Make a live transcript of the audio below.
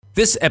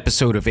This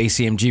episode of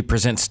ACMG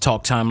Presents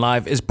Talk Time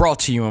Live is brought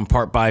to you in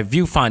part by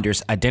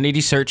Viewfinder's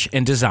Identity Search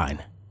and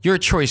Design. Your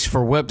choice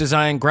for web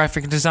design,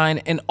 graphic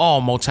design, and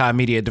all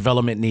multimedia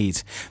development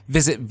needs.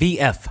 Visit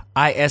VFISAD.com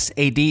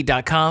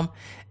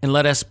and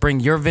let us bring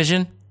your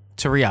vision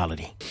to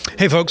reality.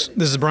 Hey folks,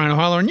 this is Brian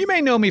O'Holler, and you may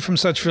know me from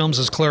such films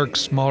as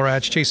Clerks,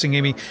 Mallrats, Chasing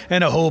Amy,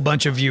 and a whole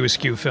bunch of View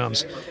Askew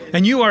films.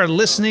 And you are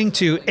listening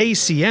to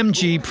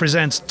ACMG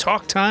Presents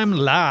Talk Time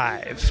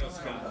Live.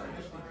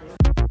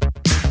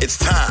 It's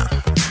time,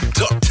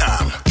 talk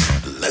time,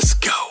 let's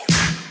go.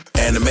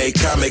 Anime,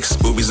 comics,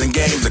 movies, and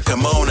games, that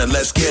come on and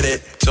let's get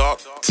it.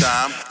 Talk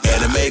time.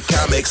 Anime,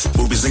 comics,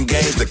 movies, and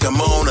games, that come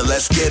on and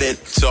let's get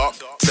it. Talk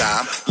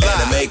time.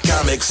 Anime,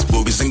 comics,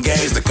 movies, and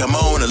games, that come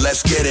on and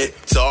let's get it.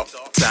 Talk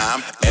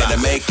time.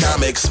 Anime,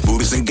 comics,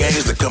 movies, and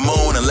games, that come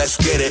on and let's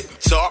get it.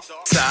 Talk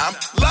time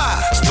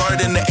live.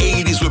 Started in the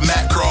 80s with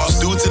Matt Cross.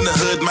 Dudes in the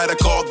hood might have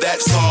called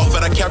that soft,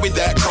 but I carried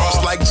that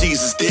cross like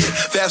Jesus did.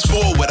 Fast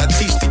forward, I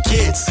teach the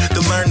kids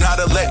to learn how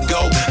to let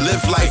go,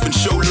 live life, and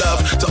show love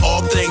to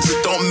all things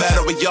that don't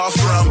matter where y'all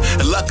from.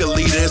 And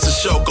luckily, there's a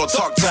show called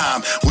Talk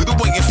Time. We've been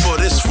waiting for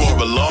this for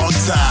a long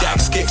time.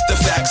 Dax kicks the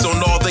facts on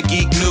all the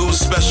geek news,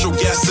 special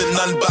guests and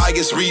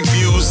unbiased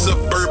reviews.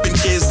 Suburban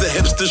kids, the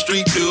hipster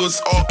street dudes,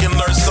 all can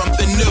learn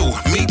something new.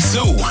 Me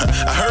too.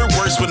 I heard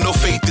words when no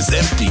faith is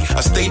empty.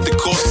 I stayed the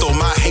course, though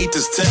my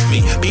haters tempt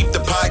me. Beat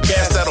the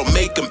podcast, that'll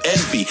make them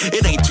envy.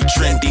 It ain't too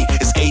trendy,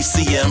 it's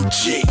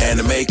ACMG.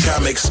 Anime,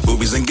 comics,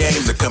 movies, and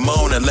games, that come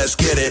on and let's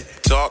get it.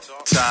 Talk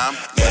time.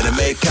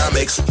 Anime,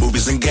 comics,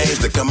 movies, and games,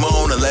 that come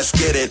on and let's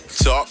get it.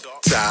 Talk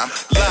time.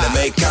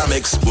 Anime,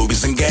 comics,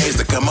 movies, and games,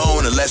 that come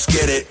on and let's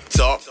get it.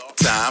 Talk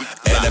time.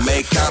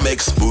 Anime,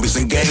 comics, movies,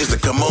 and games,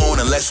 that come on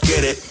and let's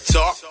get it.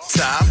 Talk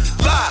time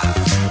live.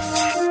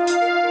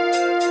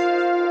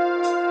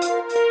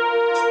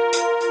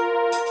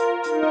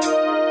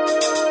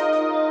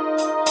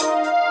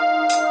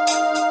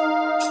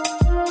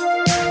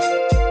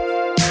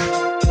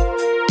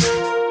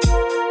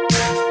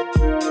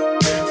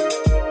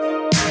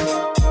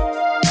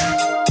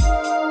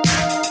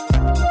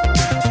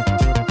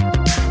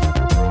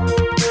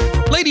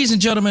 Ladies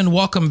and gentlemen,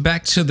 welcome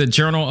back to the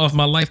journal of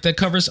my life that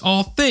covers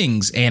all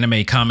things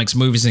anime, comics,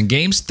 movies, and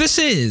games. This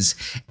is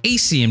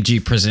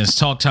ACMG Presents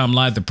Talk Time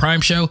Live, the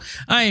Prime Show.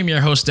 I am your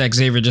host,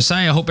 Xavier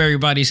Josiah. I hope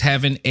everybody's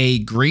having a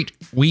great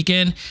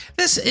weekend.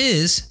 This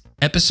is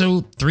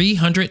episode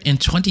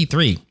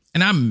 323.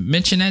 And I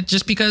mention that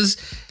just because,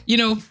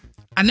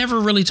 I never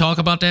really talk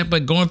about that,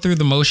 but going through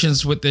the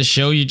motions with this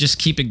show, you just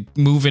keep it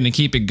moving and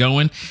keep it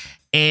going.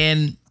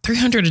 And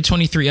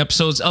 323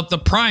 episodes of the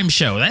Prime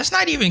Show. That's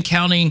not even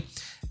counting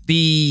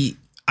I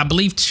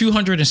believe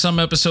 200 and some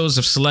episodes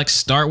of Select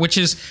Start, which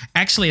is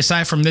actually,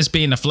 aside from this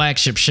being the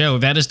flagship show,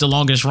 that is the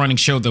longest running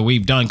show that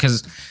we've done.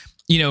 Because,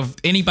 if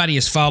anybody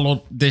has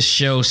followed this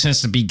show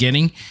since the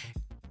beginning,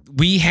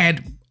 we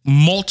had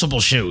multiple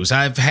shows.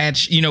 I've had,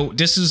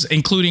 this is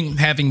including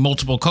having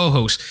multiple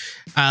co-hosts.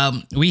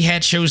 We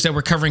had shows that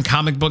were covering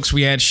comic books.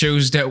 We had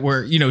shows that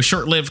were,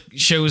 short-lived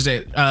shows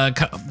that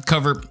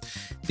covered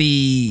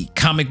the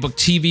comic book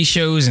TV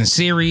shows and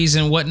series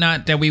and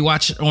whatnot that we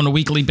watch on a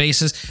weekly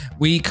basis.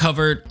 We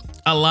covered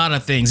a lot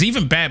of things,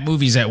 even bad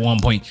movies at one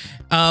point.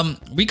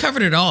 We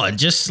covered it all. I'd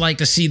just like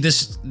to see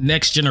this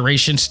next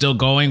generation still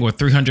going with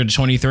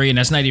 323, and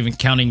that's not even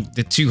counting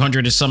the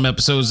 200 and some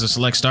episodes of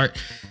Select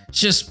Start. It's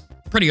just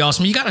pretty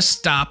awesome. You got to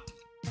stop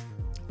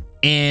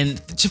and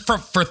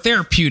for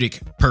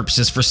therapeutic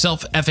purposes, for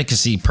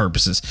self-efficacy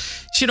purposes,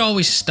 you should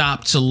always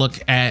stop to look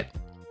at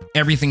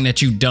everything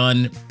that you've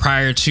done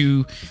prior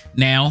to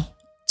now.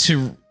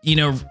 To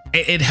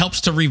it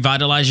helps to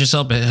revitalize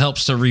yourself. It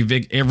helps to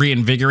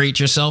reinvigorate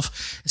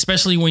yourself,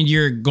 especially when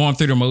you're going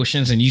through the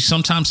motions and you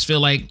sometimes feel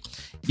like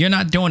you're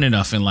not doing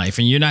enough in life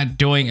and you're not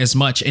doing as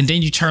much. And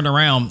then you turn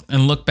around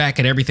and look back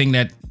at everything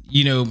that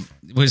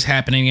was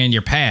happening in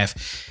your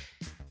path,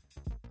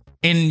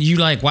 and you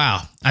like,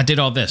 wow, I did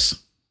all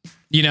this.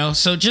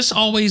 So just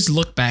always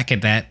look back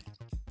at that,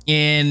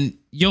 and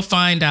you'll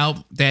find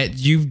out that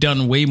you've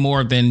done way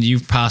more than you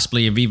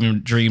possibly have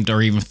even dreamed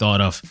or even thought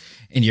of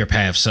in your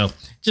path. So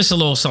just a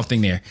little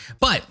something there.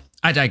 But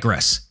I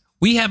digress.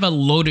 We have a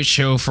loaded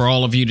show for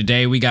all of you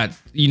today. We got,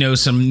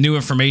 some new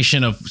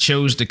information of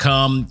shows to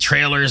come,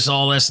 trailers,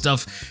 all that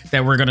stuff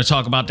that we're going to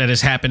talk about that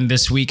has happened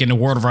this week in the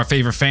world of our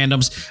favorite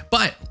fandoms.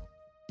 But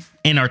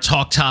in our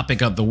talk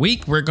topic of the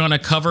week, we're going to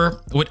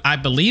cover what I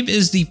believe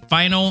is the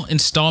final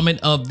installment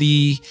of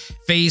the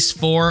Phase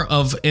 4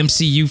 of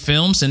MCU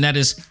films, and that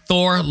is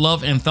Thor: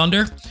 Love and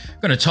Thunder.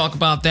 We're going to talk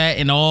about that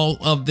in all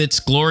of its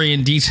glory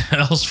and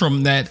details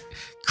from that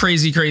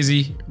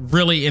crazy,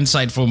 really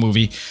insightful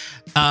movie.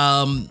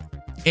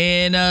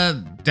 And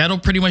that'll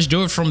pretty much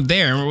do it from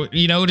there.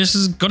 This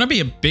is going to be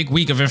a big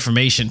week of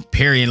information,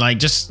 period. Like,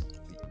 just,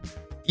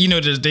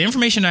 the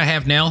information I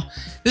have now,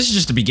 this is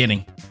just the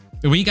beginning.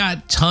 We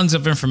got tons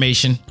of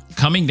information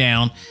coming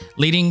down,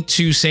 leading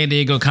to San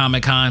Diego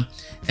Comic-Con.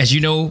 As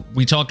you know,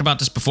 we talked about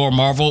this before.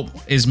 Marvel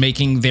is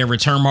making their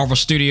return. Marvel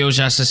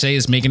Studios, I should say,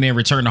 is making their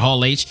return to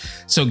Hall H.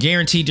 So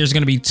guaranteed there's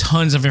going to be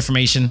tons of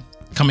information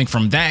coming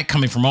from that,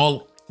 coming from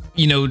all,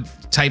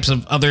 types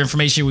of other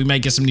information. We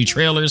might get some new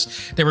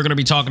trailers that we're going to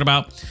be talking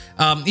about.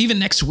 Even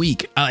next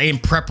week, in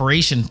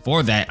preparation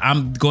for that,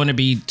 I'm going to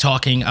be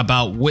talking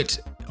about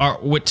what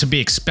to be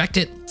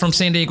expected from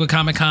San Diego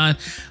Comic-Con.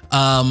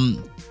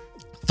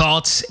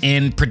 Thoughts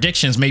and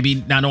predictions, maybe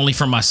not only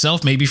from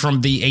myself, maybe from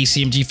the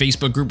ACMG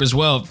Facebook group as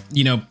well,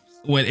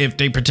 if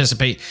they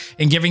participate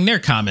in giving their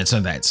comments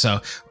on that.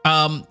 So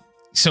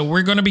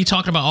we're going to be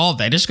talking about all of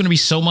that. There's going to be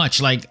so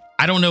much. Like,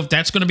 I don't know if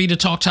that's going to be the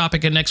talk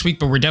topic of next week,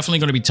 but we're definitely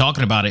going to be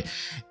talking about it.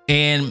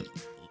 And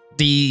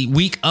the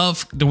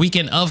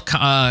weekend of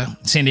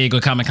San Diego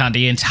Comic-Con,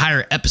 the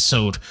entire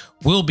episode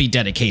will be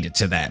dedicated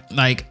to that.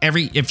 Like,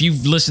 if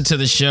you've listened to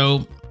the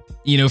show,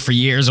 for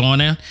years on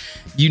end,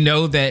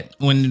 that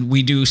when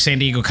we do San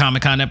Diego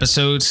Comic-Con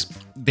episodes,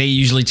 they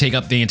usually take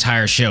up the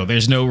entire show.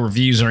 There's no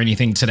reviews or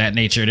anything to that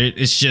nature.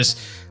 It's just,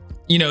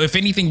 if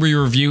anything we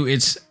review,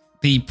 it's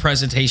the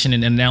presentation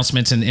and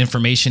announcements and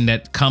information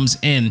that comes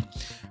in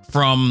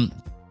from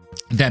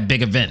that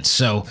big event.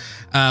 So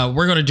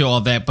we're going to do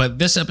all that. But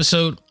this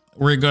episode,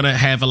 we're going to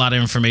have a lot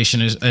of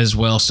information as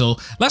well. So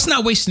let's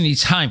not waste any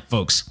time,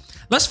 folks.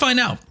 Let's find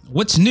out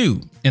what's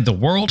new in the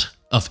world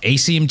of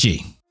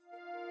ACMG.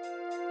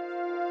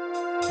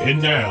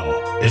 And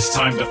now, it's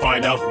time to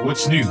find out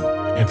what's new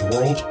in the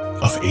world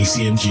of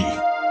ACMG.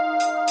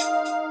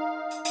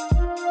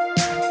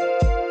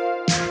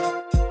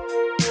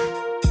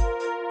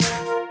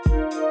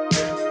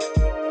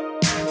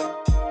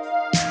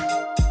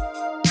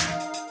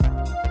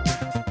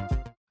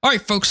 All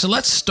right, folks, so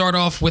let's start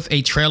off with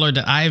a trailer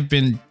that I've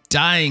been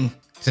dying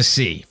to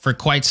see for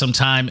quite some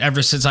time,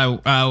 ever since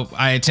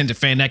I attended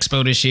Fan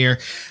Expo this year.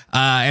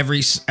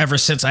 Ever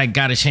since I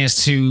got a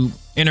chance to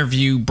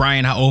interview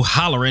Brian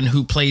O'Halloran,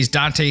 who plays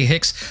Dante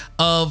Hicks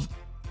of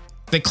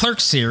the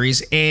Clerks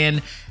series,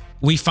 and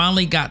we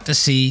finally got to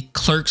see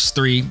Clerks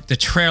 3, the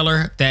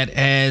trailer that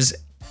has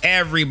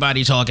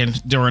everybody talking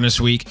during this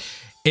week.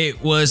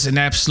 It was an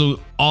absolute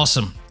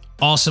awesome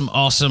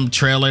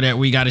trailer that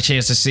we got a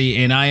chance to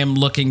see, and I am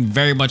looking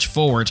very much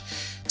forward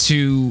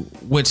to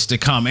what's to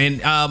come.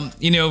 And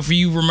if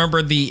you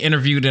remember the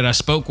interview that I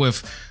spoke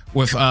with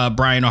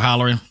Brian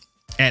O'Halloran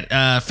at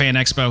Fan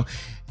Expo,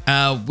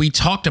 we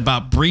talked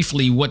about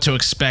briefly what to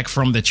expect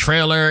from the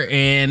trailer,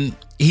 and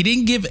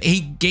he gave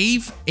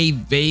a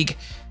vague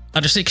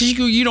understanding,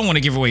 because you don't want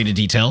to give away the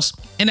details,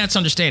 and that's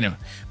understandable,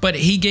 but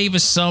he gave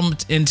us some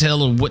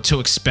intel of what to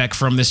expect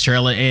from this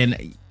trailer,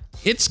 and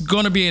it's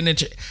going to be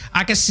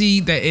I can see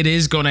that it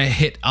is going to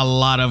hit a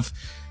lot of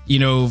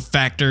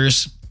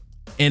factors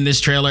in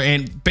this trailer.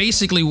 And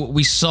basically what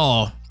we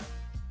saw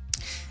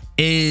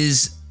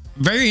is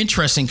very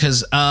interesting,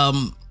 because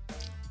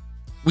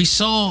we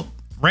saw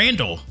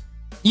Randall.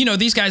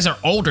 These guys are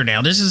older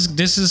now. This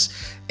is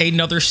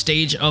another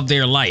stage of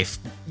their life.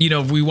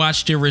 We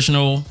watched the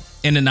original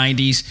in the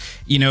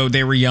 90s.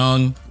 They were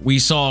young. We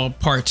saw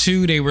part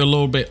 2. They were a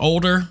little bit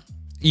older,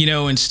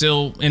 and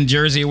still in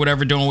Jersey or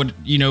whatever, doing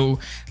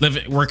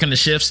what, working the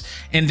shifts.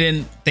 And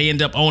then they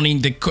end up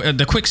owning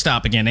the Quick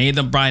Stop again. They end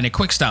up buying a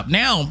Quick Stop.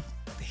 Now,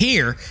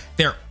 here,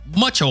 they're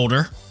much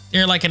older.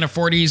 They're like in their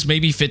 40s,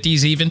 maybe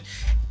 50s even.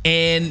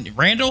 And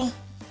Randall,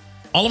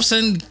 all of a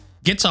sudden,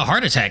 gets a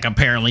heart attack,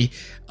 apparently,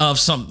 of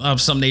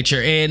some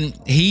nature. And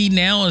he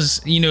now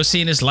is,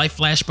 seeing his life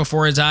flash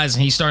before his eyes.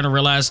 And he's starting to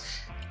realize,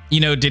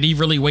 did he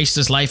really waste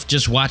his life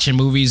just watching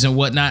movies and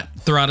whatnot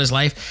throughout his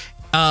life?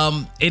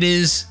 It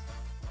is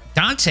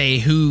Dante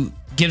who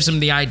gives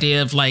him the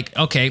idea of, like,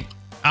 okay,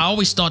 I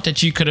always thought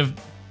that you could have,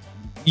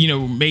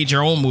 made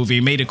your own movie,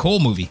 made a cool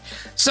movie.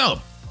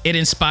 So it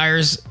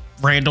inspires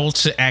Randall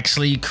to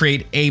actually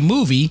create a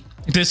movie.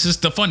 This is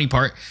the funny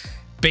part,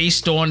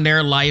 based on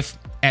their life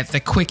at the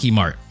Quickie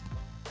Mart,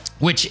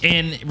 which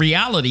in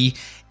reality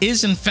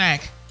is in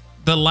fact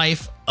the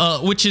life,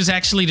 which is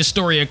actually the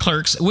story of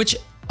Clerks, which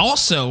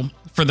also,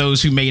 for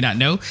those who may not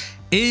know,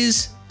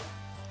 is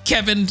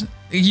Kevin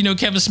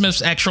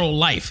Smith's actual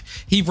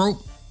life. He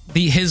wrote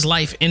his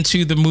life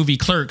into the movie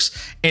Clerks,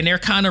 and they're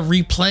kind of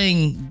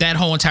replaying that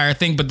whole entire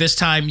thing, but this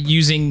time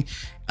using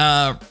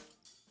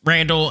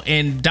Randall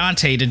and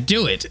Dante to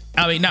do it.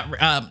 I mean,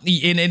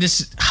 and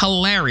it's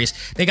hilarious.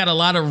 They got a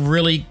lot of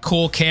really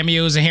cool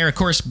cameos in here. Of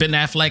course, Ben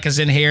Affleck is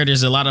in here.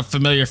 There's a lot of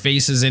familiar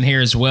faces in here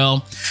as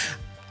well.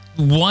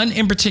 One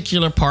in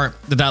particular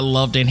part that I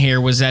loved in here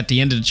was at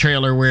the end of the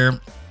trailer, where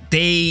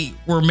they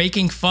were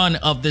making fun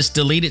of this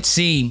deleted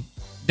scene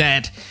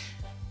that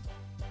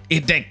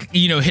hit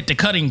the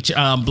cutting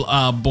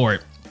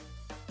board,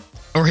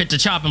 or hit the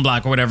chopping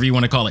block, or whatever you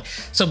want to call it.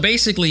 So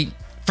basically,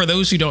 for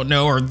those who don't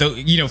know, or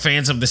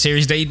fans of the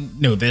series, they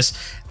know this.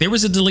 There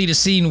was a deleted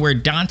scene where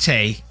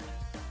Dante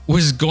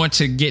was going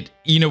to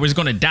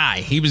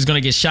die. He was going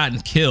to get shot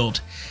and killed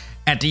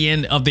at the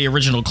end of the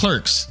original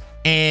Clerks.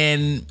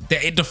 And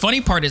the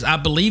funny part is, I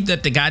believe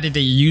that the guy that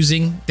they're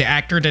using, the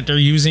actor that they're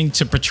using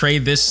to portray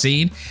this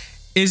scene,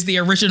 is the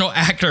original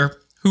actor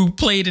who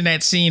played in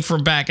that scene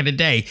from back in the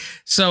day.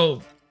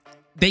 So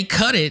they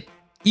cut it,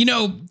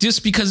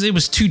 just because it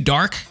was too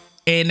dark,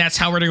 and that's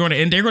how they're going to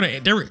end.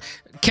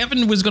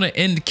 Kevin was going to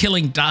end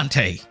killing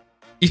Dante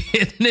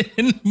in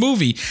the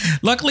movie.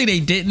 Luckily they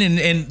didn't,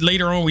 and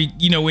later on we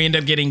end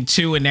up getting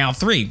 2 and now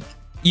 3.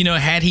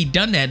 Had he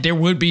done that, there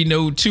would be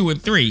no 2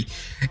 and 3.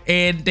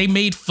 And they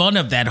made fun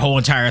of that whole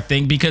entire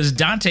thing because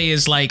Dante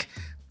is like,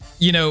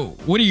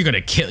 what are you going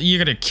to kill?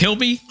 You're going to kill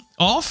me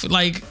off?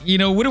 Like,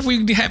 what if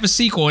we have a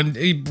sequel?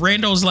 And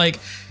Randall's like,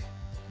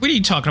 what are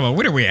you talking about?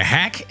 What are we, a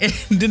hack?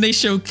 And then they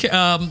show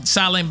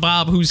Silent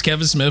Bob, who's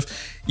Kevin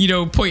Smith,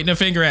 pointing a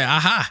finger at,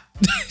 aha.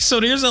 So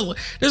there's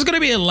going to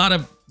be a lot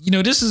of,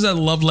 this is a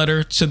love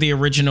letter to the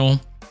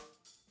original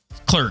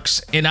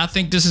Clerks. And I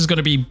think this is going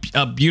to be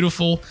a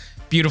beautiful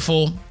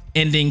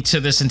ending to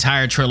this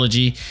entire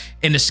trilogy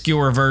in the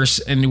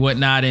Skewerverse and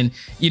whatnot. And,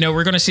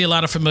 we're going to see a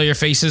lot of familiar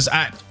faces.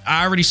 I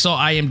already saw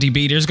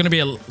IMDb. There's going to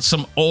be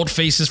some old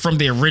faces from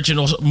the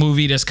original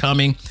movie that's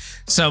coming.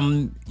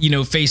 Some,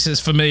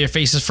 familiar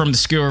faces from the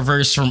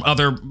Skewerverse, from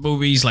other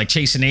movies like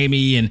Chasing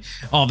Amy and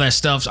all that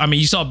stuff. I mean,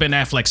 you saw Ben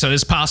Affleck, so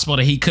it's possible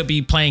that he could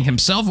be playing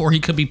himself or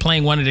he could be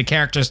playing one of the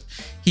characters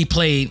he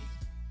played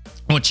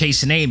on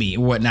Chasing Amy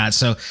and whatnot.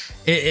 So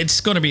it's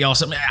going to be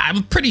awesome.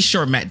 I'm pretty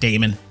sure Matt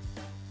Damon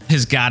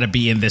has got to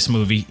be in this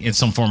movie in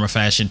some form or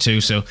fashion too.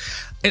 So,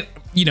 I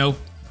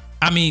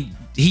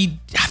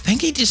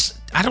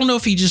don't know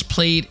if he just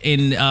played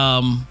in,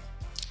 I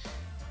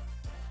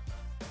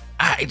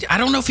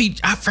don't know if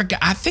I forgot.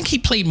 I think he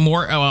played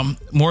more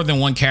than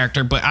one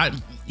character, but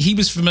he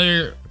was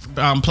familiar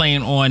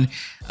playing on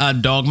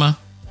Dogma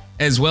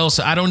as well.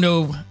 So I don't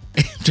know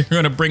if they're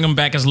going to bring him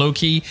back as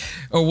Loki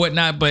or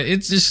whatnot, but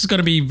it's just going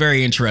to be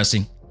very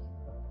interesting,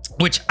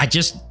 which I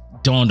just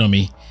dawned on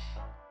me.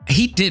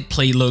 He did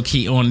play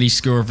Loki on the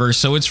Skewerverse,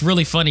 so it's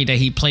really funny that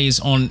he plays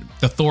on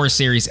the Thor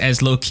series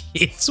as Loki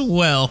as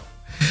well.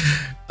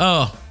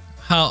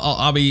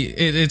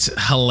 It's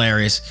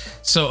hilarious.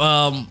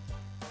 So,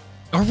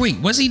 or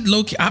wait, was he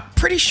Loki? I'm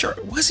pretty sure.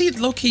 Was he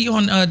Loki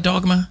on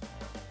Dogma?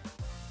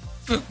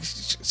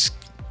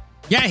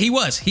 Yeah, he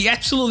was. He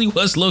absolutely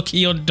was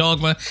Loki on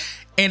Dogma.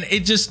 And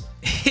it just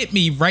hit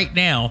me right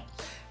now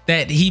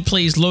that he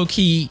plays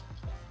Loki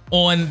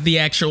on the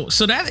actual.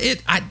 So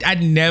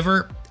that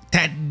never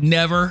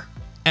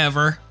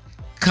ever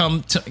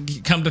come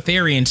to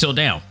theory until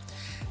now.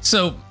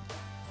 So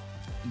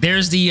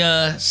there's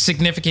the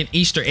significant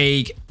Easter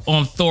egg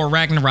on Thor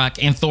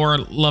Ragnarok and Thor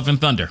Love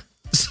and Thunder.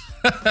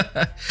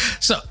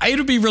 So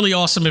it'll be really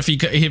awesome if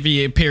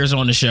he appears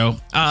on the show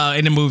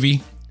in the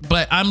movie,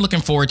 but I'm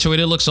looking forward to it.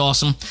 It looks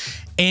awesome,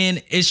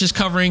 and it's just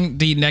covering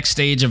the next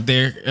stage of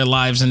their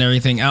lives and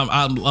everything.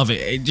 I love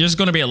it. There's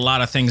going to be a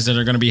lot of things that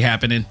are going to be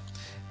happening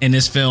in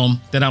this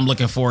film that I'm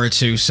looking forward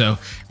to. So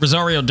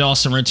Rosario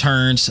Dawson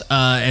returns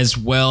as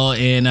well,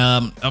 and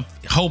a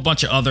whole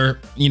bunch of other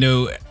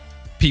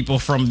people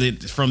from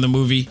the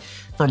movie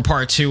from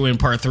part 2 and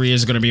part 3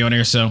 is going to be on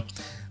there. So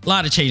a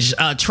lot of changes.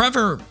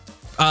 Trevor,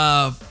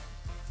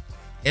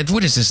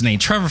 what is his name?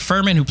 Trevor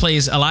Furman, who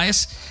plays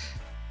Elias,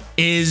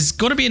 is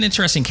going to be an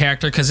interesting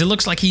character because it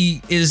looks like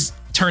he is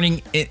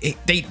turning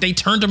they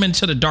turned him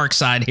into the dark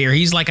side here.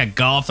 He's like a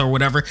goth or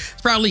whatever.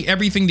 It's probably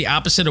everything the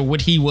opposite of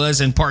what he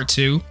was in part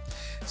 2.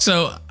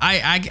 So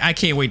I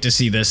can't wait to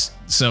see this.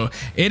 So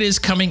it is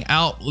coming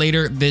out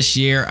later this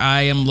year.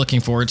 I am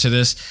looking forward to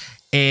this,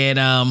 and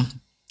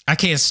I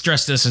can't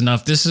stress this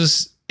enough. This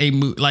is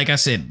like I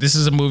said, this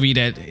is a movie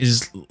that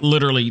is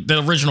literally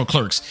the original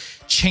Clerks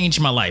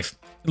changed my life.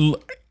 And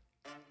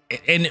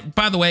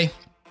by the way,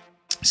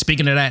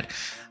 speaking of that,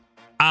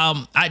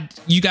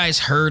 you guys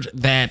heard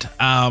that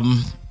a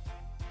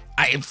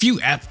few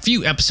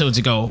episodes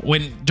ago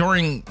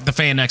during the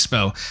Fan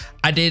Expo,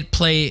 I did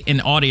play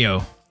an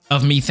audio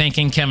of me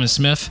thanking Kevin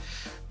Smith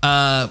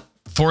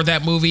for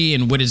that movie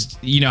and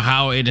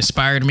how it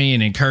inspired me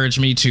and encouraged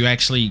me to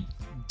actually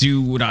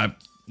do what I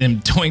am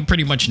doing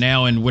pretty much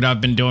now and what I've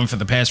been doing for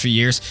the past few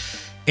years.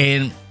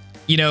 And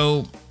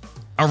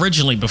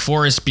originally,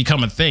 before it's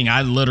become a thing,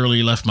 I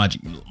literally left my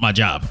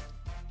job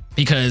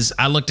because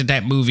I looked at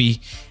that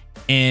movie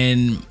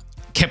and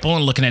kept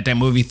on looking at that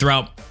movie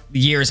throughout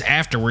years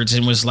afterwards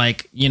and was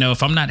like,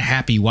 if I'm not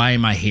happy, why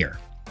am I here?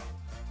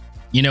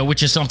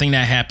 Which is something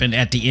that happened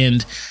at the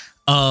end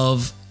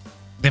of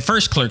the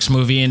first Clerks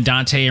movie, and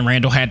Dante and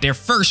Randall had their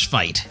first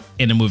fight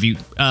in the movie.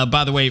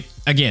 By the way,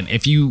 again,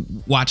 if you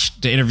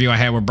watched the interview I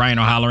had with Brian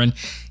O'Halloran,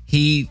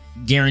 he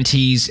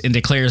guarantees and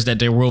declares that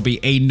there will be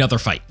another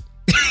fight.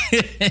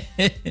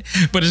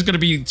 But it's going to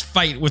be a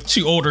fight with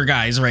 2 older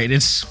guys, right?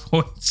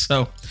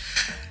 So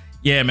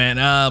yeah,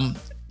 man.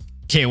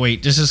 Can't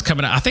wait. This is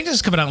coming out. I think this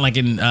is coming out like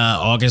in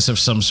August of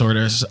some sort.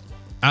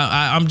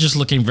 I'm just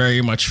looking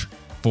very much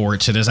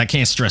forward to this. I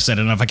can't stress that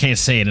enough. I can't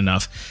say it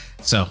enough.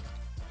 So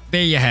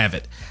there you have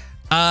it.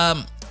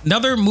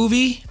 Another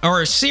movie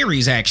or a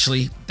series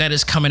actually that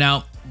is coming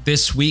out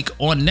this week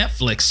on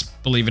Netflix,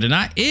 believe it or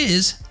not,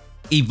 is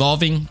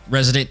Evolving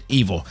Resident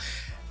Evil.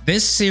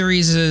 This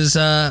series is,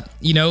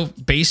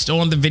 based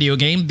on the video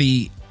game,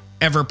 the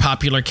ever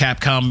popular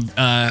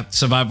Capcom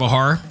survival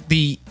horror,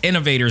 the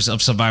innovators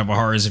of survival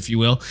horrors, if you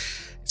will.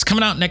 It's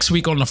coming out next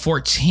week on the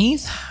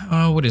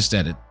 14th. What is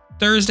that? A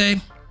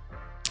Thursday?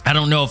 I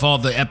don't know if all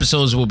the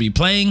episodes will be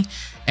playing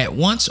at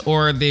once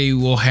or they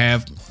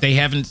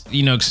haven't,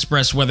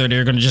 expressed whether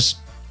they're going to just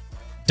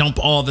dump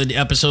all the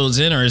episodes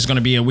in or it's going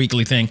to be a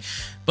weekly thing.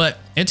 But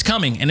it's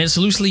coming, and it's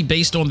loosely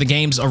based on the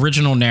game's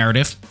original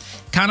narrative.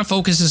 Kind of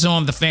focuses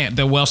on the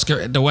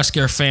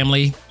Wesker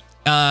family,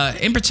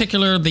 in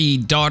particular the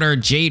daughter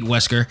Jade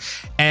Wesker,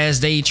 as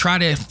they try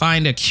to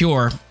find a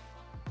cure,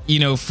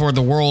 for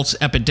the world's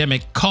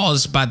epidemic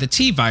caused by the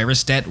T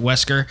virus that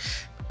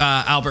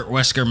Albert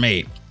Wesker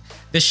made.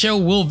 The show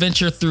will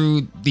venture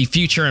through the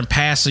future and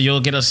past, so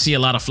you'll get to see a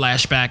lot of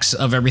flashbacks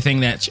of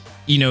everything that,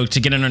 to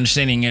get an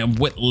understanding of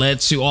what led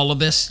to all of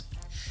this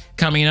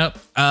coming up.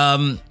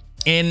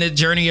 In the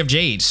journey of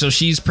Jade. So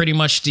she's pretty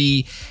much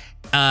the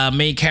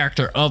main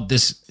character of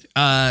this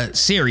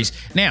series.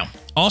 Now,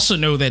 also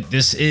know that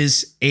this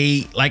is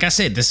like I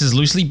said, this is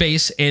loosely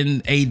based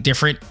in a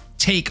different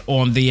take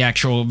on the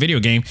actual video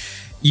game.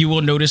 You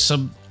will notice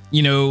some,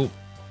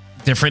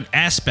 different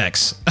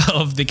aspects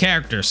of the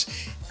characters.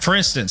 For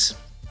instance,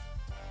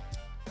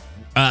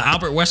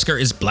 Albert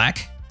Wesker is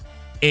black,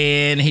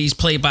 and he's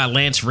played by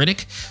Lance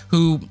Reddick,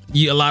 who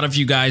a lot of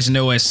you guys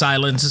know as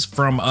Silence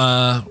from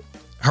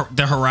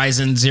the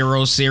Horizon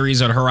Zero series,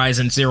 or the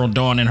Horizon Zero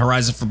Dawn and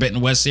Horizon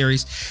Forbidden West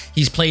series.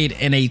 He's played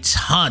in a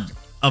ton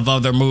of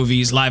other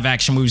movies, live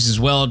action movies as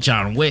well,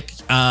 John Wick,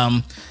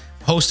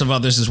 host of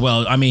others as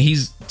well. I mean,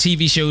 he's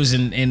TV shows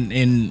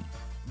and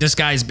this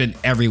guy's been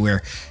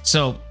everywhere.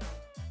 So,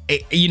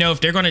 if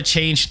they're going to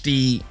change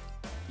the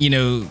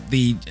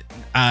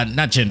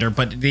not gender,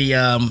 but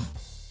the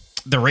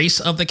race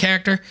of the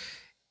character,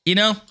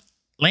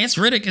 Lance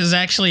Reddick is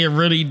actually a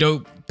really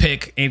dope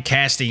pick in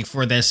casting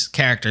for this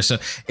character. So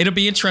it'll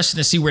be interesting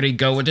to see where they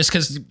go with this,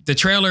 because the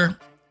trailer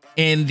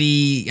and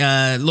the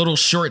little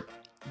short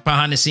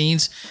behind the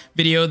scenes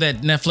video that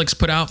Netflix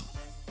put out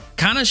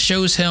kind of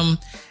shows him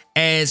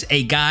as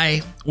a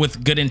guy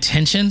with good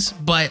intentions.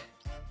 But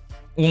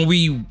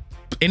when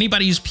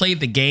anybody who's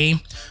played the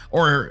game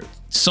or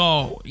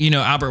saw,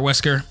 Albert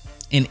Wesker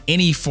in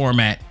any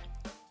format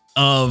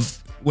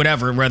of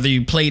whatever, whether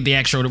you played the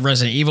actual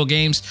Resident Evil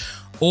games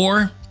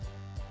or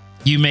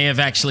you may have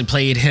actually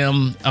played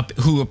him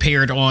who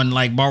appeared on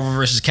like Marvel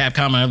vs.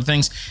 Capcom and other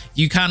things,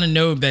 you kind of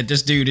know that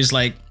this dude is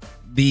like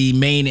the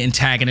main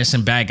antagonist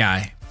and bad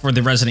guy for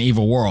the Resident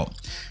Evil world.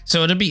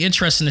 So it'll be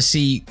interesting to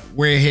see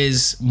where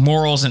his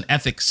morals and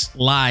ethics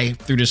lie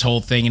through this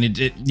whole thing.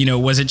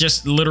 And was it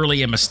just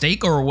literally a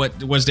mistake, or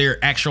what was their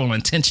actual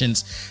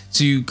intentions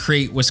to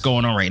create what's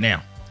going on right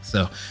now?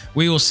 So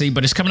we will see,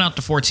 but it's coming out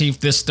the 14th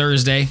this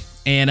Thursday,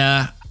 and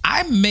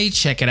I may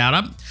check it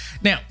out.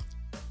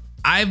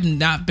 I've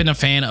not been a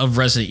fan of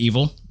Resident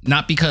Evil,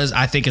 not because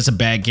I think it's a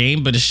bad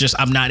game, but it's just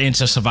I'm not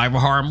into survival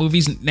horror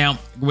movies. Now,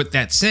 with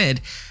that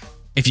said,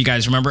 if you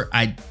guys remember,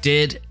 I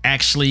did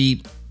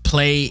actually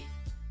play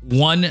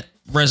one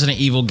Resident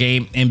Evil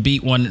game and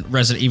beat one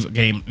Resident Evil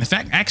game. In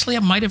fact, actually, I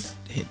might have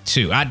hit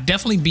two. I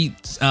definitely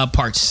beat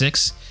part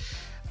 6.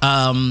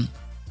 I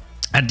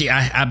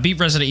beat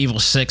Resident Evil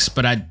 6,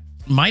 but I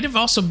might have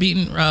also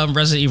beaten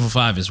Resident Evil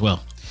 5 as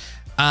well.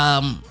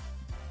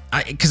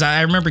 Because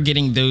I remember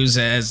getting those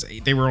as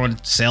they were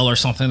on sale or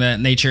something of that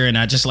nature, and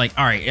I just like,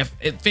 all right,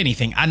 if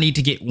anything, I need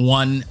to get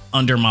one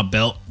under my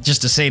belt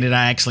just to say that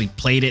I actually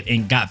played it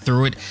and got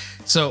through it.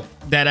 So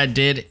that I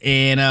did,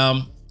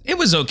 and it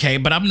was okay,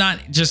 but I'm not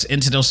just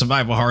into those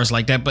survival horrors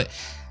like that. But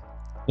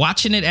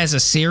watching it as a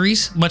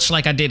series, much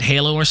like I did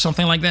Halo or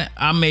something like that,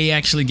 I may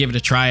actually give it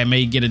a try. I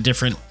may get a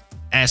different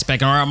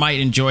aspect, or I might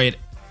enjoy it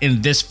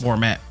in this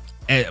format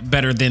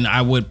better than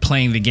I would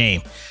playing the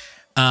game.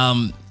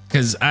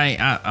 Because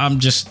I'm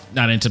just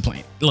not into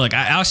playing. Look,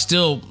 I'll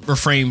still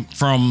refrain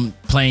from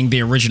playing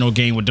the original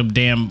game with the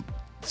damn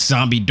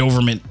zombie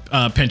Doberman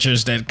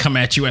pinchers that come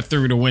at you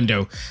through the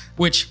window.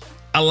 Which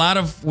a lot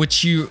of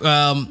which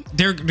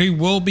there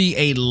will be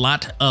a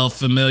lot of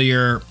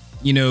familiar,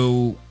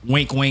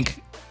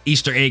 wink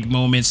Easter egg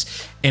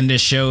moments in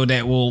this show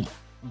that will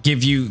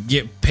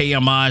pay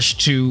homage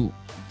to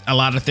a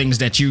lot of things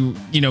that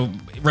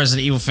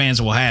Resident Evil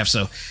fans will have.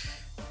 So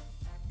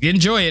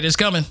enjoy it. It's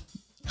coming.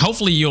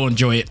 Hopefully you'll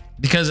enjoy it,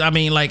 because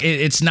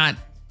it's not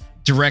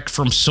direct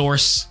from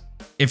source,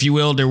 if you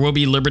will. There will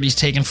be liberties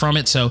taken from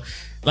it. So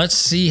let's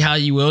see how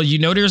you will.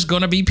 There's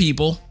going to be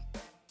people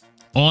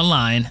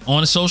online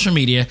on social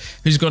media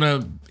who's going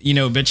to,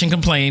 bitch and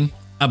complain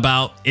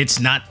about it's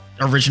not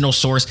original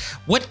source.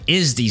 What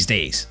is these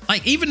days?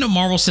 Like, even the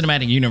Marvel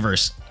Cinematic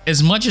Universe,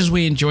 as much as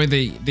we enjoy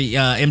the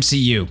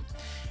MCU,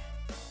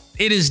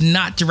 it is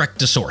not direct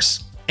to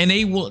source. And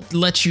they will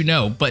let you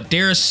know, but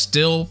there are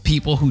still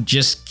people who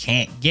just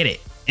can't get it,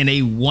 and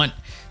they want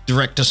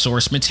direct to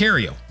source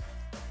material.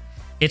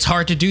 It's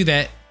hard to do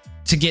that,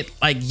 to get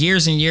like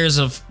years and years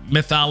of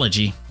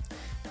mythology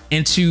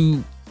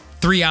into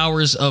 3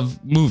 hours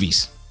of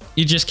movies.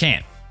 You just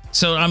can't.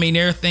 So, I mean,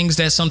 there are things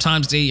that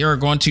sometimes they are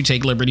going to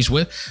take liberties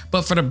with,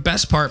 but for the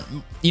best part,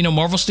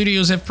 Marvel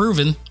Studios have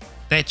proven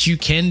that you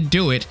can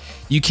do it.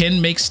 You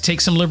can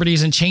take some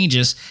liberties and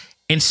changes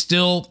and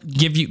still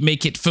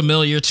make it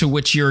familiar to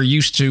what you're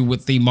used to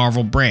with the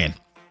Marvel brand.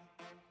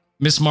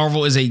 Ms.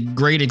 Marvel is a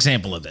great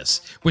example of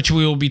this, which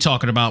we will be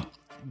talking about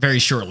very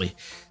shortly.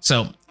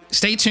 So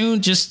stay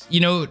tuned. Just,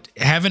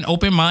 have an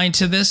open mind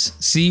to this,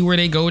 see where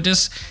they go with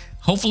this.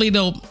 Hopefully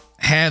they'll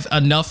have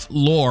enough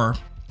lore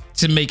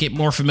to make it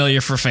more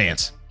familiar for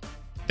fans.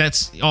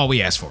 That's all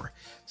we ask for.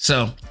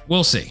 So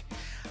we'll see.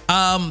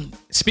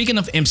 Speaking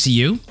of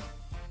MCU,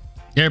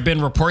 there have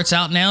been reports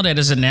out now that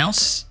is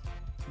announced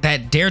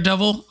that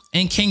Daredevil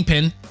and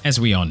Kingpin, as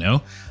we all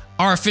know,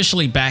 are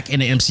officially back in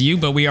the MCU,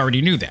 but we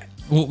already knew that.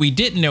 What we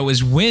didn't know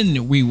is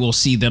when we will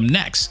see them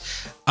next.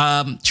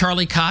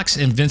 Charlie Cox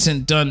and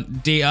Vincent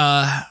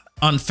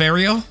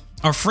D'Onofrio,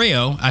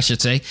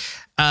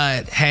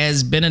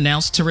 has been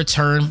announced to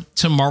return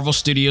to Marvel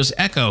Studios'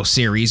 Echo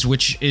series,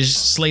 which is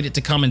slated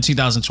to come in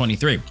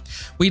 2023.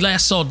 We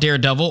last saw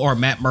Daredevil, or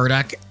Matt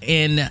Murdock,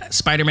 in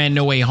Spider-Man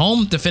No Way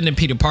Home, defending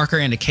Peter Parker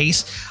in the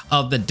case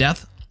of the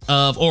death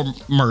or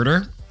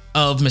murder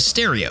of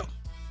Mysterio.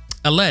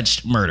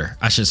 Alleged murder,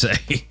 I should say.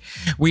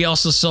 We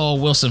also saw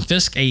Wilson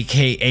Fisk,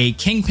 aka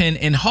Kingpin,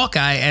 in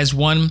Hawkeye as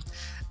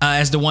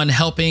the one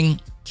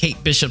helping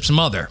Kate Bishop's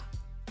mother.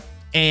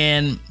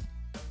 And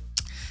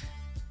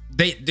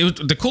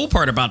the cool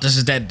part about this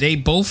is that they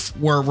both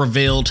were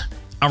revealed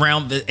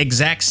around the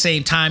exact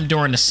same time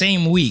during the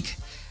same week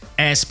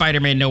as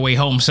Spider-Man No Way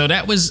Home. So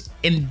that was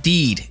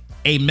indeed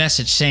a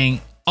message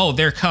saying, oh,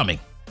 they're coming.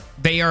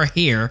 They are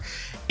here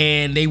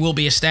and they will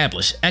be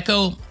established.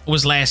 Echo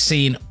was last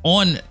seen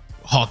on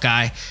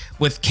Hawkeye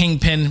with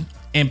Kingpin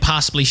and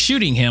possibly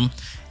shooting him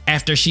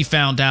after she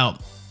found out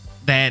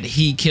that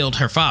he killed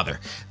her father.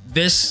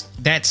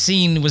 That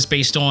scene was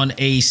based on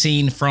a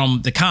scene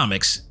from the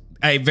comics,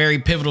 a very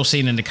pivotal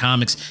scene in the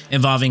comics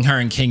involving her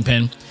and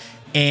Kingpin.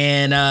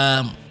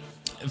 And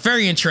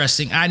very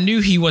interesting. I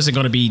knew he wasn't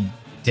going to be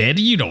dead.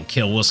 You don't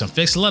kill Wilson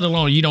Fisk, let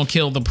alone you don't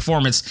kill the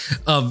performance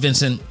of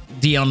Vincent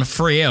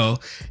D'Onofrio.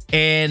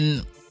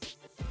 And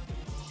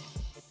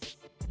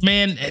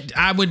man,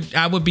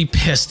 I would be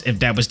pissed if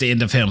that was the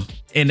end of him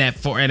in that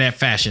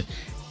fashion.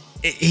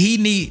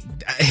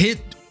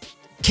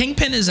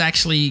 Kingpin is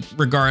actually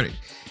regarded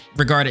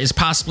as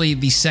possibly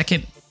the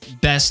second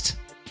best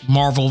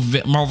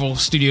Marvel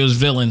Studios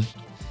villain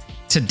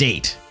to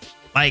date.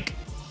 Like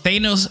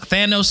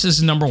Thanos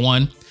is number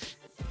one.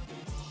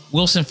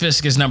 Wilson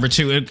Fisk is number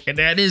two. And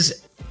that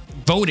is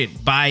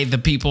voted by the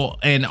people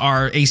in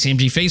our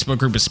ACMG Facebook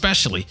group,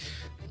 especially,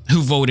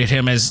 who voted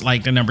him as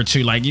like the number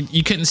two. Like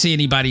you couldn't see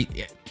anybody.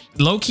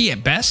 Loki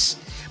at best,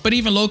 but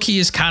even Loki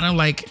is kind of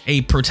like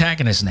a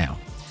protagonist now.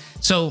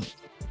 So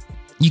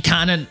you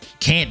kind of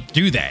can't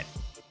do that.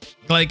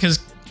 Like, because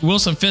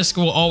Wilson Fisk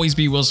will always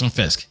be Wilson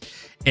Fisk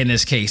in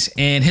this case,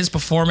 and his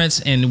performance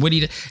and what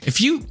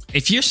if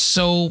you're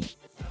so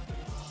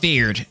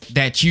feared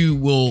that you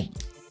will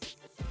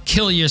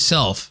kill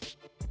yourself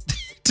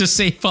to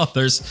save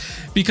others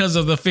because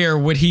of the fear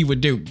of what he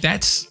would do,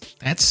 that's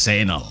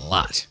saying a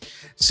lot.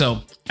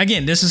 So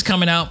again, this is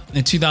coming out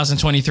in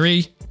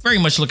 2023. Very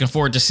much looking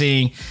forward to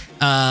seeing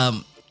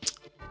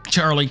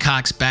Charlie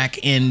Cox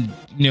back in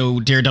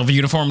Daredevil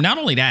uniform. Not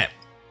only that,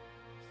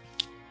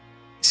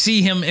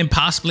 see him in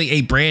possibly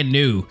a brand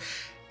new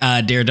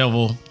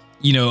Daredevil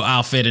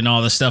outfit and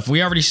all this stuff.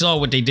 We already saw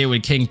what they did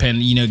with Kingpin,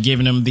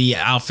 giving him the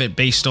outfit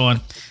based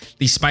on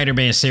the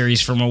Spider-Man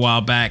series from a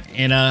while back,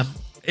 and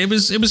it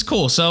was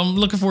cool. So I'm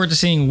looking forward to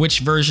seeing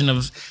which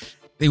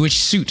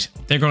suit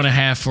they're going to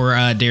have for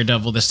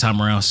Daredevil this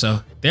time around.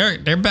 So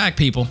they're back,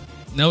 people,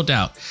 no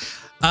doubt.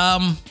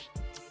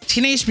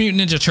 Teenage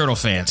Mutant Ninja Turtle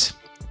fans,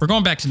 we're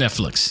going back to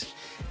Netflix,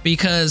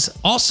 because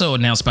also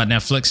announced by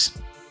Netflix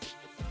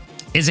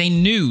is a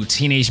new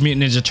Teenage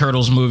Mutant Ninja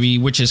Turtles movie,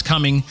 which is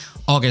coming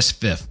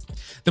August 5th.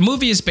 The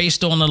movie is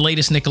based on the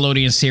latest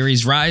Nickelodeon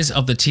series, Rise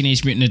of the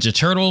Teenage Mutant Ninja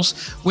Turtles,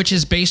 which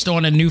is based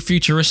on a new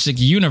futuristic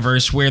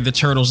universe where the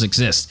Turtles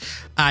exist.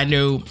 I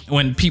know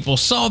when people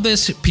saw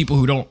this, people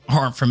who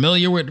aren't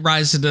familiar with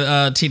Rise of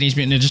the Teenage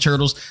Mutant Ninja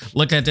Turtles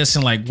look at this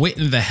and like, what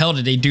in the hell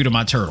did they do to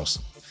my turtles?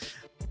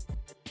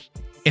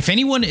 If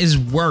anyone is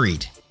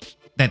worried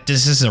that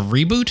this is a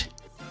reboot,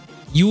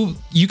 you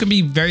can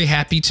be very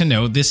happy to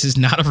know this is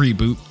not a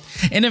reboot.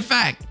 And in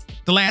fact,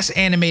 the last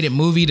animated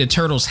movie the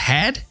Turtles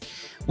had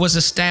was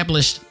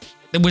establishing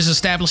the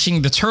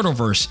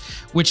Turtleverse,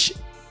 which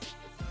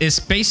is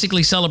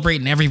basically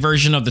celebrating every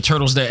version of the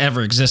Turtles that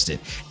ever existed,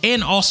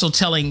 and also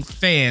telling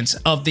fans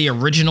of the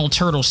original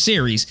Turtle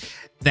series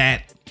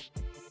that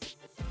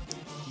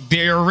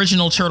their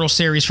original Turtle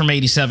series from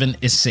 '87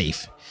 is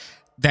safe.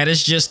 That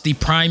is just the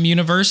Prime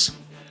universe.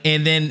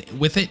 And then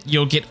with it,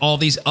 you'll get all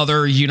these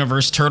other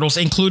universe Turtles,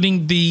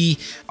 including the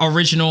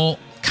original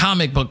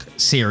comic book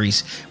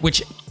series,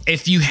 which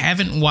if you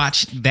haven't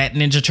watched that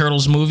Ninja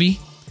Turtles movie,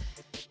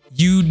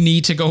 you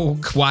need to go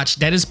watch.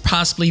 That is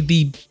possibly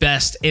the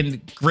best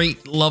and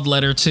great love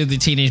letter to the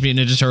Teenage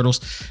Mutant Ninja Turtles.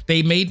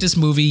 They made this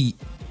movie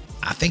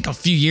I think a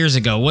few years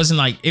ago. It wasn't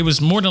like, it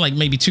was more than like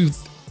maybe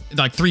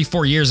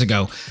 3-4 years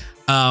ago.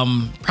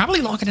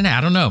 Probably longer than that.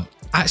 I don't know.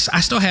 I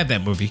still have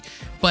that movie,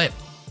 but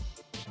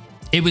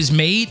it was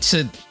made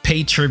to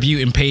pay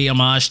tribute and pay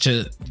homage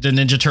to the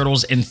Ninja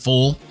Turtles in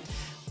full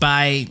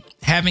by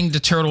having the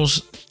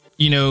Turtles,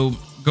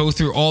 go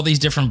through all these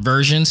different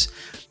versions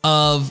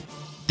of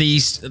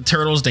these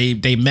Turtles.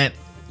 They met,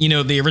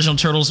 the original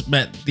Turtles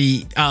met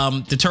the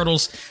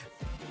Turtles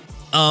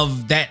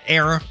of that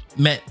era,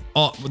 met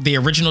the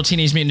original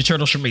Teenage Mutant Ninja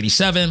Turtles from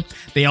 '87.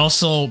 They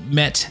also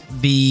met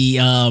the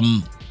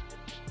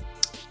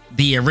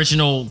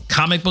original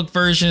comic book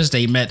versions.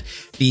 They met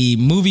the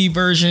movie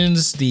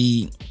versions.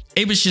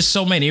 It was just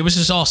so many. It was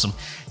just awesome.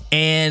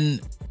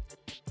 And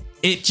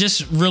it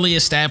just really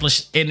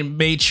established and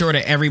made sure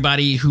that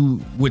everybody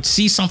who would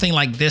see something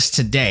like this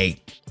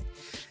today,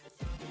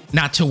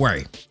 not to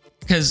worry,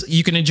 because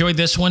you can enjoy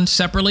this one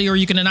separately or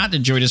you can not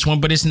enjoy this one,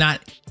 but it's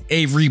not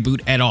a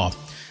reboot at all.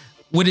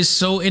 What is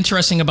so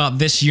interesting about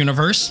this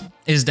universe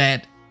is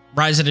that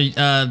Rise of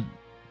the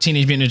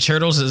Teenage Mutant Ninja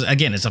Turtles is,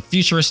 again, it's a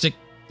futuristic,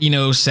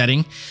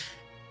 setting.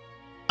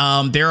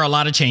 There are a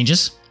lot of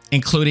changes,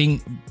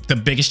 including the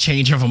biggest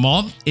change of them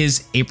all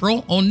is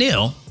April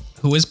O'Neil,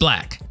 who is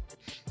black.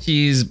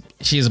 She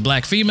is a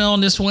black female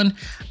in this one.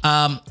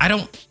 I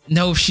don't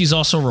know if she's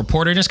also a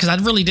reporter in this because I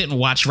really didn't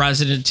watch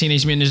Rise of the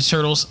Teenage Mutant Ninja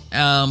Turtles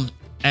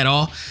at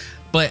all.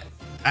 But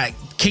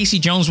Casey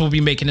Jones will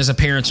be making his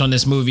appearance on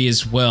this movie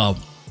as well.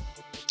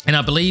 And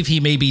I believe he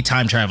may be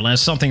time traveling,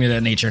 something of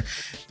that nature.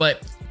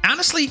 But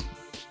honestly,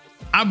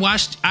 I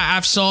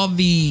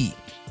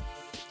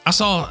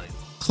saw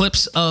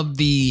clips of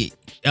the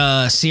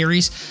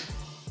series,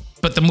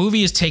 but the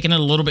movie is taking it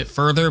a little bit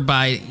further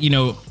by,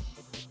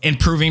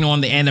 improving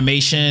on the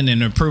animation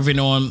and improving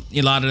on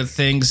a lot of the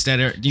things that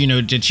are,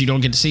 that you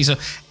don't get to see. So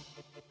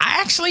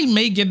I actually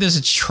may give this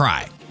a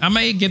try. I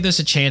may give this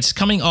a chance.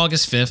 Coming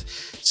August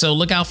 5th. So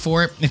look out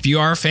for it. If you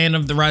are a fan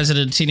of the Rise of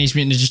the Teenage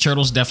Mutant Ninja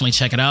Turtles, definitely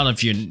check it out.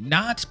 If you're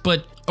not,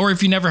 or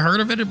if you never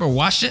heard of it or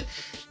watched it,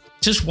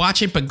 just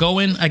watch it, but go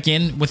in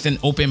again with an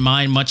open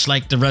mind, much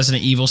like the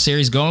Resident Evil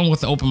series, go in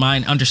with an open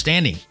mind,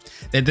 understanding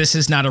that this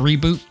is not a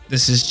reboot.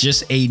 This is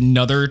just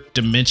another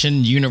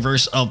dimension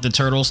universe of the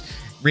Turtles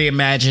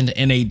reimagined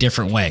in a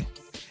different way.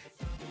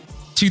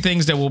 Two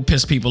things that will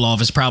piss people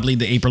off is probably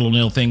the April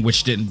O'Neil thing,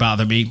 which didn't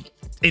bother me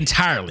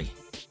entirely.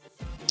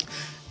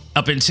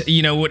 Up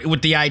until,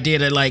 with the idea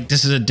that like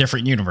this is a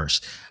different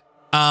universe.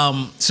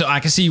 So I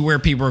can see where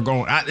people are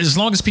going. As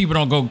long as people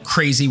don't go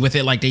crazy with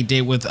it like they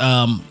did with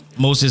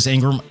Moses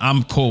Ingram,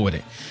 I'm cool with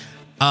it.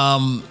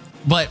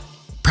 But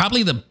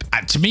probably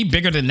to me,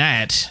 bigger than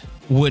that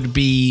would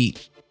be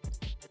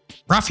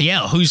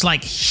Raphael, who's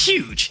like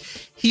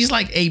huge. He's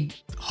like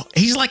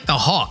the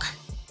Hawk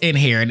in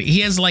here, and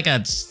he has like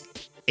a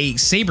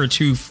saber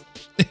tooth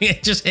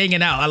just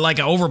hanging out, like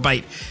an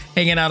overbite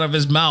hanging out of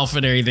his mouth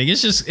and everything.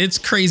 It's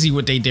crazy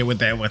what they did with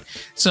that one.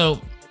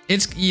 So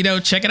it's,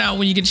 check it out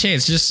when you get a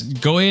chance.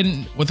 Just go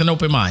in with an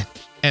open mind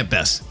at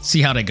best.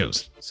 See how that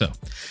goes. So,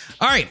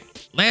 all right,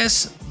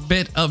 last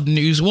bit of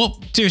news. Well,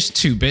 there's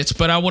two bits,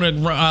 but I want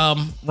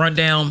to run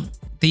down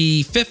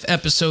the 5th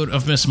episode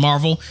of Ms.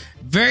 Marvel.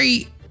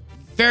 Very,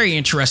 very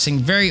interesting,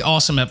 very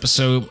awesome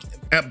episode,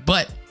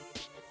 but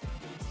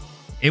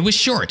it was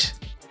short,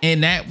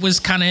 and that was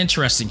kind of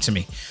interesting to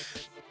me.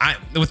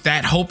 With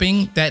that,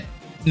 hoping that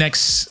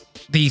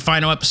the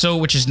final episode,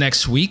 which is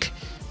next week,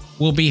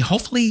 will be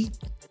hopefully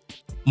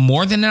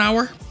more than an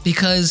hour,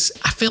 because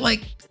I feel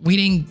like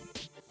it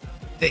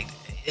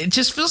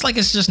just feels like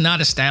it's just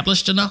not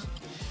established enough,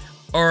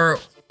 or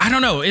I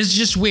don't know. It's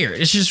just weird.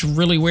 It's just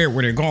really weird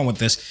where they're going with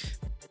this.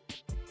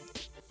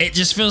 It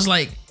just feels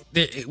like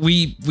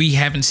we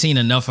haven't seen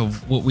enough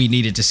of what we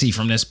needed to see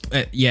from this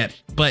yet,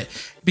 but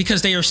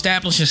because they are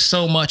establishing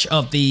so much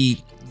of the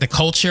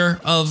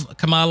culture of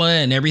Kamala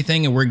and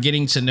everything, and we're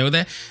getting to know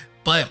that,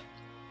 but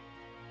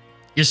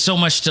there's so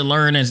much to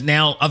learn, and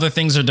now other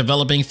things are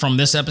developing from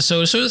this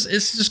episode, so it's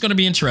just going to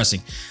be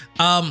interesting.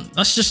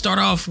 Let's just start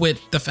off with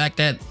the fact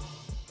that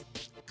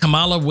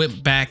Kamala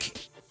went back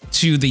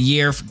to the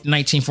year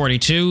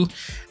 1942,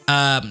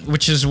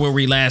 which is where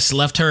we last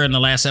left her in the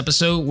last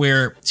episode,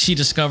 where she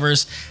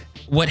discovers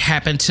what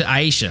happened to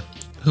Aisha,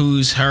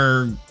 who's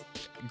her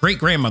great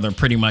grandmother,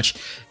 pretty much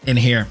in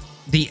here.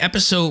 The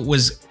episode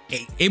was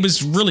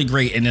really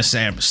great in this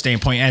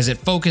standpoint, as it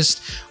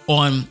focused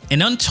on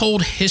an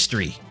untold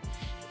history,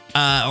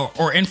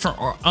 or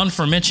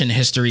unmentioned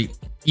history,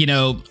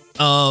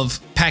 of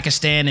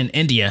Pakistan and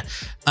India,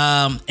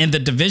 and the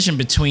division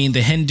between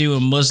the Hindu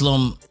and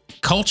Muslim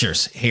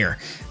cultures here.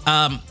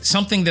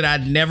 Something that I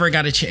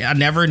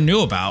never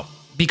knew about,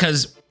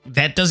 because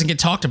that doesn't get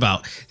talked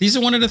about. These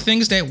are one of the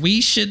things that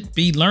we should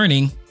be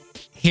learning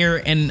here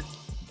in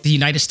the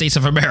United States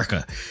of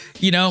America.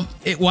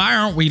 Why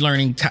aren't we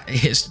learning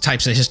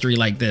types of history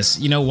like this?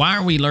 Why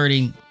aren't we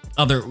learning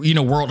other,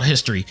 world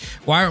history?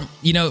 Why,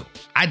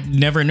 I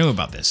never knew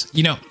about this.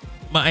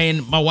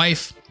 My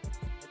wife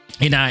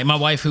and my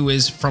wife, who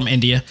is from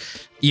India,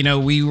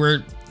 we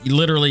were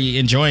literally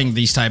enjoying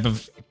these type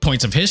of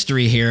points of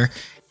history here.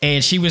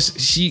 And she,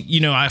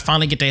 I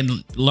finally get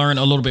to learn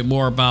a little bit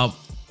more about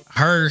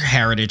her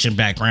heritage and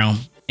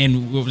background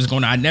and what was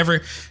going on. I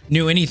never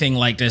knew anything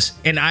like this.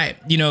 And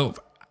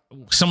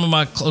some of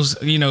my close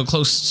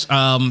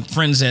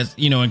friends that,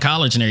 in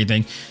college and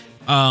everything,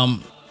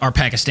 are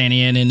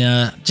Pakistani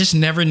and just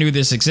never knew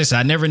this existed.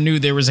 I never knew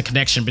there was a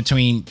connection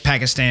between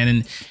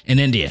Pakistan and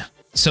India.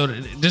 So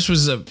this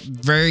was a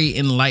very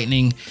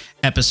enlightening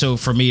episode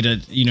for me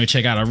to,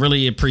 check out. I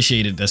really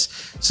appreciated this.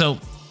 So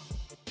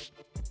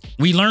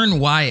we learned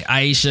why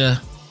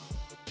Aisha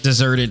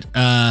deserted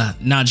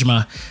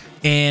Najma,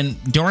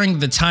 and during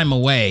the time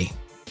away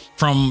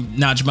from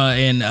Najma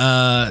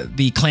and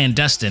the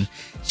clandestine,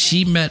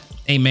 she met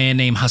a man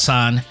named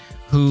Hassan,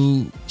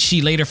 who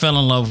she later fell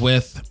in love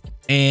with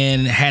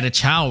and had a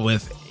child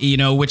with,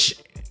 which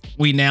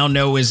we now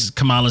know is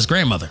Kamala's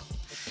grandmother.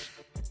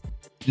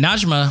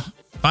 Najma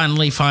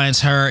finally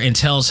finds her and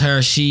tells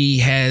her she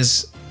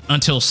has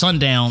until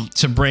sundown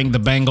to bring the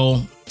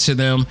bangle to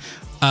them,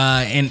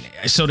 and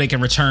so they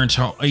can return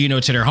to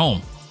to their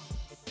home.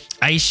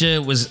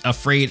 Aisha was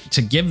afraid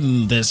to give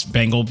them this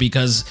bangle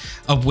because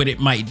of what it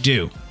might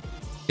do.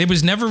 It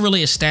was never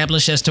really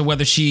established as to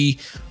whether she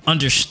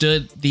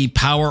understood the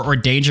power or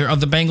danger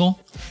of the bangle,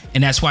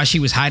 and that's why she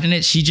was hiding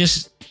it. She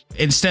just,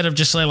 instead of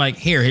just like,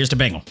 here's the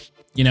bangle,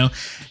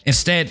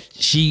 instead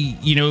she,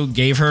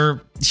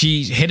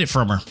 she hid it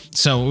from her.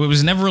 So it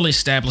was never really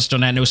established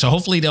on that note. So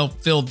hopefully they'll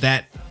fill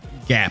that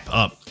gap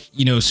up,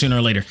 sooner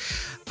or later.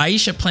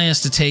 Aisha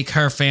plans to take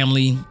her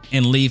family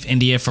and leave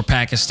India for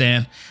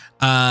Pakistan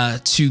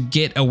to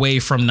get away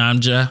from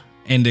Najma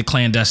and the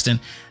clandestine.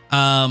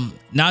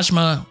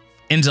 Najma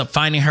ends up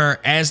finding her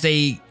as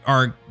they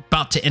are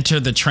about to enter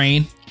the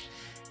train,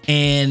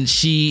 and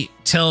she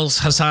tells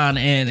Hassan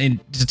and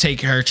to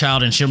take her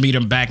child and she'll meet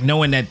him back,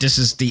 knowing that this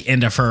is the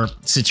end of her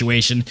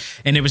situation,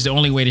 and it was the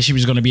only way that she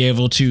was going to be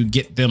able to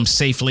get them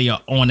safely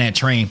on that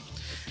train.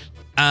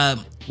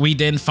 We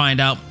then find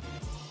out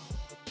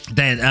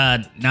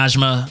that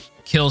Najma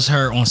kills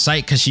her on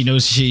sight because she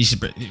knows she's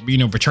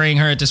betraying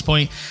her at this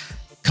point.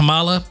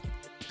 Kamala,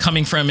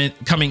 coming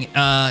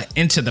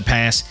into the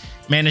past,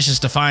 manages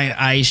to find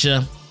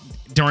Aisha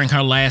during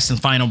her last and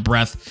final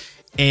breath,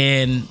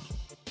 and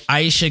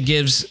Aisha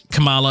gives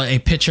Kamala a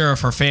picture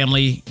of her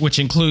family, which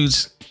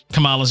includes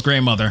Kamala's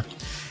grandmother.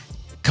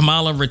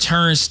 Kamala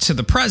returns to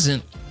the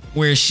present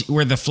where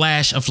the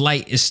flash of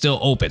light is still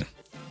open.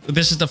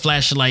 This is the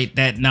flashlight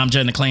that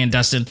Najma and the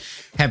clandestine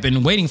have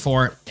been waiting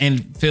for,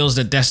 and feels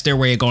that that's their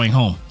way of going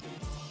home.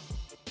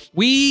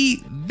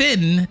 We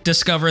then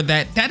discover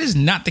that is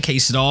not the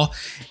case at all,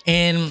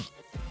 and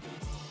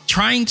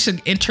trying to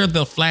enter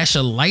the flash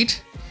of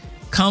light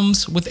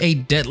comes with a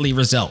deadly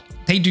result.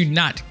 They do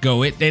not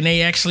go it, and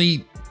they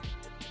actually,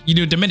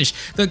 diminish.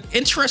 The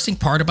interesting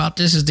part about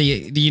this is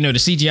the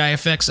CGI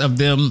effects of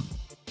them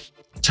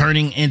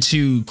turning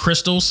into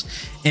crystals,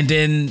 and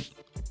then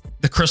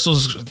the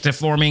crystals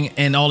deforming,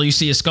 and all you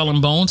see is skull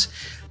and bones.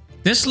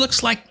 This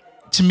looks like,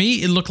 to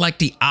me, it looked like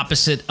the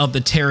opposite of the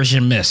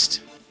Terrigen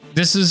Mist.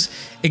 This is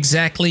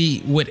exactly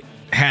what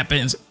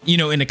happens,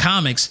 in the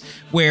comics,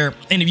 where,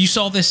 and if you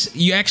saw this,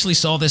 you actually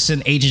saw this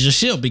in Agents of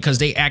S.H.I.E.L.D., because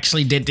they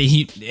actually did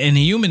the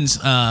Inhumans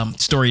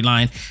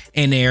storyline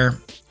in there,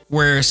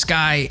 where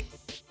Skye,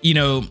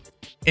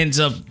 ends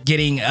up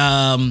getting,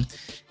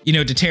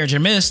 the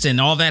Terrigen Mist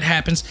and all that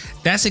happens.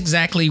 That's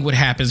exactly what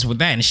happens with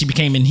that, and she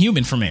became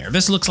Inhuman from there.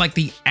 This looks like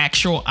the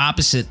actual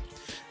opposite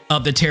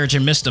of the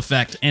Terrigen Mist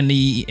effect and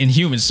the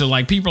Inhumans. So,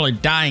 like, people are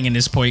dying in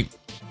this point,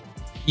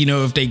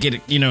 if they get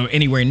it,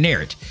 anywhere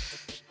near it.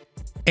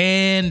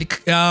 And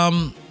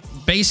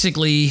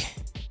basically,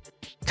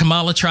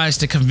 Kamala tries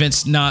to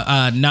convince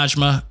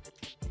Najma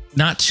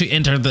not to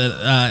enter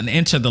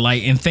the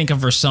light and think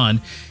of her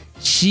son.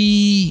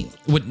 She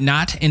would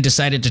not, and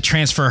decided to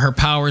transfer her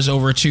powers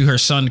over to her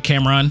son,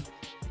 Cameron.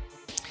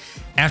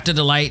 After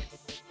the light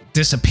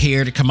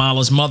disappeared,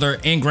 Kamala's mother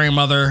and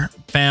grandmother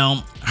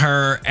found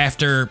her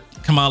after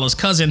Kamala's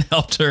cousin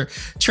helped her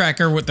track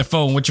her with the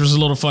phone, which was a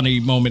little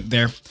funny moment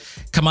there.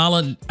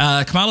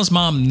 Kamala's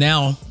mom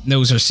now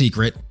knows her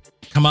secret.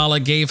 Kamala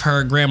gave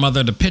her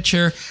grandmother the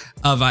picture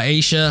of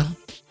Aisha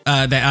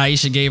that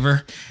Aisha gave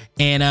her.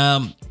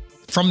 And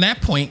from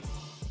that point,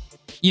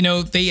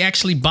 they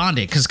actually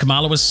bonded, because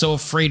Kamala was so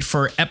afraid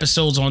for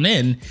episodes on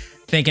end,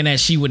 thinking that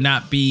she would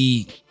not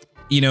be,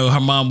 her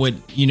mom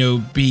would,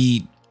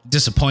 be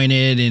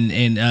disappointed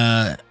and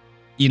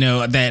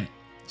that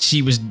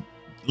she was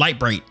light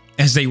bright,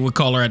 as they would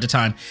call her at the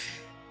time.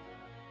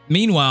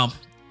 Meanwhile,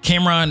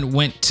 Cameron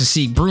went to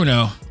seek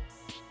Bruno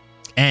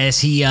as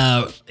he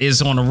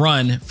is on a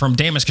run from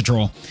damage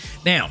control.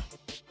 Now,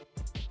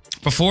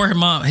 before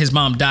his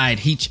mom died,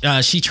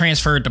 she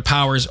transferred the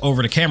powers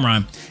over to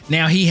Cameron.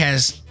 Now he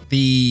has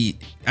the,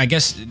 I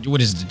guess,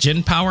 what is the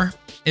Jinn power?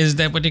 Is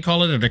that what they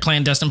call it, or the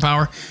clandestine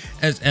power?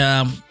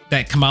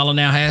 That Kamala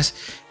now has.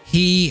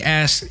 He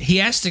asked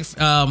if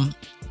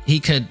he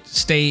could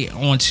stay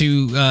on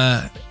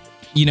to.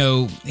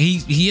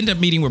 He ended up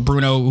meeting with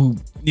Bruno, who,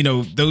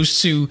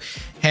 those two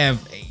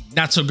have a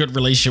not so good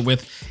relationship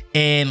with,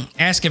 and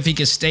ask if he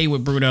could stay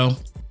with Bruno,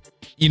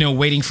 you know,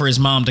 waiting for his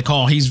mom to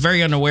call. He's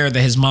very unaware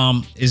that his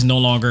mom is no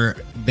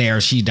longer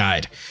there. She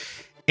died.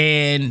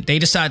 And they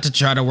decide to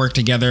try to work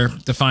together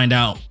to find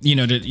out,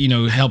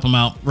 to help him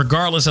out,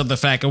 regardless of the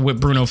fact of what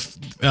Bruno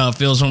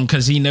feels on him,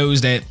 because he knows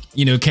that,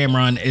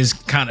 Cameron is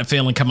kind of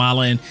failing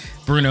Kamala, and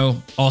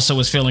Bruno also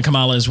is failing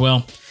Kamala as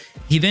well.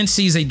 He then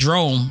sees a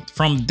drone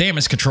from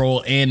damage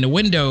control and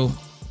from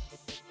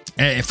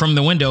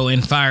the window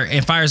and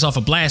fires off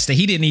a blast that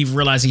he didn't even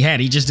realize he had.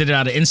 He just did it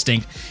out of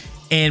instinct.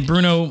 And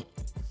Bruno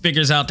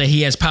figures out that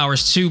he has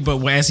powers too,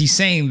 but as he's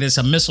saying this,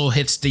 a missile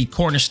hits the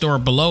corner store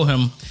below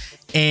him,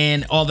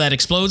 and all that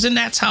explodes, and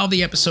that's how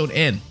the episode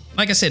ends.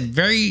 Like I said, it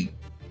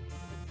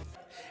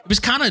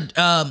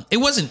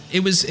was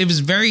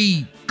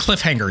very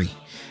cliffhangery.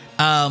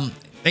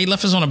 They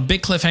left us on a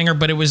big cliffhanger,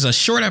 but it was a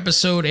short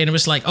episode, and it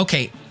was like,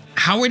 okay,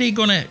 how are they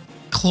gonna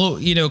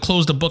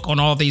close the book on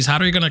all these? How are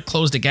they gonna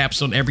close the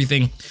gaps on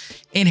everything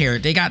in here?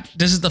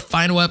 This is the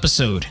final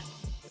episode.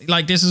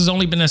 Like, this has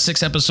only been a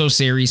 6-episode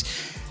series.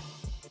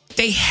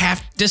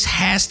 This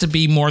has to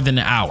be more than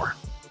an hour.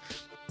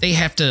 They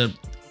have to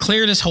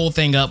clear this whole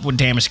thing up with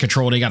damage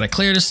control. They got to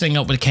clear this thing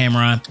up with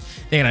Cameron.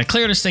 They got to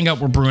clear this thing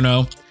up with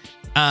Bruno,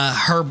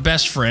 her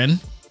best friend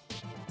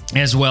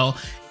as well.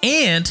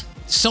 And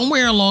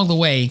somewhere along the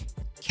way,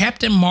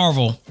 Captain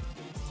Marvel,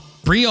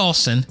 Brie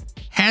Olsen,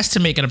 has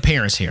to make an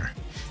appearance here,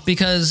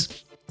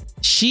 because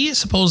she is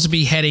supposed to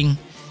be heading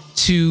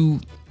to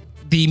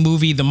the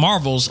movie The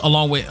Marvels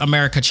along with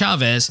America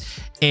Chavez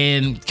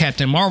and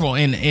Captain Marvel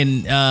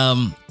and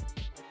a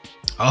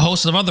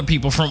host of other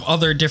people from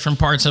other different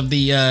parts of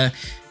the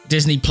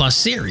Disney Plus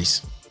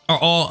series are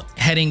all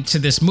heading to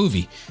this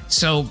movie.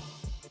 So,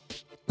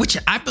 which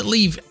I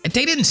believe,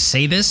 they didn't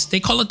say this,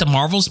 they call it The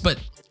Marvels, but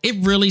it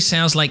really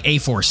sounds like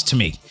A-Force to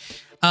me.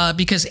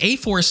 Because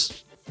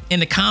A-Force in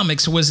the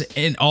comics was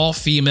an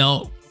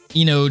all-female,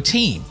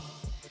 team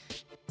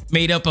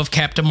made up of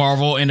Captain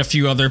Marvel and a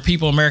few other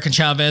people. American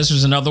Chavez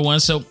was another one.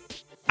 So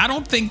I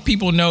don't think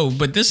people know,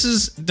 but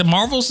The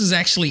Marvels is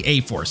actually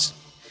A-Force.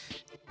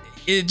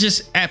 It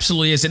just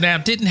absolutely is. And now,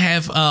 didn't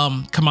have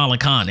Kamala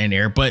Khan in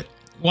there, but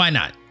why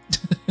not?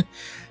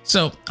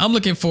 So I'm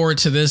looking forward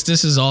to this.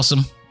 This is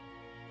awesome.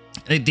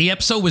 The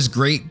episode was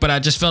great, but I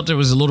just felt it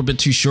was a little bit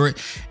too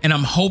short. And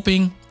I'm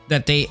hoping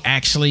that they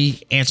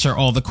actually answer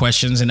all the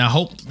questions. And I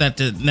hope that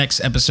the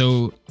next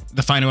episode,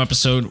 the final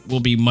episode,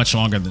 will be much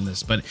longer than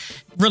this. But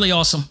really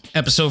awesome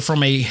episode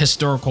from a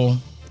historical,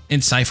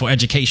 insightful,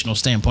 educational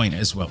standpoint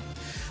as well.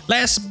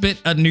 Last bit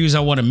of news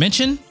I want to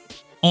mention.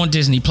 On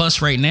Disney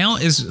Plus right now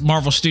is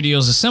Marvel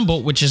Studios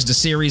Assemble, which is the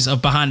series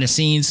of behind the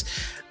scenes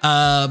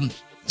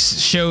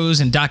shows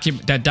and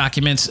that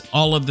documents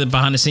all of the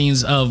behind the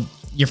scenes of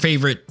your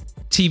favorite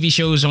TV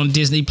shows on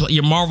Disney,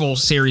 your Marvel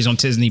series on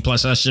Disney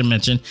Plus, I should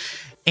mention,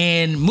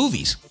 and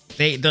movies.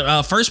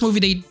 The first movie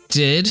they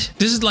did,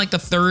 this is like the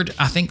third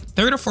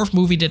or fourth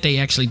movie that they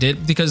actually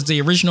did, because the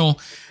original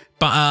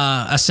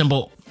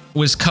Assemble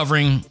was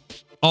covering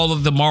all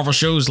of the Marvel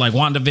shows like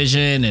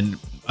WandaVision and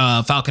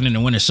Falcon and the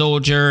Winter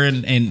Soldier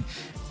and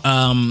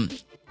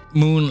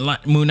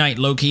Moon Knight,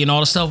 Loki, and all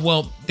the stuff.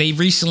 Well, they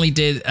recently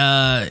did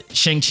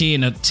Shang-Chi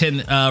and the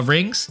 10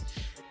 Rings,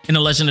 in the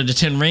Legend of the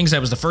 10 Rings.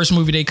 That was the first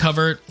movie they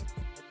covered.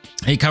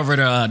 They covered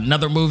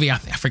another movie. I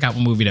forgot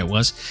what movie that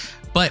was,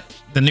 but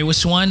the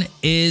newest one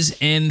is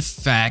in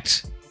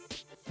fact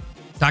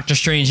Doctor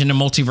Strange in the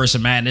Multiverse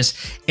of Madness.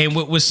 And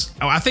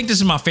I think this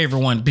is my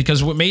favorite one,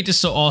 because what made this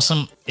so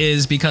awesome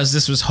is because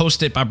this was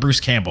hosted by Bruce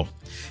Campbell.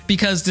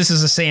 Because this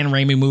is a Sam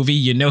Raimi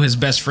movie, his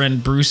best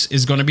friend Bruce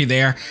is going to be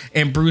there,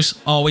 and Bruce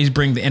always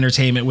brings the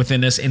entertainment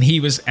within this, and he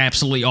was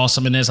absolutely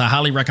awesome in this. I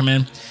highly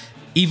recommend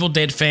Evil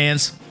Dead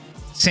fans,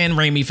 Sam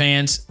Raimi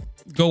fans,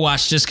 go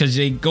watch this, because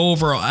they go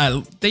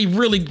over. They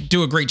really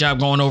do a great job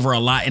going over a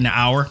lot in an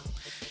hour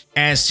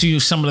as to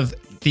some of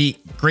the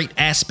great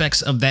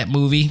aspects of that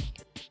movie,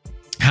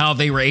 how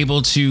they were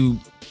able to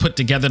put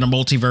together the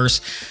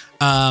multiverse.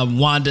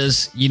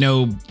 Wanda's,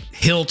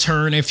 heel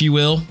turn, if you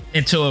will,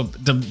 into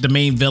the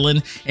main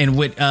villain, and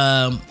what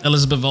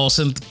Elizabeth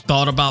Olsen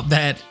thought about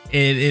that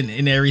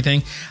and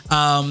everything.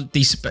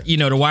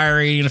 The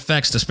wiring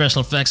effects, the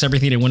special effects,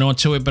 everything that went on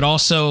to it. But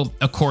also,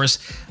 of course,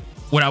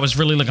 what I was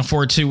really looking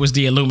forward to was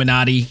the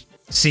Illuminati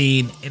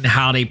scene and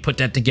how they put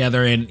that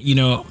together, and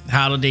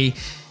how did they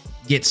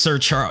get Sir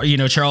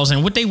Charles,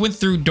 and what they went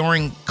through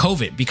during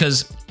COVID.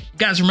 Because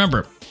guys,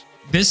 remember,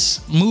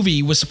 this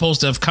movie was supposed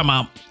to have come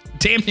out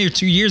damn near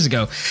 2 years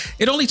ago.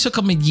 It only took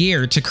them a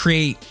year to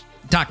create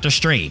Doctor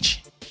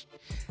Strange.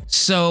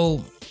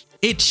 So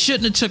it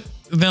shouldn't have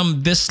took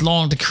them this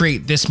long to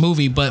create this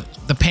movie, but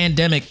the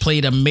pandemic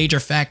played a major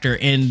factor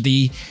in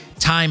the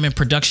time and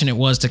production it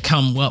was to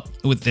come up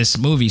with this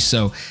movie.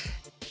 So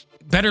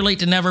better late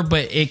than never,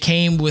 but it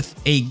came with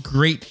a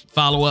great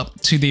follow-up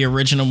to the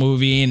original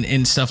movie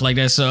and stuff like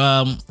that.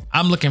 So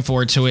I'm looking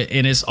forward to it,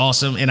 and it's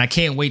awesome. And I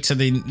can't wait to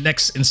the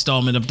next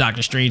installment of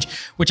Doctor Strange,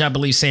 which I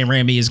believe Sam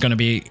Raimi is going to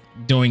be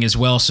doing as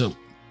well. So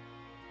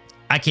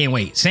I can't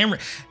wait.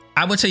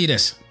 I will tell you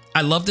this.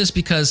 I love this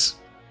because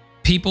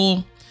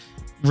people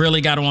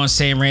really got on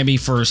Sam Raimi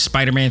for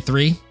Spider-Man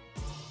 3.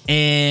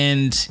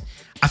 And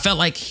I felt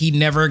like he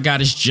never got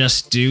his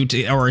just due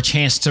or a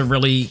chance to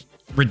really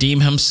redeem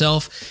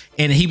himself.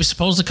 And he was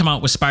supposed to come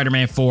out with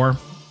Spider-Man 4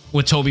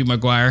 with Tobey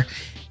Maguire.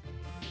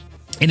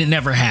 And it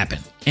never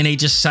happened. And they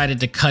just decided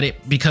to cut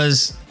it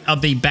because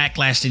of the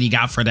backlash that he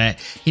got for that.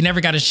 He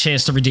never got a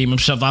chance to redeem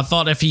himself. I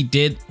thought if he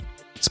did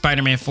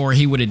Spider-Man 4,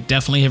 he would have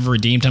definitely have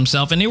redeemed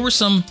himself. And there were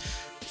some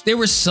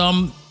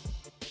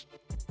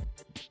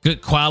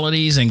good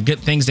qualities and good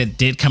things that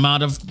did come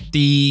out of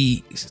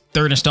the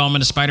third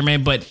installment of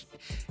Spider-Man, but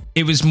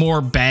it was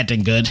more bad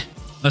than good.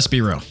 Let's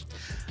be real.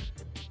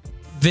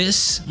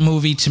 This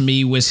movie to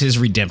me was his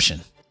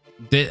redemption.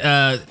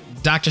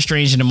 Doctor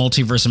Strange and the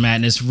Multiverse of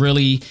Madness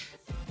really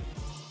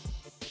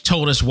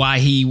told us why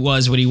he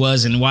was what he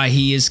was and why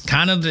he is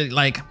kind of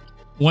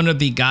one of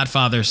the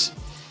godfathers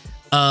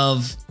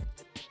of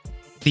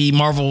the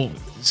Marvel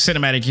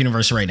Cinematic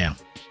Universe right now.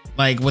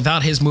 Like,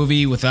 without his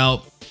movie,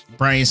 without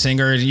Bryan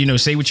Singer,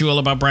 say what you will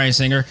about Bryan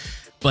Singer,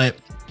 but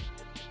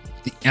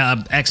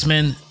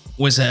X-Men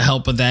was a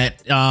help of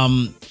that.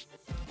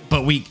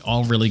 But we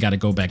all really got to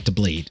go back to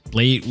Blade.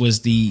 Blade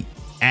was the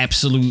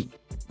absolute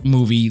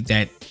movie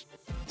that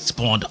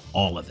spawned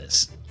all of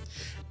this.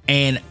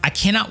 And I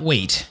cannot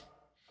wait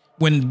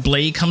when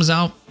Blade comes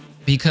out,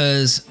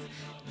 because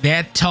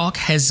that talk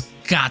has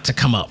got to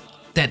come up.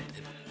 That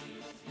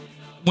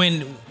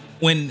when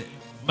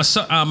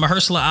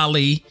Mahershala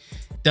Ali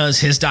does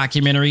his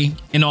documentary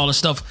and all the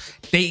stuff,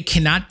 they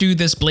cannot do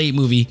this Blade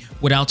movie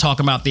without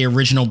talking about the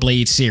original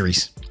Blade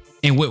series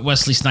and what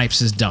Wesley Snipes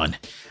has done.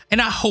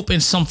 And I hope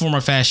in some form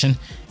or fashion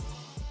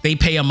they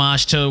pay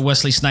homage to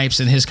Wesley Snipes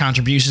and his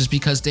contributions,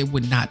 because there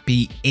would not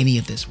be any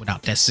of this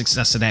without that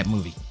success of that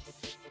movie.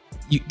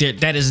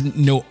 That is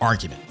no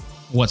argument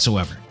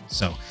whatsoever.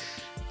 So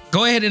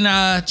go ahead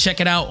and check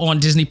it out on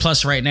Disney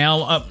Plus right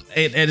now,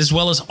 as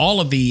well as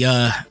all of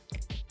the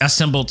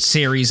assembled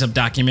series of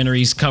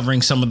documentaries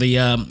covering some of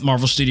the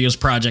Marvel Studios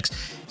projects.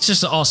 It's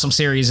just an awesome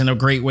series and a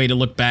great way to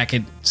look back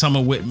at some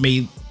of what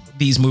made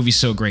these movies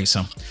so great.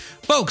 So,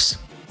 folks,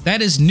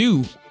 that is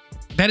new.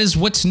 That is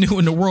what's new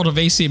in the world of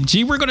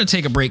ACMG. We're going to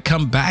take a break,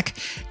 come back,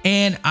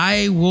 and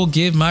I will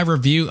give my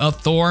review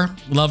of Thor: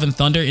 Love and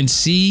Thunder and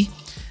see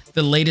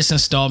the latest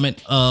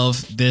installment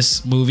of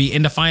this movie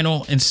and the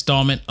final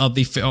installment of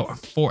the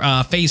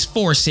Phase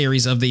 4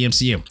 series of the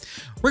MCU.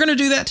 We're going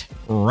to do that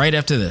right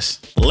after this.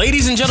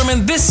 Ladies and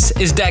gentlemen, this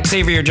is Dak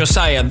Xavier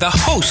Josiah, the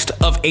host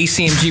of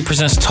ACMG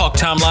Presents Talk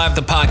Time Live,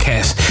 the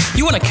podcast.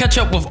 You want to catch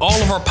up with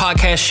all of our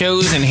podcast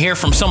shows and hear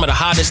from some of the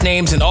hottest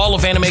names in all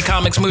of anime,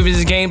 comics, movies,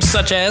 and games,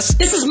 such as...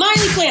 This is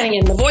Miley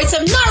Flanagan, the voice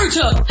of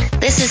Naruto.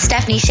 This is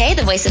Stephanie Shea,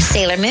 the voice of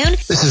Sailor Moon.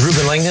 This is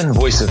Ruben Langdon,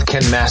 voice of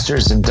Ken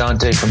Masters and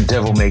Dante from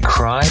Devil May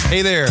Cry.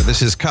 Hey there,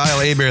 this is Kyle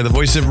Hebert, the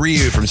voice of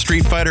Ryu from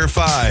Street Fighter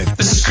V.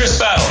 This is Chris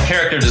Battle,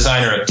 character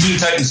designer of Teen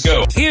Titans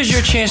Go. Here's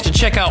your chance to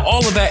check out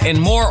all of that and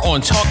more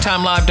on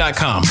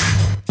TalkTimeLive.com.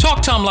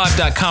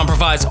 TalkTimeLive.com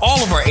provides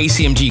all of our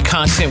ACMG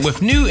content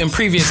with new and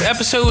previous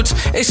episodes,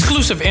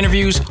 exclusive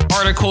interviews,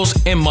 articles,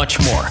 and much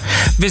more.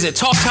 Visit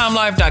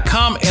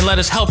TalkTimeLive.com and let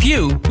us help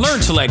you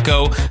learn to let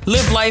go,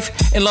 live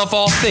life, and love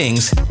all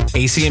things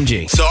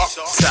ACMG. Talk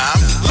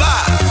Time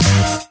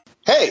Live.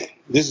 Hey,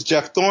 this is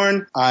Jeff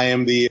Thorne. I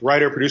am the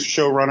writer,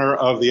 producer, showrunner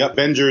of the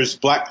Avengers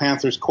Black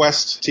Panther's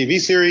Quest TV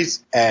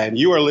series, and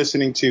you are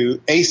listening to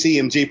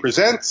ACMG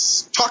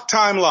Presents Talk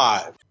Time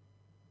Live.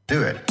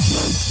 Do it.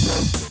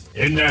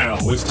 And now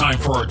it's time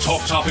for our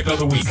talk topic of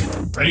the week.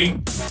 Ready?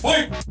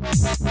 Play!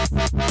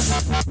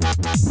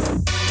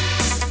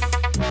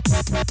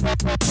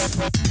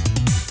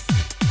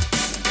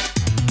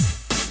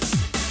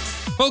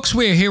 Folks,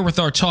 we're here with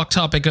our talk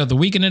topic of the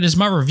week, and it is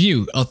my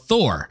review of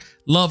Thor: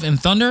 Love and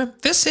Thunder.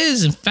 This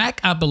is, in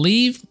fact, I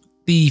believe,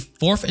 the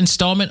fourth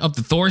installment of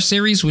the Thor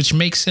series, which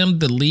makes him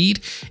the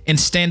lead in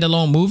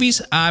standalone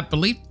movies. I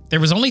believe there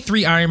was only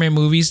 3 Iron Man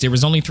movies. There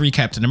was only 3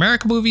 Captain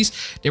America movies.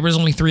 There was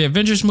only 3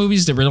 Avengers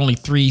movies. There were only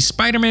 3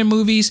 Spider-Man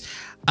movies.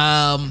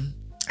 I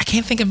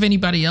can't think of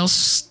anybody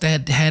else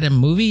that had a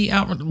movie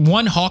out.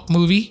 1 Hawk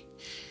movie.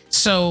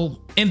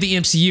 So, in the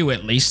MCU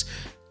at least.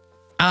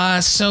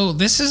 So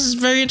this is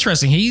very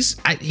interesting.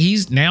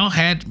 He's now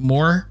had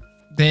more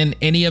than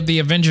any of the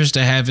Avengers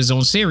to have his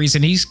own series,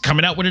 and he's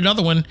coming out with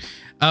another one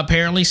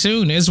apparently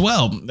soon as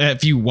well.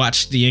 If you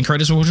watch the end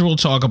credits, which we'll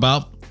talk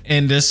about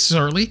in this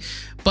shortly,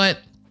 but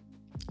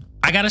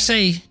I gotta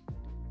say,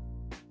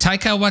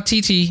 Taika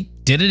Waititi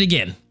did it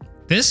again.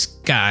 This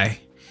guy,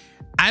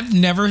 I've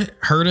never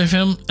heard of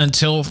him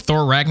until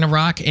Thor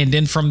Ragnarok, and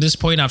then from this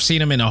point, I've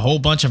seen him in a whole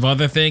bunch of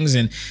other things,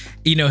 and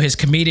his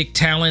comedic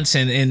talents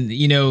and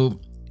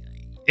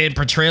in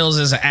portrayals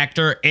as an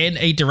actor and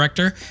a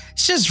director.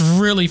 It's just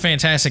really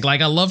fantastic.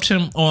 Like, I loved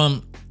him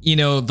on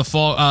the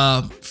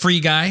Fall Free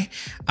Guy.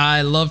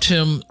 I loved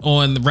him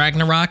on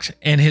Ragnarok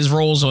and his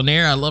roles on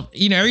there. I love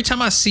every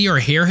time I see or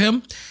hear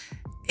him,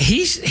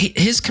 his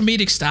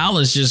comedic style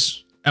is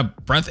just a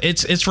breath.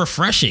 It's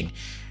refreshing.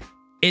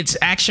 It's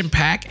action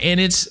packed and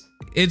it's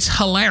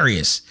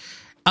hilarious.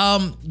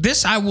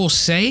 This, I will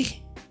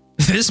say,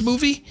 this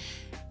movie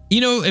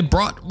it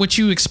brought what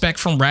you expect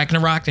from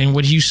Ragnarok and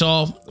what you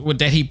saw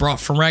that he brought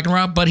from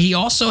Ragnarok, but he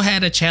also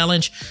had a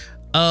challenge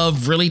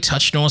of really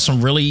touching on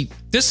some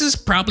this is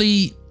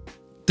probably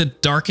the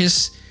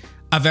darkest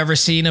I've ever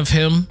seen of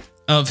him,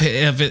 of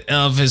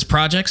his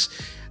projects,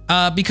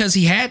 because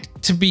he had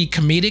to be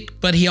comedic,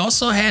 but he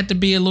also had to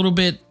be a little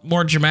bit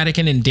more dramatic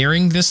and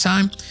endearing this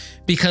time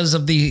because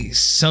of the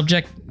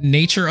subject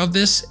nature of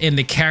this and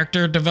the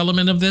character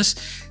development of this.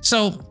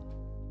 So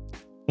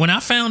when I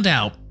found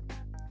out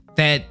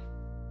that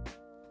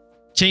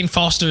Jane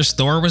Foster's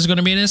Thor was going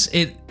to be in this,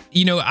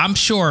 I'm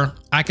sure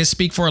I can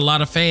speak for a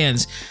lot of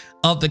fans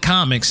of the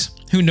comics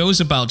who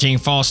knows about Jane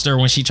Foster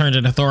when she turned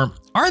into Thor.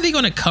 Are they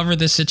going to cover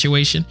this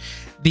situation?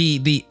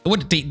 The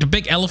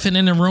big elephant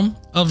in the room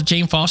of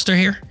Jane Foster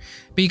here,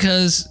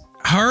 because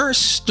her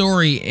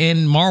story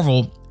in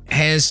Marvel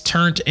has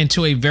turned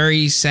into a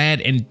very sad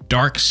and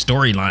dark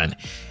storyline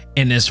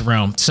in this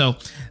realm. So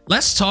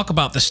let's talk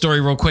about the story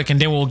real quick,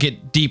 and then we'll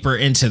get deeper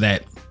into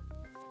that.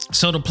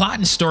 So the plot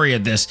and story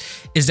of this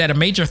is that a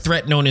major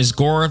threat known as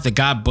Gorr the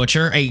God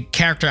Butcher, a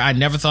character I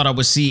never thought I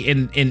would see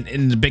in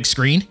the big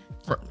screen,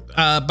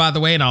 by the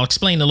way, and I'll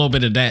explain a little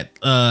bit of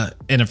that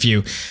in a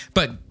few.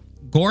 But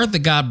Gorr the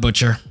God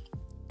Butcher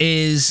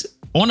is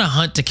on a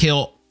hunt to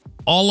kill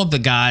all of the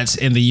gods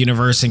in the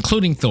universe,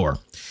 including Thor.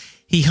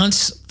 He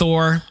hunts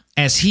Thor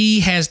as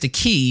he has the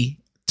key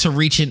to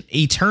reaching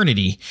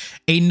eternity,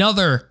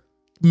 another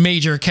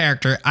major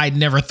character I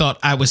never thought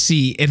I would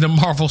see in the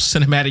Marvel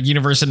Cinematic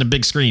Universe in the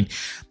big screen,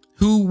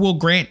 who will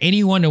grant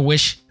anyone a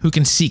wish who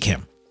can seek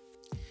him.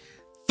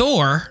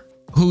 Thor,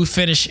 who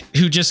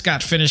just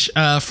got finished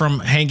from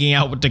hanging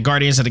out with the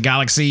Guardians of the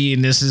Galaxy,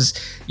 and this is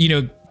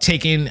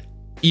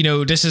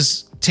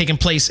taking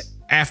place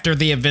after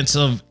the events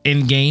of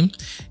Endgame.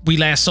 We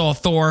last saw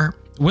Thor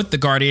with the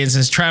Guardians and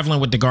is traveling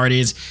with the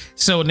Guardians.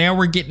 So now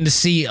we're getting to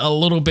see a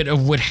little bit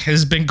of what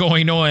has been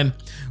going on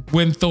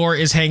when Thor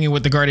is hanging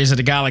with the Guardians of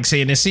the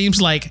Galaxy. And it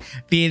seems like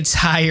the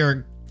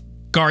entire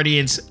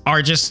Guardians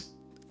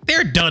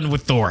they're done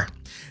with Thor.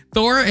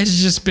 Thor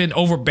has just been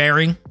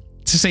overbearing,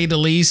 to say the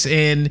least.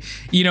 And,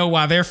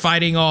 while they're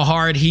fighting all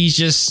hard, he's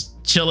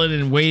just chilling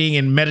and waiting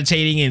and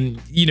meditating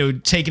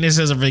and, taking this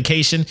as a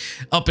vacation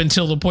up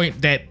until the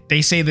point that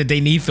they say that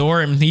they need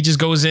Thor. And he just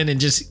goes in and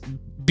just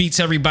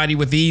beats everybody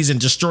with ease and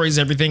destroys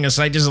everything. It's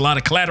like there's a lot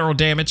of collateral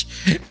damage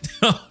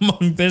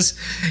among this.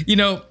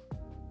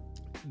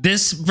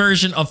 This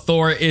version of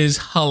Thor is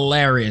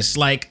hilarious.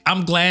 Like,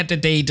 I'm glad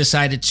that they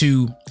decided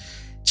to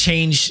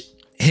change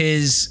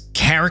his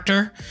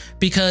character,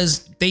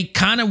 because they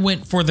kind of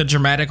went for the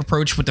dramatic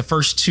approach with the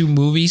first two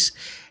movies,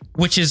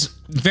 which is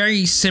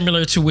very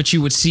similar to what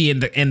you would see in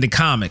the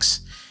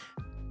comics.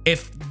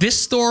 If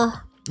this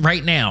Thor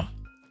right now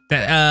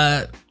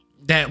that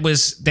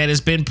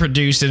has been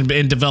produced and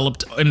been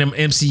developed in the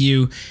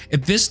MCU,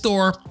 if this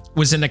Thor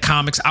was in the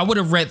comics, I would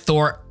have read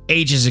Thor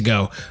ages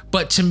ago.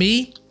 But to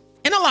me,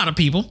 and a lot of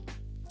people,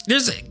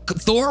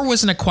 Thor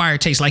was an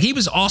acquired taste. Like, he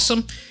was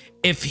awesome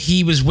if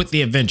he was with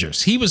the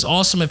Avengers. He was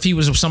awesome if he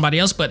was with somebody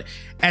else. But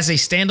as a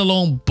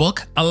standalone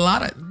book,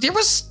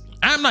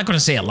 I'm not going to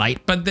say a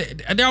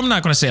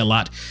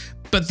lot,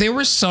 but there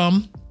were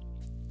some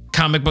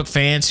comic book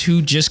fans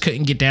who just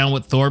couldn't get down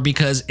with Thor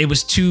because it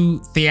was too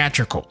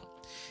theatrical.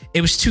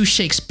 It was too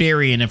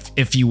Shakespearean,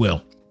 if you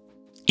will.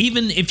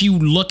 Even if you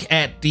look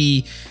at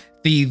the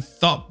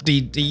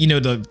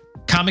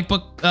comic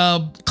book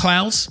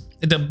clouds,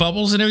 the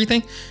bubbles and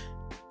everything,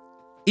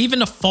 even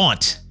the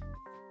font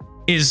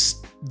is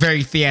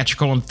very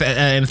theatrical and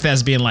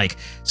thespian like.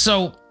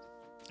 So,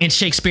 and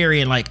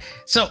Shakespearean like.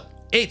 So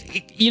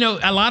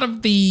a lot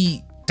of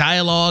the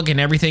dialogue and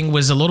everything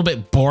was a little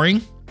bit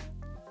boring.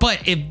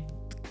 But if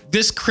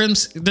this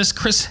Chris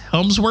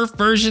Hemsworth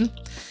version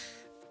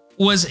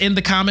was in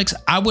the comics,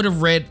 I would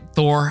have read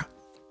Thor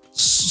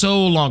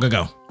so long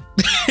ago.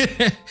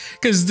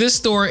 Because this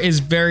Thor is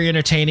very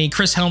entertaining.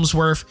 Chris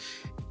Hemsworth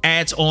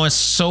adds on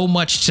so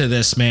much to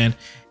this, man,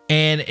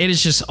 and it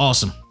is just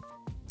awesome.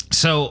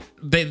 So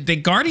the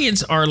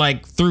Guardians are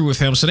like through with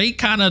him, so they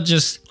kind of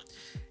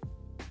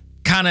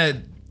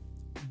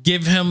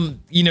give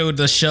him,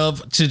 the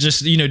shove to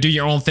just, do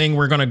your own thing.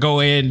 We're gonna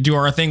go in and do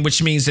our thing,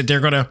 which means that they're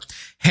gonna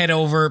head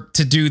over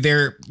to do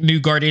their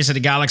new Guardians of the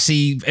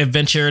Galaxy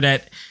adventure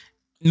that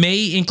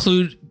may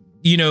include,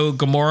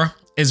 Gamora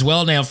as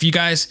well. Now, if you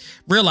guys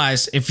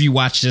realize, if you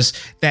watch this,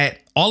 that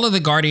all of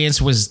the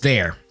Guardians was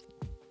there,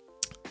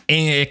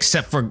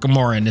 except for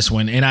Gamora in this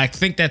one. And I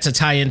think that's a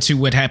tie into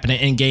what happened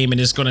in Endgame, and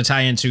it's going to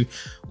tie into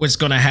what's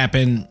going to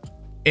happen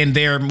in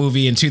their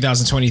movie in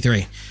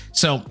 2023.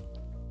 So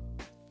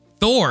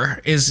Thor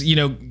is,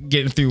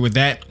 getting through with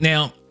that.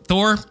 Now,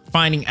 Thor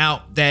finding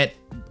out that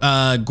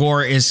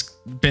Gorr has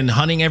been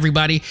hunting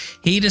everybody,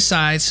 he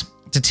decides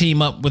to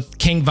team up with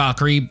King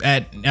Valkyrie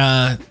at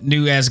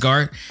New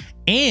Asgard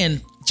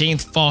and Jane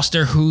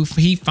Foster, who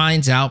he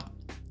finds out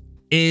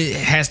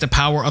has the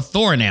power of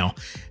Thor now,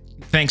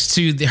 thanks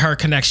to her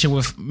connection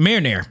with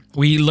Mjolnir.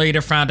 We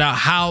later found out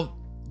how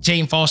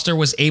Jane Foster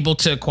was able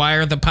to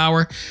acquire the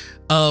power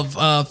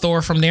of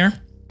Thor from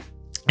there.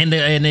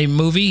 in the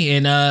movie,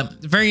 and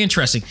very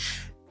interesting.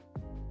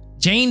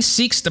 Jane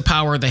seeks the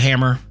power of the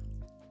hammer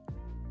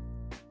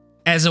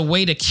as a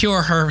way to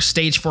cure her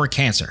stage 4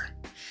 cancer.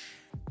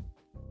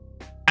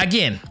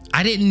 Again,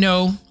 I didn't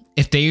know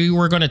if they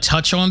were going to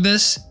touch on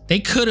this. They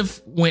could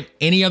have went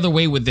any other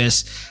way with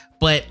this,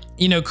 but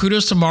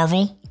kudos to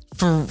Marvel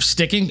for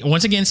sticking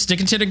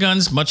to the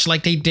guns, much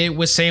like they did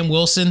with Sam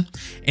Wilson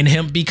and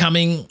him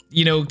becoming,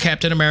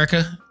 Captain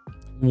America.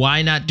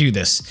 Why not do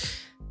this?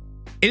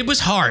 It was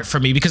hard for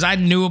me because I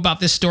knew about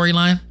this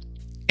storyline.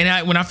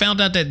 And when I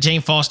found out that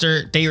Jane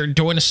Foster, they were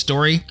doing a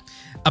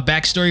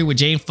backstory with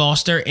Jane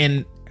Foster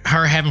and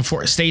her having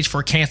stage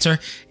 4 cancer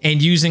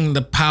and using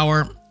the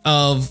power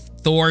of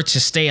Thor to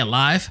stay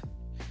alive,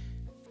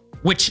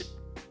 which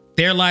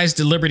there lies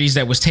the liberties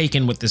that was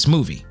taken with this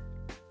movie.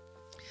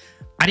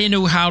 I didn't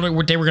know how they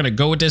were going to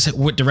go with this,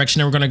 what direction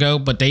they were going to go,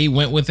 but they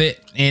went with it.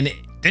 And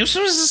this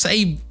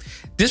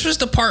was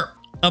the part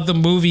of the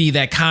movie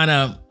that kind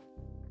of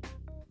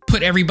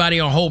put everybody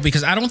on hold,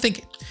 because I don't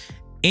think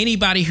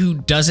anybody who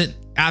doesn't,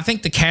 I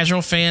think the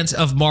casual fans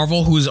of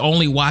Marvel who's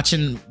only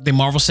watching the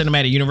Marvel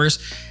Cinematic Universe,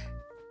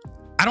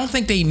 I don't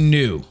think they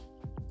knew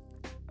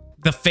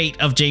the fate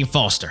of Jane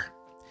Foster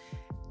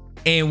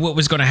and what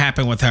was going to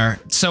happen with her.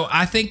 So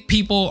I think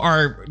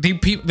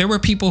there were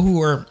people who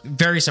were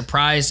very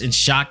surprised and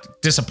shocked,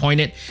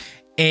 disappointed,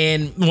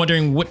 and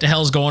wondering what the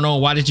hell's going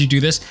on. Why did you do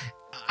this?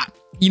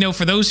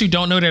 For those who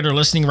don't know that are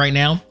listening right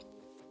now,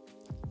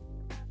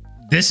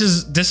 this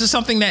is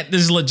something that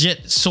is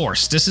legit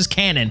source. This is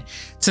canon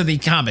to the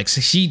comics.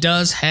 She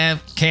does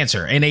have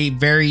cancer and a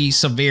very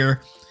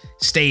severe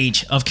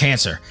stage of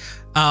cancer.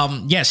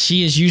 Yes,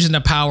 she is using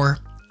the power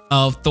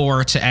of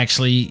Thor to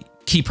actually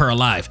keep her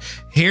alive.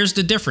 Here's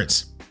the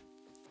difference.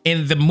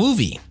 In the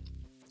movie,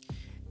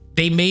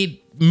 they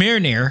made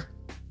Mjolnir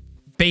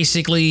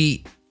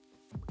basically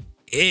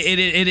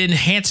it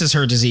enhances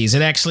her disease.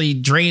 It actually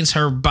drains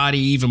her body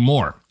even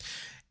more.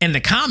 In the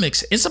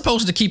comics, it's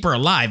supposed to keep her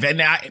alive.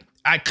 And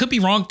I could be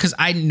wrong because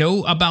I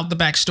know about the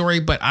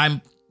backstory, but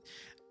I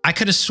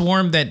could have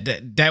sworn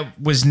that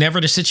was never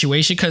the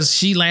situation, because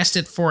she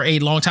lasted for a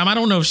long time. I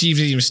don't know if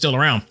she's even still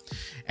around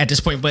at this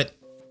point, but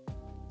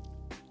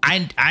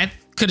I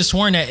could have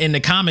sworn that in the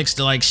comics,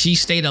 she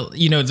stayed,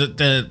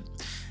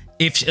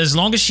 if as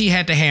long as she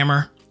had the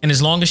hammer and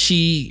as long as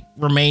she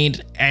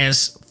remained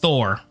as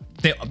Thor,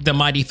 the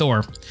mighty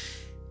Thor,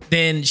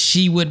 then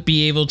she would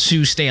be able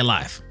to stay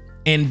alive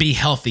and be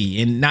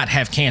healthy and not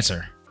have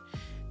cancer.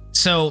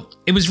 So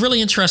it was really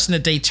interesting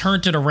that they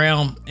turned it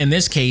around in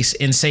this case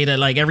and say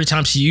that every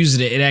time she uses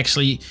it, it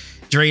actually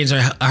drains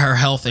her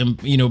health and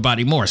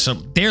body more. So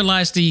there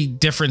lies the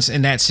difference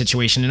in that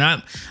situation. And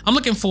I'm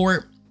looking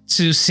forward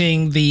to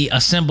seeing the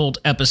assembled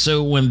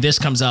episode when this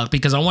comes out,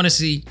 because I want to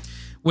see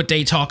what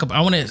they talk about.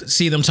 I want to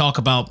see them talk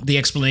about the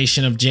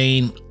explanation of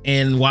Jane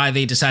and why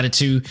they decided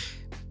to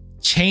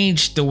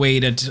change the way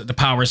that the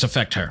powers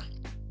affect her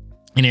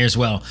in here as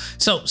well.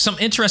 So some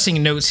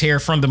interesting notes here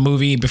from the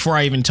movie before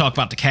I even talk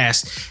about the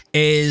cast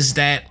is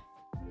that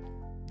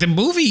the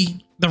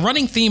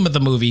running theme of the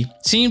movie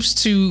seems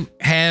to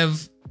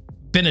have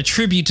been a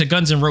tribute to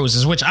Guns N'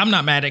 Roses, which I'm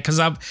not mad at, because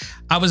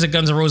I was a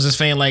Guns N' Roses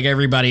fan like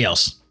everybody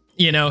else.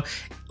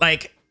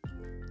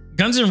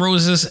 Guns N'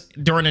 Roses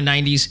during the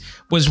 90s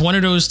was one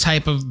of those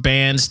type of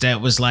bands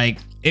that was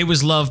it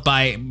was loved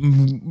by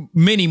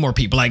many more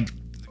people, like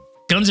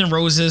Guns N'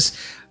 Roses,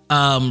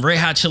 Red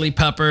Hot Chili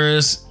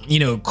Peppers,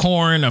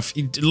 Korn,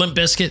 Limp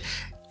Bizkit.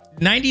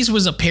 90s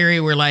was a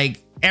period where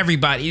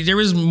everybody, there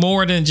was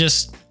more than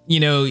just,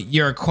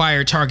 your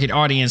acquired target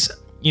audience,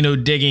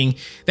 digging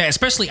that.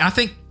 Especially, I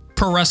think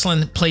pro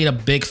wrestling played a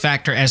big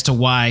factor as to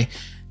why,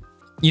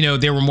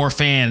 there were more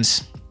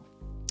fans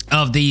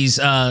of these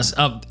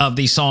of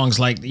these songs,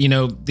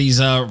 these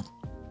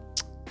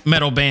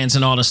metal bands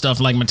and all the stuff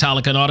like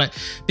Metallica and all that,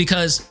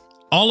 because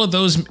all of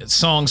those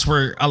songs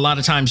were a lot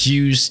of times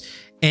used,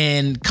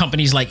 and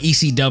companies like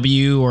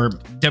ECW or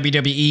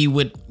WWE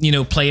would,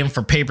 play them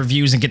for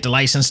pay-per-views and get the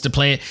license to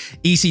play it.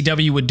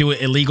 ECW would do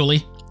it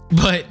illegally,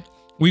 but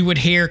we would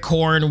hear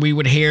Korn, we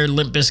would hear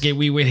Limp Bizkit,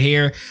 we would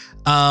hear,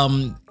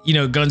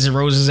 Guns N'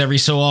 Roses every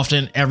so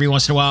often, every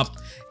once in a while,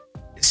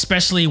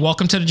 especially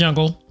Welcome to the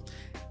Jungle,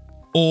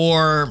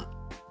 or,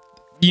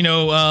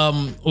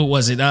 what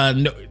was it?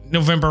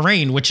 November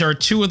Rain, which are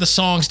two of the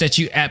songs that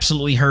you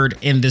absolutely heard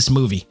in this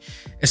movie,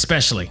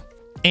 especially.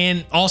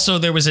 And also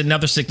there was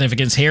another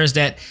significance here is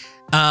that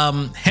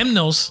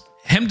Heimdall's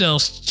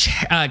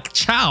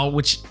child,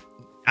 which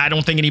I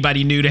don't think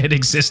anybody knew that it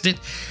existed,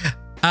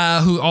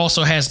 who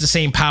also has the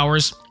same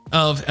powers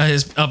of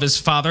his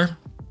father,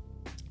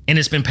 and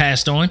it's been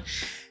passed on.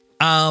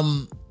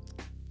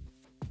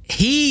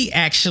 He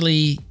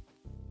actually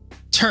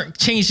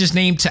changed his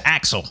name to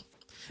Axel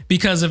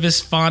because of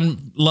his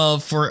fond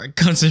love for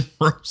Guns N'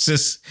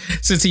 Roses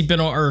since he'd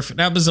been on Earth.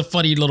 That was a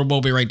funny little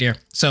moment right there.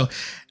 So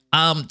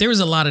there was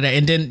a lot of that.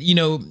 And then,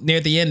 near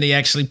the end, they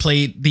actually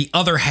played the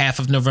other half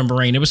of November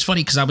Rain. It was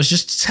funny because I was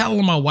just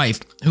telling my wife,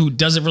 who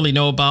doesn't really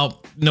know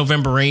about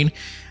November Rain,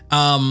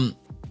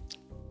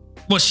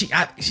 well,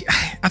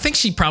 I think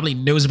she probably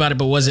knows about it,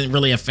 but wasn't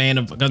really a fan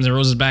of Guns N'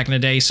 Roses back in the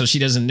day, so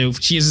she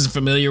isn't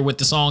familiar with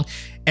the song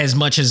as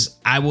much as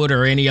I would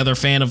or any other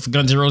fan of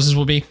Guns N' Roses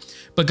will be.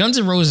 But Guns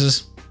N'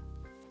 Roses,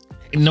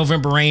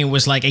 November Rain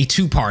was like a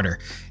two-parter.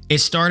 It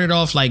started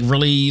off like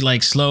really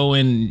like slow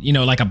and, you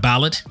know, like a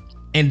ballad,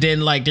 and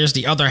then like there's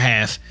the other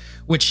half,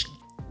 which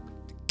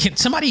can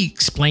somebody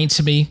explain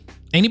to me?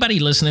 Anybody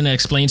listening to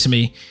explain to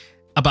me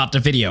about the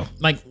video?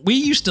 Like, we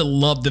used to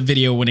love the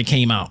video when it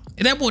came out.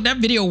 That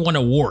video won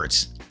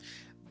awards.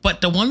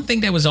 But the one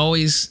thing that was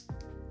always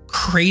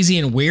crazy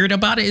and weird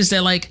about it is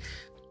that, like,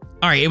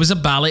 all right, it was a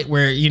ballad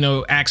where, you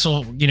know,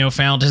 Axl, you know,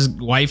 found his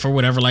wife or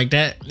whatever like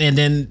that, and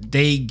then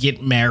they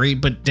get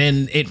married, but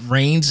then it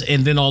rains,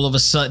 and then all of a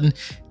sudden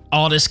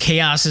all this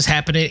chaos is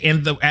happening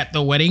at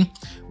the wedding,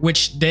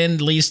 which then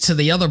leads to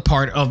the other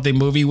part of the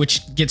movie,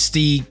 which gets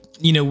the,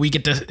 you know, we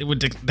get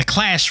the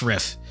Clash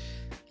riff.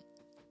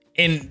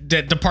 And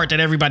the part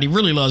that everybody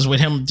really loves with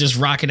him just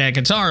rocking that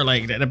guitar,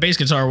 like the bass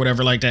guitar or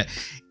whatever like that.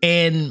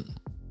 And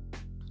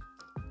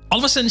all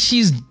of a sudden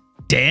she's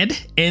dead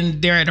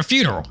and they're at a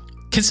funeral.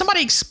 Can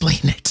somebody explain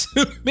it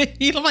to me?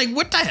 You know, like,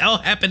 what the hell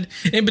happened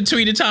in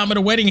between the time of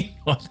the wedding and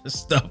all this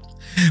stuff?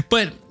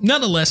 But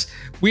nonetheless,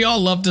 we all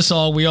love the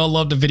song. We all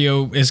love the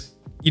video. It's,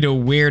 you know,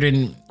 weird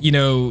and, you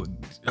know,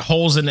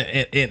 holes in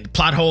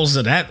plot holes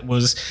that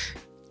was.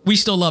 We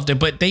still loved it,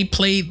 but they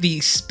played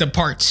the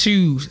part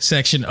 2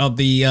 section of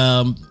the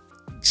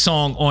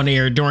song on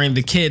air during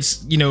the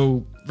kids, you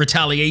know,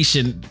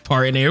 retaliation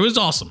part in there. It was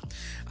awesome.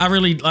 I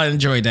really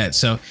enjoyed that.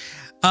 So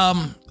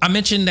I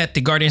mentioned that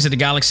the Guardians of the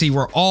Galaxy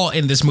were all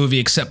in this movie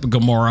except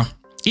Gamora.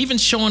 Even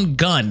Sean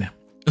Gunn,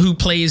 who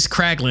plays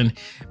Kraglin,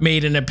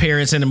 made an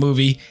appearance in the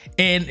movie.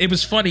 And it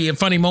was a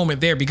funny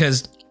moment there,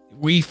 because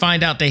we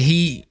find out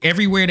that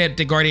every planet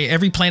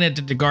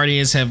that the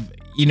Guardians have,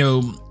 you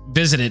know,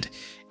 visited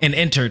and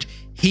entered,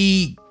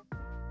 he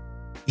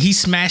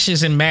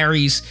smashes and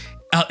marries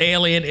an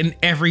alien in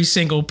every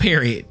single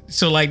period.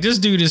 So like, this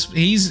dude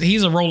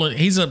he's a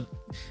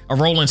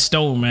rolling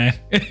stone, man,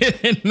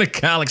 in the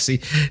galaxy.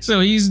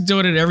 So he's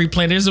doing it every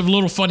planet. There's a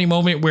little funny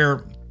moment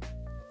where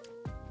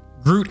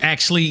Groot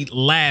actually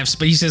laughs,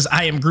 but he says,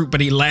 "I am Groot,"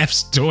 but he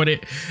laughs doing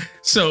it.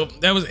 So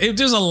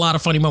there's a lot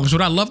of funny moments.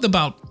 What I loved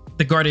about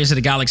the Guardians of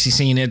the Galaxy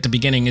scene at the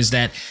beginning is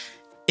that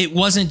it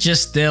wasn't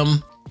just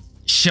them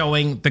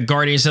showing the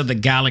Guardians of the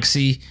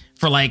Galaxy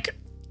for like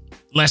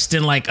less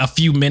than like a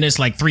few minutes,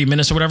 like 3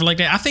 minutes or whatever like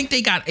that. I think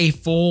they got a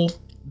full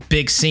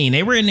big scene.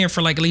 They were in there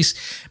for like at least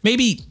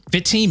maybe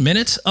 15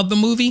 minutes of the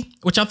movie,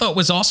 which I thought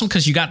was awesome,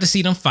 because you got to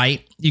see them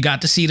fight. You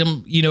got to see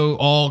them, you know,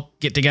 all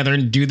get together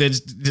and do the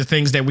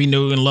things that we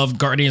know and love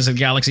Guardians of the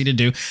Galaxy to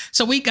do.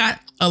 So we got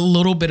a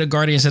little bit of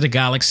Guardians of the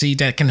Galaxy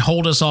that can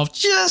hold us off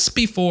just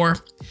before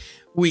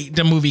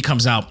the movie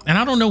comes out. And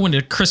I don't know when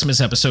the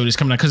Christmas episode is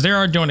coming out, because they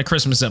are doing a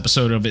Christmas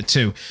episode of it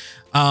too.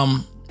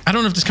 I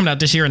don't know if this coming out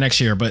this year or next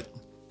year, but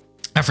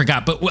I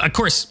forgot. But of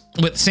course,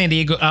 with San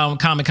Diego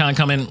Comic-Con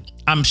coming,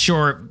 I'm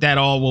sure that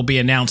all will be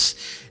announced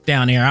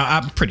down there.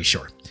 I'm pretty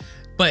sure.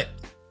 But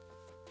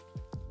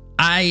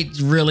I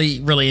really,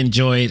 really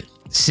enjoyed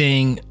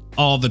seeing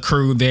all the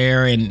crew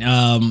there,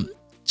 and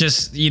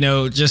just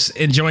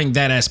enjoying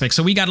that aspect.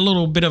 So we got a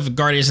little bit of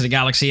Guardians of the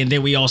Galaxy, and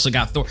then we also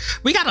got Thor.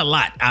 We got a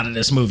lot out of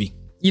this movie.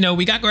 You know,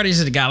 we got Guardians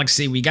of the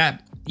Galaxy. We got,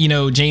 you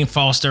know, Jane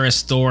Foster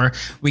as Thor.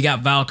 We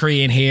got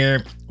Valkyrie in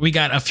here. We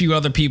got a few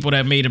other people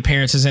that made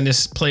appearances in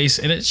this place,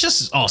 and it's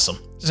just awesome.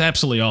 It's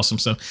absolutely awesome.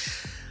 So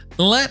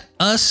let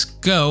us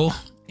go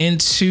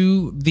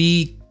into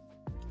the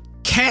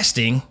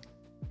casting,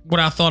 what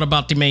I thought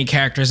about the main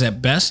characters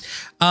at best.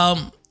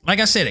 Like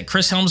I said,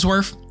 Chris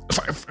Hemsworth.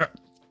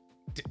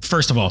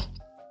 First of all,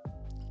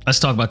 let's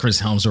talk about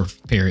Chris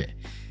Hemsworth, period.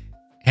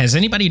 Has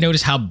anybody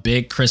noticed how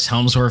big Chris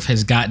Hemsworth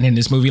has gotten in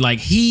this movie? Like,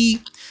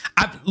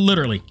 I've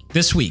literally,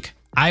 this week,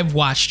 I've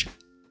watched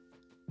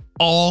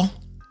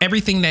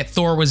everything that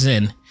Thor was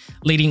in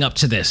leading up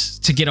to this,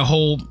 to get a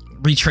whole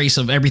retrace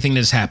of everything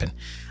that's happened.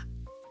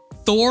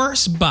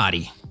 Thor's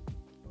body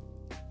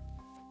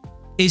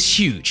is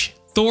huge.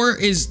 Thor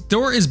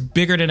is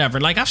bigger than ever.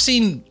 Like, I've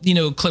seen, you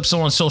know, clips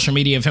on social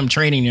media of him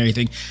training and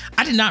everything.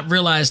 I did not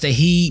realize that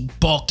he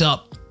bulked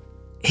up.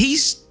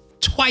 He's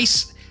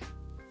twice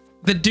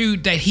the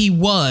dude that he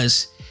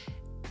was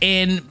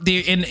in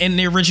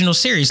the original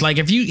series. Like,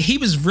 he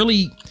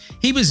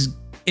was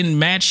in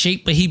mad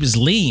shape, but he was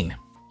lean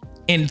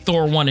in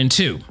Thor 1 and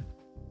 2.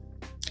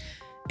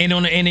 And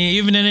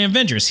even in the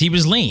Avengers, he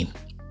was lean.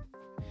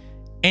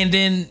 And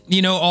then,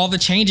 you know, all the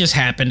changes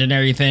happened and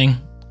everything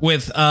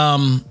with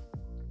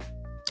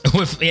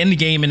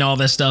Endgame and all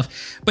that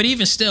stuff. But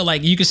even still,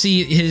 like, you can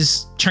see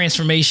his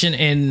transformation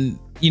in,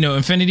 you know,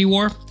 Infinity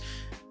War.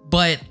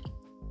 But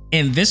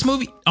in this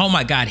movie, oh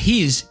my God,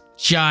 he is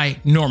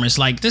ginormous.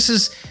 Like, this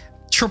is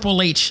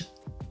Triple H,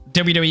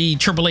 WWE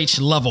Triple H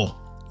level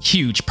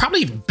huge,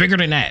 probably bigger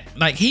than that.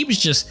 Like, he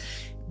was just,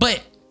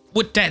 but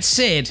with that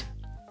said,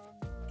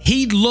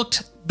 he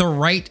looked the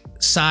right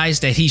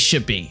size that he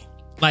should be.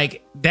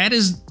 Like, that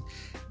is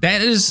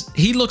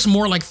he looks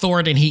more like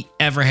Thor than he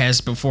ever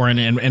has before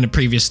in the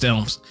previous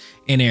films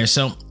in there.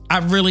 So I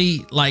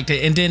really liked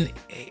it. And then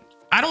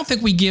I don't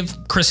think we give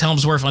Chris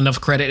Hemsworth enough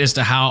credit as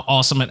to how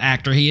awesome an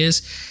actor he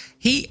is.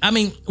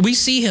 We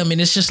see him and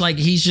it's just like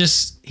he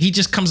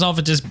just comes off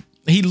of just,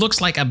 he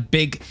looks like a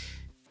big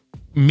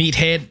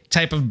meathead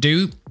type of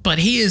dude, but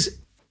he is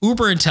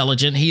uber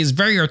intelligent. He is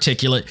very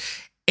articulate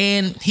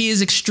and he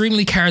is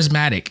extremely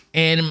charismatic.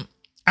 And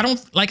I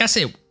don't, like I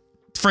said,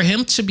 for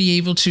him to be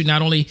able to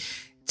not only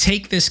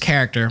take this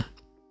character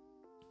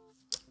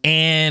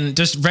and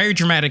just very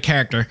dramatic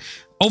character,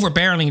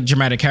 overbearingly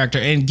dramatic character,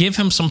 and give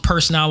him some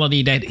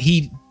personality that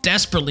he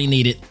desperately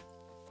needed.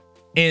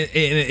 And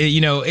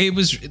it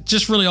was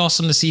just really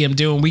awesome to see him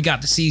do. And we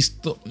got to see,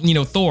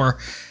 Thor,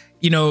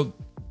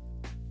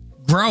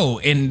 grow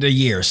in the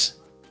years,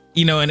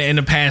 in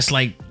the past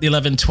like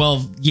 11,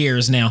 12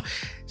 years now.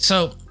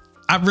 So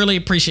I really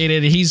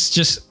appreciated it. He's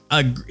just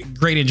a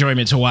great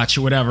enjoyment to watch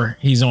whatever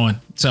he's on.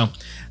 So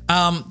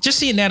just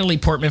seeing Natalie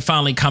Portman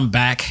finally come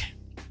back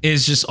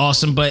is just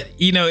awesome. But,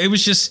 it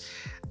was just,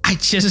 I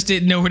just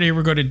didn't know what they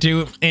were going to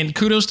do. And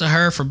kudos to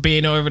her for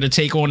being able to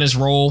take on this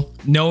role,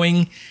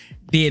 knowing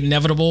the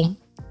inevitable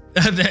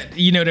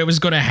that was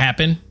going to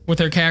happen with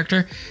her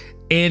character.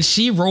 And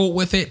she rolled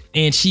with it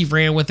and she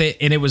ran with it.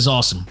 And it was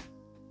awesome.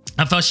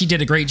 I thought she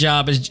did a great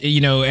job as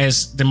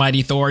the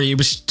Mighty Thor. It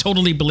was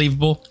totally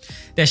believable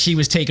that she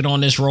was taking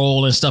on this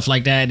role and stuff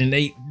like that. And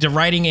the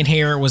writing in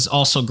here was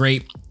also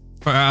great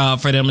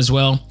for them as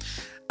well.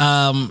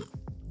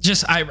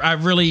 I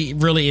really,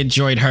 really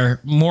enjoyed her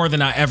more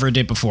than I ever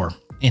did before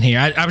in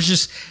here. I was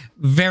just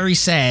very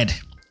sad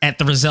at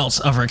the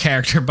results of her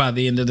character by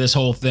the end of this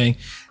whole thing.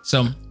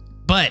 So,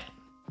 but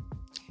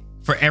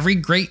for every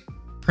great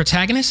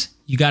protagonist,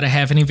 you got to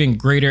have an even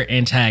greater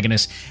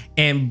antagonist.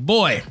 And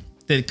boy,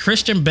 did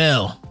Christian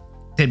Bale,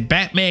 did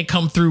Batman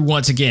come through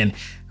once again?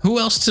 Who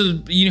else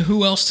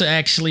to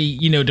actually,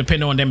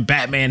 depend on than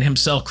Batman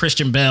himself,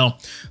 Christian Bale,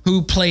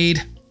 who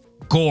played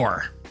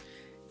Gore.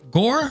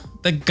 Gore,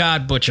 the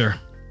God Butcher,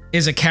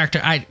 is a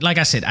character I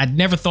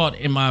never thought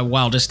in my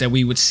wildest that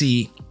we would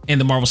see in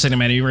the Marvel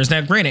Cinematic Universe.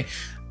 Now, granted,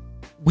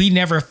 we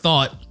never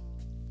thought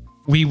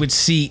we would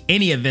see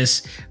any of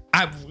this.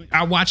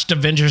 I watched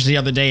Avengers the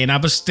other day and I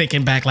was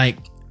thinking back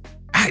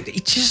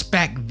just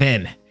back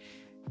then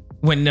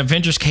when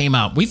Avengers came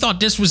out, we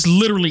thought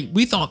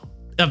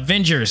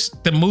Avengers,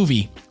 the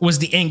movie, was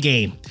the end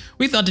game.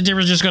 We thought that they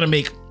were just going to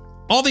make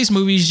all these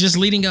movies just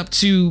leading up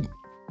to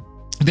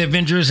the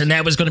Avengers and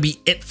that was going to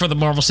be it for the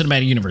Marvel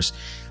Cinematic Universe.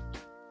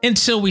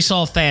 Until we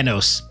saw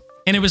Thanos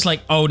and it was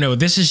like, oh no,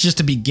 this is just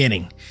the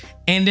beginning.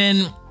 And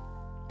then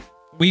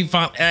we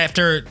found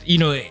after,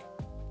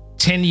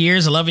 10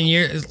 years, 11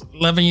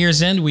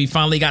 years in, we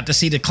finally got to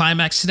see the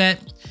climax to that.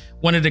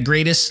 One of the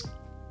greatest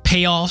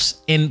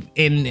payoffs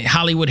in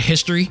Hollywood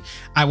history.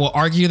 I will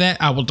argue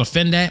that. I will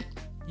defend that.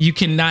 You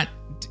can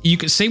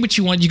say what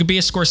you want. You can be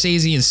a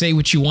Scorsese and say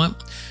what you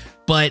want.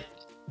 But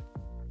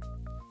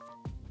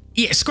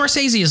yeah,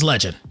 Scorsese is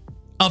legend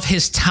of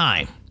his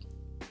time.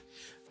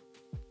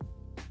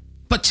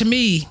 But to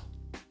me,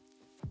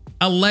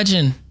 a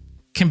legend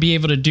can be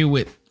able to do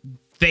what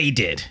they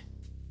did.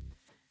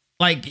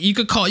 Like you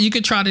could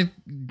try to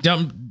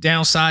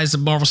downsize the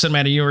Marvel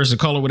Cinematic Universe and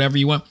call it whatever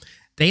you want.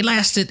 They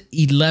lasted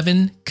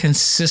 11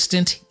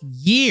 consistent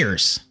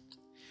years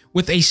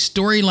with a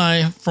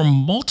storyline from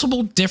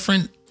multiple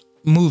different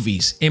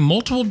movies and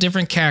multiple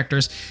different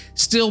characters,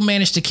 still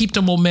managed to keep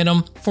the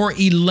momentum for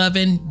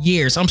 11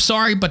 years. I'm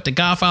sorry, but The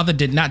Godfather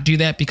did not do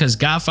that because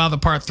Godfather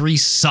Part 3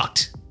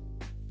 sucked.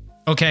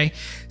 Okay,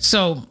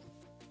 so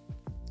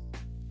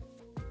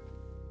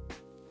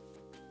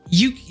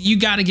you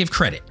got to give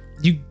credit.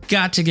 You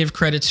got to give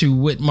credit to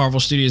what Marvel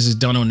Studios has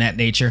done on that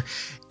nature.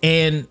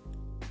 And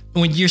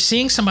when you're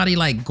seeing somebody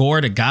like Gore,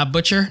 the God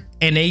Butcher,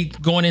 and they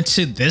going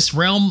into this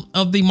realm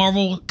of the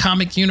Marvel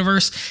comic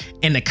universe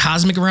and the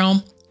cosmic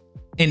realm,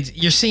 and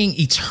you're seeing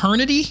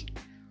eternity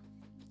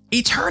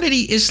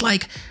is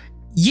like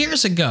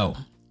years ago,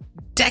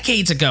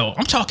 decades ago.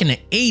 I'm talking the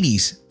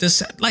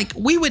 80s. Like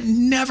we would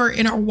never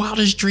in our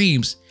wildest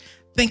dreams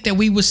think that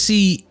we would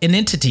see an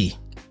entity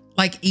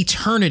like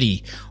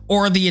eternity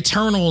or the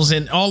Eternals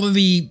and all of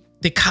the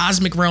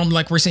cosmic realm.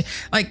 Like we're seeing,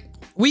 like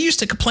we used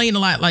to complain a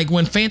lot. Like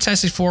when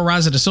Fantastic Four: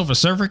 Rise of the Silver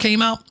Surfer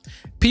came out,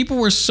 people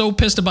were so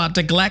pissed about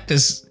the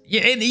Galactus.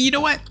 Yeah, and you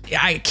know what?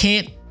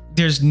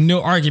 There's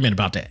no argument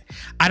about that.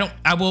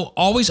 I will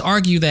always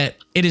argue that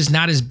it is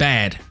not as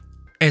bad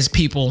as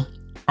people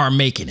are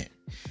making it,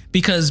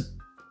 because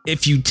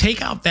if you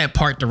take out that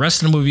part, the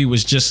rest of the movie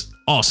was just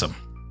awesome.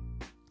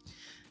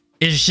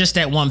 It's just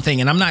that one thing,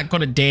 and I'm not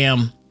going to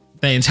damn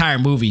the entire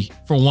movie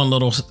for one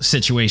little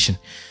situation.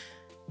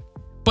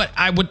 But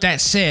with that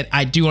said,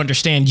 I do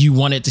understand you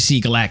wanted to see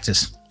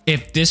Galactus.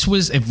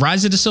 If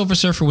Rise of the Silver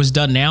Surfer was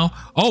done now,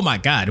 oh my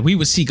God, we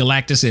would see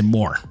Galactus and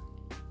more.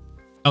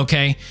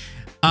 Okay.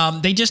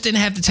 They just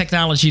didn't have the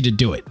technology to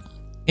do it.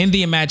 In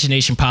the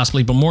imagination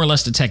possibly, but more or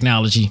less the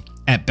technology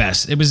at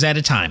best. It was at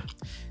a time.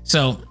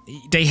 So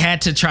they had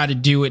to try to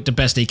do it the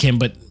best they can,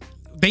 but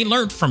they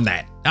learned from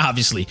that.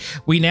 Obviously,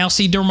 we now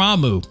see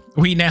Dormammu.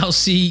 We now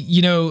see,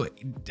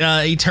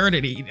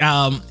 Eternity.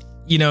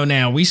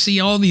 Now we see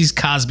all these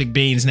cosmic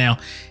beings now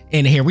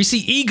in here. We see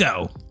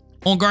Ego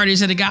on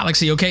Guardians of the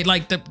Galaxy. Okay,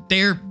 like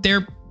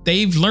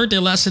they've learned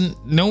their lesson,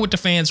 know what the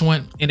fans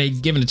want, and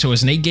they've given it to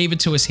us, and they gave it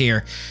to us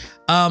here.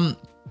 I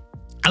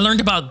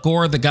learned about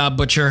Gorr the God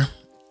Butcher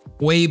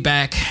way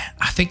back,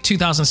 I think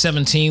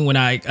 2017, when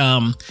I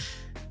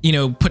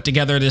put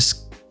together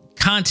this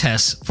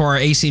contest for our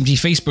ACMG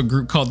Facebook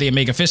group called the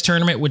Omega Fist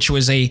Tournament, which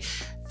was a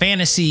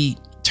fantasy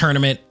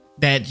tournament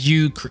that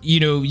you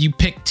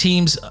pick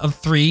teams of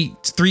three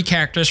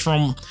characters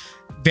from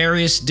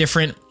various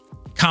different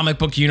comic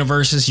book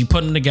universes. You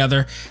put them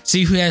together,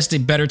 see who has the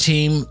better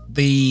team.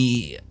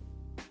 The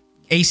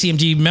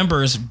ACMG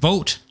members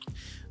vote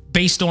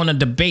based on a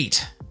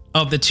debate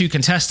of the two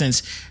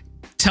contestants,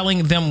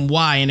 telling them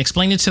why and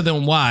explaining to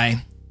them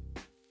why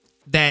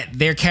that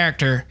their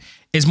character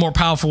is more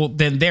powerful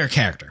than their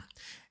character.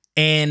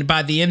 And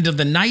by the end of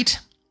the night,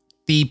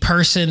 the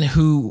person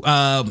who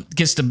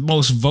gets the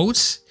most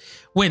votes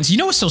wins. You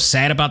know what's so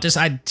sad about this?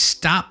 I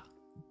stopped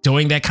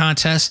doing that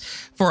contest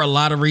for a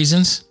lot of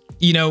reasons,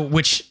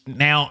 which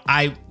now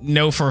I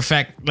know for a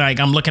fact. Like,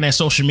 I'm looking at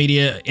social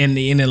media in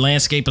the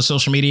landscape of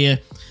social media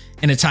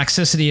and the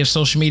toxicity of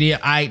social media.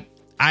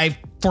 I've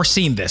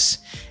foreseen this,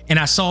 and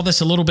I saw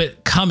this a little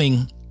bit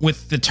coming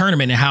with the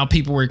tournament and how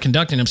people were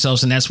conducting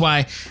themselves. And that's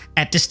why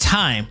at this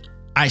time,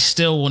 I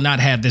still will not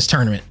have this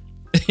tournament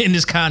in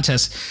this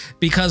contest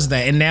because of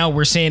that. And now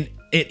we're seeing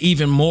it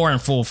even more in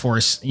full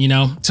force,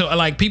 So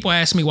like, people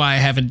ask me why I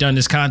haven't done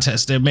this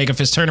contest, the Omega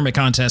Fist Tournament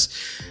contest,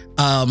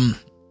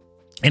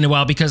 in a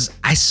while, because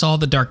I saw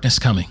the darkness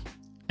coming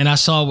and I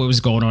saw what was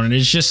going on. And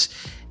it's just,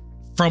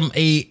 from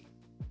a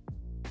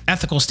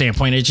ethical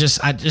standpoint, I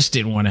just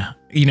didn't want to,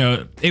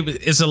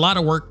 it's a lot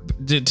of work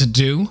to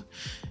do,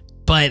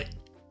 but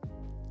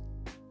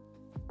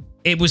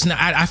it was not,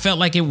 I felt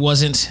like it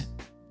wasn't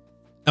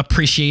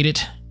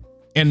appreciated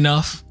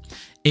enough.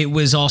 It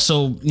was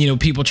also,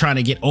 people trying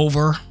to get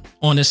over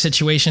on this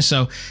situation.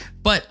 So,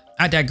 but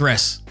I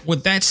digress.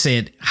 With that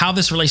said, how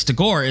this relates to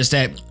Gorr is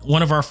that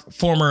one of our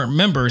former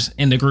members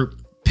in the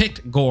group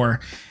picked Gorr,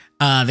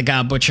 the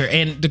God Butcher.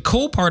 And the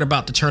cool part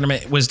about the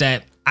tournament was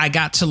that I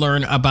got to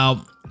learn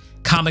about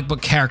comic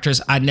book characters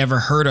I'd never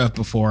heard of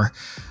before.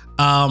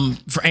 And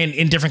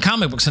in different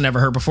comic books I never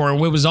heard before. And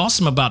what was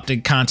awesome about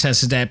the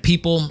contest is that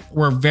people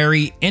were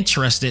very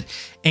interested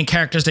in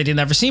characters they did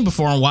never seen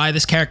before, and why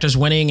this character's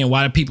winning and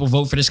why do people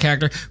vote for this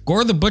character.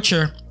 Gorr the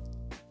Butcher,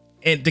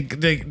 and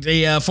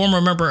the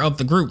former member of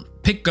the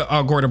group, picked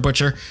Gorr the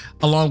Butcher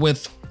along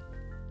with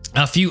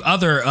a few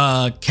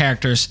other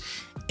characters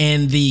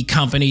in the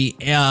company,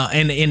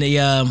 and in the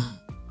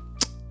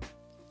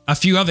a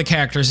few other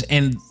characters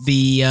in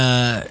the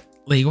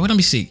league. Well, let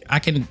me see. I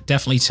can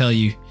definitely tell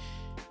you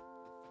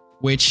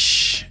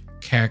which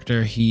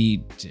character he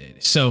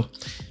did. So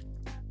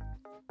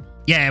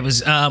yeah, it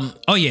was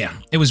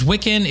it was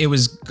Wiccan, it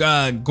was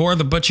Gorr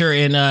the Butcher,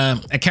 and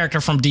a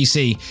character from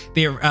DC,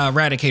 the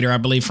Eradicator, I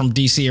believe, from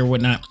DC or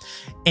whatnot.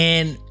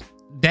 And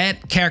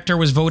that character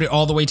was voted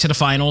all the way to the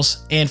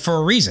finals, and for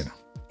a reason.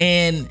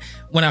 And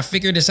when I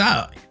figured this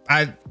out,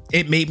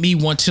 it made me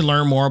want to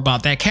learn more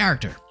about that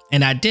character,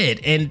 and I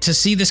did. And to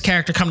see this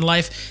character come to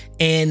life,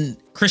 and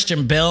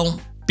Christian Bale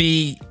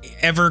be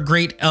ever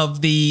great of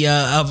the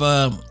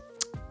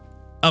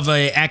of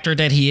a actor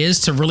that he is,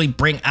 to really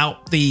bring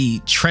out the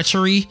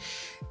treachery,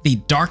 the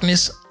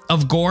darkness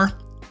of Gorr,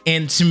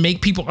 and to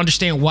make people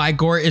understand why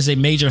Gorr is a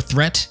major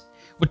threat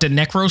with the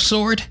Necro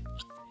Sword.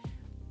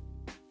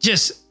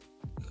 Just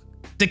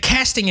the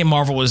casting in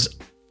Marvel was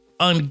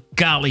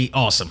ungodly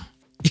awesome.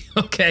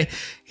 Okay,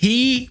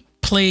 he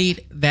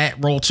played that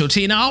role to a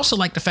T. And I also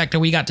like the fact that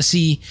we got to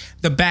see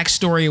the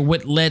backstory of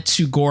what led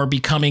to Gorr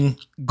becoming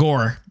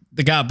Gorr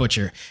the God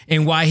Butcher,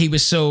 and why he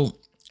was so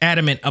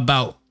adamant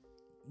about,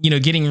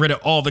 getting rid of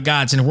all the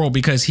gods in the world,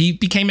 because he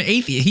became an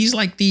atheist. He's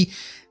like the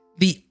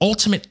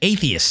ultimate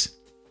atheist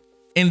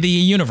in the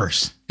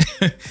universe.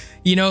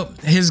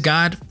 His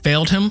God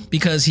failed him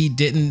because he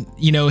didn't,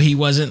 he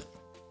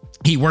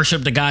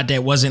worshiped a God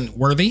that wasn't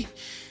worthy.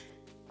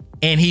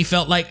 And he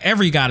felt like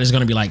every God is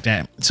going to be like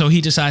that. So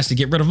he decides to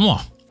get rid of them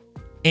all.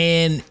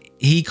 And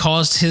he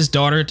caused his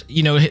daughter,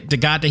 the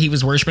God that he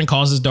was worshiping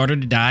caused his daughter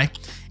to die.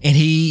 And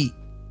he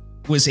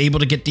was able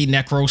to get the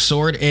Necro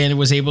Sword and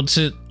was able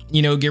to,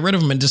 get rid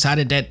of him, and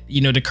decided that,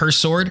 the Cursed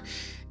Sword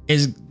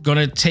is going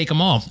to take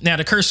them all. Now,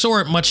 the Cursed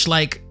Sword, much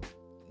like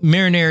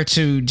Mariner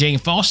to Jane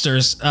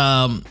Foster's,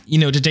 to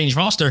Jane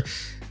Foster,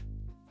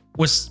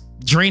 was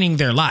draining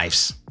their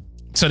lives.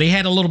 So they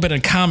had a little bit in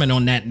common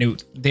on that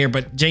note there,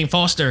 but Jane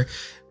Foster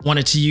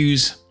wanted to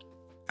use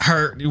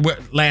her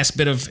last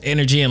bit of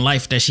energy and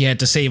life that she had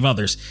to save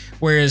others,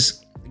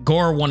 whereas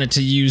Gorr wanted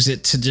to use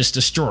it to just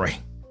destroy.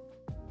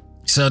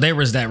 So there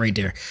was that right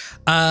there.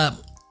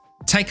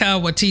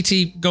 Taika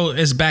Waititi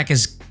is back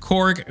as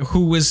Korg,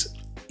 who was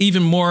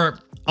even more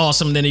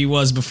awesome than he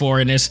was before,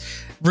 and there's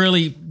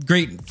really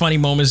great funny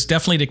moments.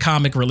 Definitely the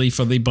comic relief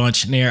of the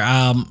bunch there.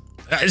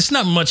 it's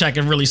not much I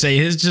can really say.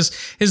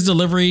 His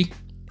delivery,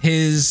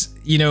 his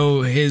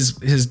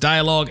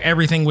dialogue,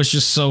 everything was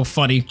just so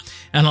funny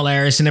and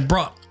hilarious, and it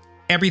brought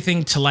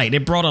everything to light.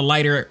 It brought a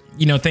lighter,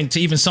 thing to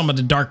even some of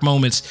the dark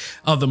moments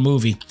of the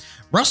movie.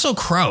 Russell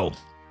Crowe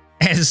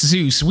as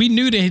Zeus. We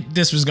knew that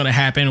this was going to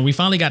happen, and we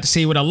finally got to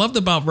see. What I loved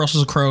about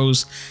Russell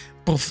Crowe's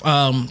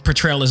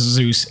portrayal as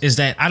Zeus is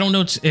that I don't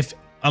know if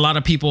a lot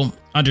of people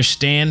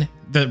understand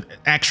the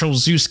actual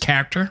Zeus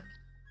character.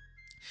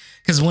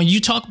 Because when you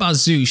talk about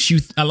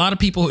Zeus, a lot of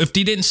people, if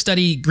they didn't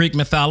study Greek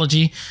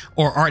mythology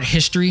or art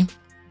history,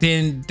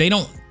 then they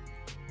don't,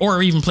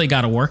 or even play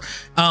God of War,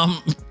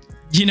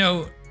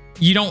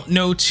 you don't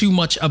know too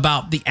much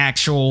about the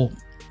actual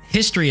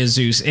history of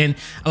Zeus. And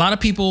a lot of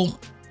people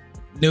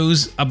know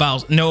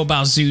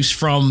about Zeus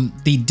from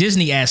the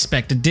Disney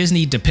aspect, the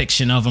Disney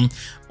depiction of him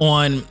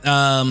on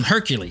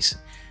Hercules,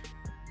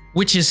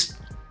 which is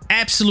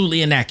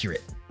absolutely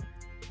inaccurate.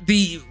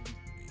 It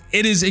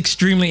is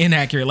extremely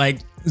inaccurate. Like,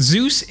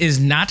 Zeus is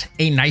not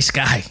a nice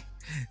guy.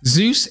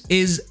 Zeus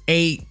is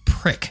a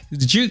prick.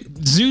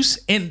 Zeus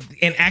in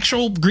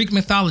actual Greek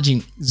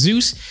mythology,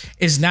 Zeus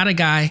is not a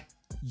guy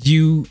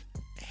you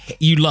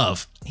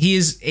love. He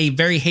is a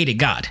very hated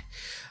god.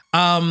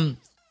 And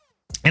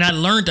I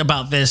learned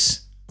about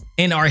this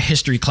in our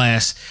history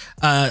class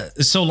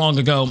so long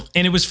ago.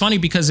 And it was funny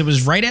because it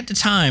was right at the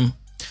time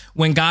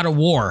when God of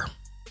War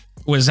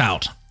was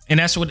out. And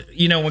that's what,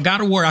 when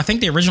God of War, I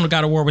think the original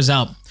God of War was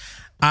out,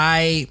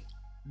 I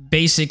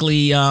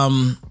basically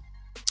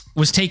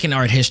was taking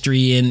art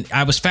history, and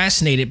I was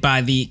fascinated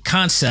by the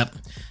concept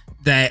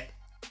that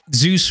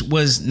Zeus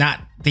was not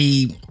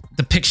the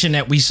depiction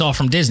that we saw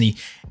from Disney.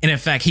 And in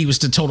fact, he was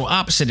the total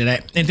opposite of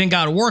that. And then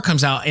God of War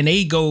comes out, and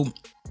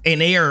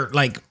they are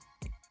like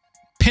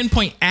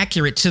pinpoint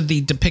accurate to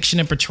the depiction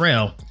and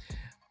portrayal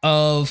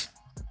of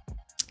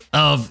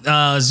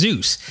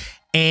Zeus.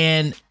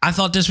 And I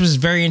thought this was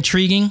very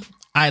intriguing.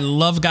 I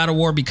love God of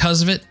War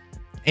because of it.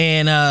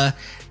 And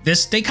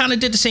they kind of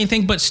did the same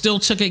thing, but still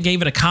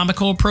gave it a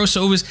comical approach.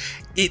 So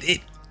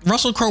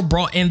Russell Crowe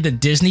brought in the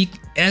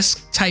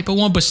Disney-esque type of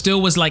one, but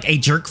still was like a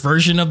jerk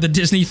version of the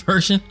Disney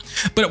version.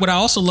 But what I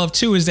also love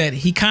too is that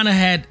he kind of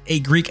had a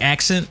Greek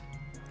accent,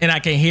 and I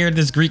can hear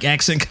this Greek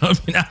accent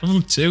coming out of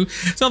him too.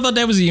 So I thought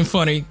that was even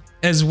funny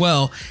as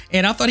well.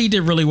 And I thought he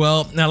did really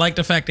well. And I like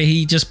the fact that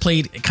he just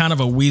played kind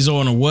of a weasel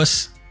and a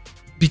wuss,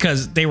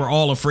 because they were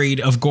all afraid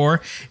of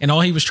gore, and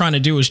all he was trying to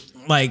do was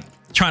like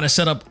trying to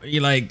set up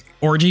like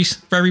orgies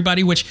for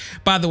everybody, which,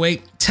 by the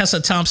way, Tessa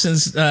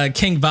Thompson's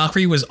King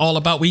Valkyrie was all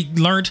about. We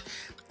learned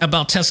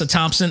about Tessa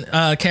Thompson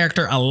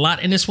character a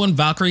lot in this one.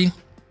 Valkyrie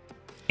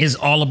is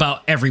all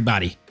about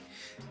everybody.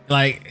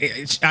 Like,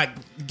 I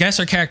guess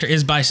her character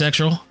is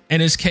bisexual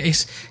in this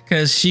case,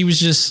 because she was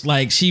just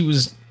like, she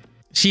was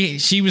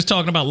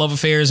talking about love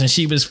affairs, and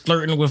she was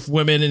flirting with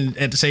women, and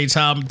at the same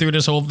time through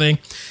this whole thing.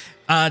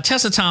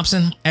 Tessa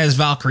Thompson as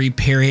Valkyrie,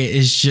 period,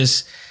 is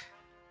just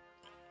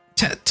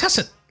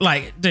Tessa.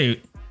 Like,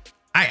 dude,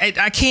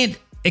 I can't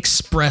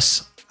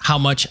express how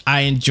much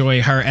I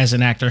enjoy her as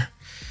an actor.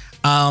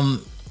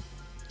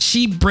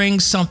 She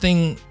brings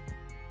something.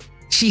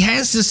 She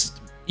has this,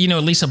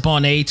 Lisa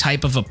Bonet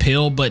type of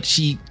appeal, but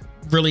she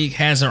really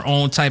has her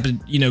own type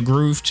of,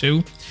 groove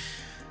too.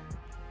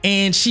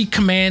 And she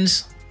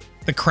commands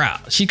the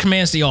crowd. She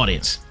commands the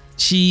audience.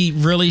 She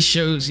really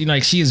shows,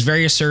 like, she is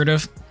very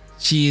assertive.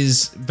 She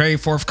is very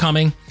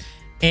forthcoming,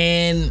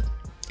 and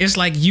it's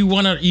like you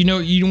want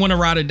to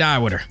ride or die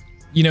with her.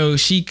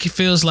 She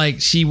feels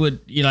like she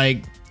would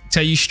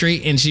tell you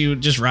straight, and she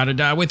would just ride or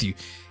die with you.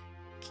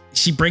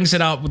 She brings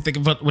it out with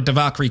the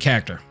Valkyrie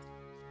character,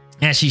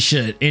 as she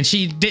should. And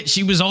she did.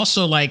 She was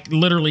also like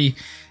literally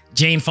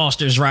Jane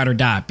Foster's ride or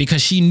die,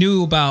 because she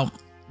knew about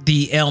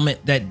the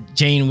ailment that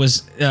Jane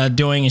was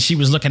doing, and she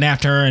was looking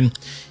after her and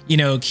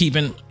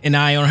keeping an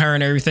eye on her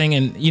and everything.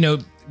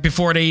 And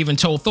before they even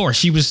told Thor,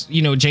 she was,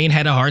 Jane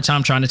had a hard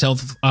time trying to tell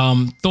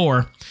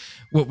Thor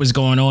what was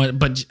going on,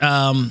 but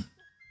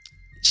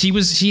she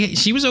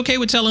was okay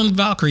with telling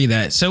Valkyrie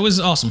that. So it was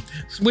awesome.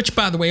 Which,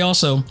 by the way,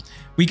 also,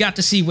 we got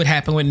to see what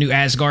happened with New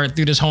Asgard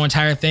through this whole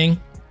entire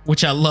thing,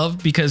 which I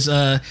love, because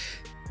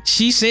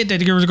she said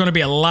that there was going to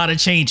be a lot of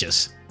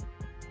changes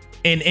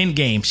in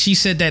Endgame. She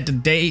said that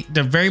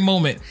the very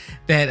moment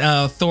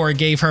that Thor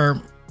gave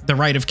her the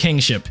right of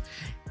kingship,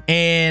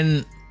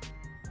 and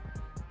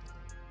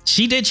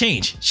she did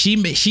change.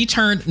 She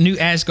turned New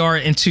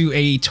Asgard into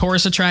a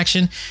tourist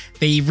attraction.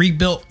 They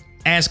rebuilt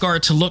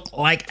Asgard to look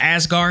like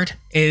Asgard,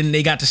 and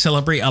they got to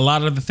celebrate a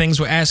lot of the things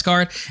with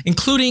Asgard,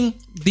 including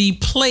the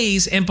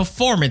plays and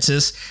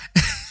performances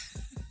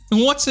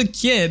once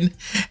again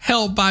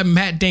held by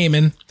Matt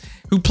Damon,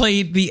 who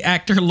played the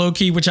actor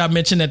Loki, which I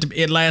mentioned at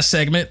the last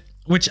segment,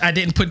 which I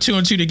didn't put two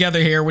and two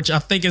together here, which I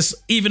think is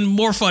even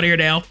more funnier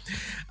now.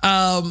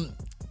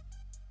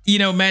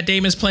 Matt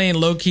Damon's playing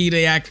Loki,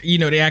 the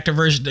actor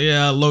version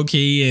of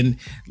Loki, and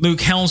Luke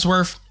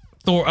Hemsworth,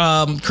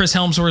 Chris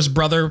Hemsworth's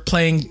brother,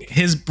 playing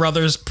his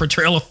brother's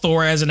portrayal of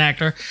Thor as an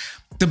actor.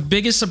 The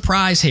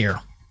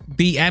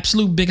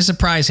absolute biggest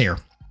surprise here,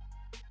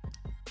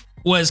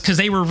 was because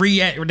they were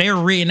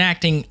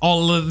reenacting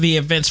all of the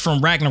events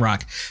from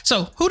Ragnarok.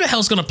 So who the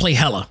hell's gonna play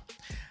Hela?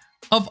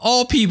 Of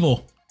all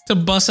people to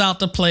bust out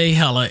to play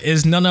Hela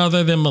is none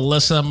other than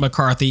Melissa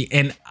McCarthy,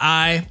 and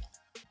I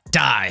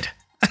died.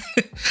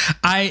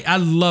 I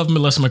love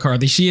Melissa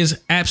McCarthy. She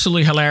is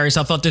absolutely hilarious.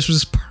 I thought this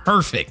was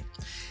perfect.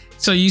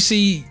 So you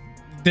see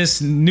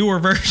this newer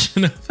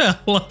version of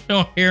Hela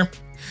on here,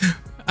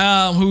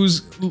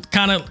 who's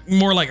kind of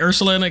more like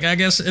Ursula, I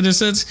guess, in a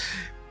sense,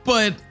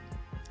 but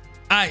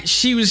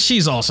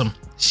she's awesome.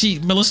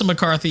 Melissa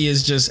McCarthy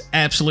is just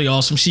absolutely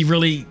awesome. She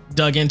really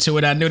dug into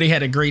it. I know they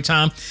had a great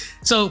time.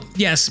 So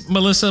yes,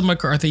 Melissa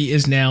McCarthy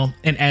is now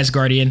an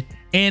Asgardian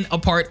and a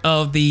part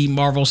of the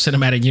Marvel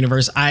Cinematic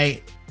Universe.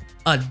 I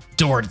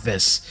adored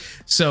this.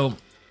 So,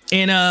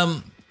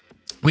 and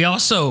we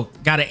also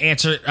got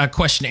a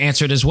question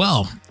answered as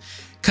well,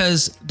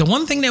 because the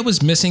one thing that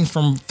was missing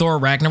from Thor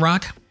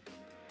Ragnarok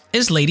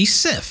is Lady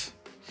Sif.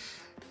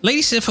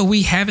 Lady Sif, who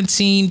we haven't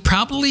seen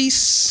probably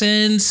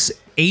since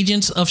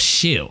Agents of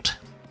S.H.I.E.L.D.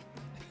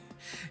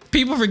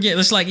 People forget.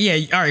 It's like, yeah,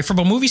 all right, from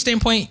a movie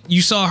standpoint,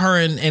 you saw her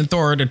in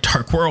Thor: The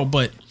Dark World,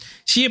 but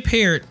she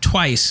appeared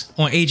twice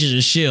on Agents of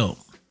S.H.I.E.L.D.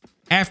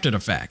 after the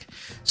fact.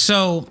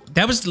 So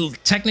that was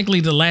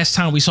technically the last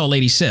time we saw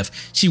Lady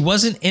Sif. She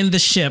wasn't in the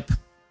ship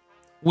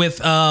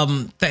with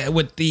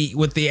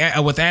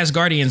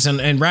Asgardians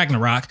and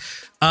Ragnarok.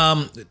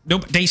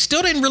 They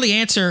still didn't really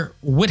answer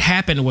what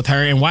happened with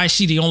her and why is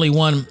she the only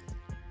one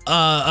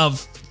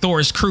of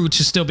Thor's crew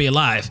to still be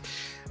alive.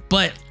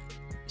 But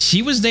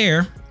she was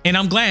there, and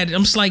I'm glad.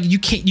 I'm just like, you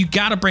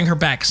gotta bring her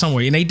back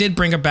somewhere. And they did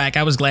bring her back.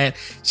 I was glad.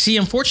 She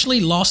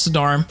unfortunately lost an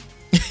arm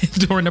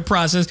during the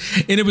process,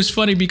 and it was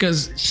funny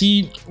because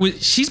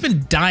she's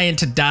been dying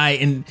to die.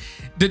 And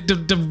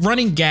the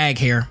running gag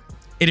here,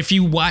 and if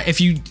you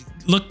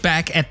look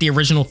back at the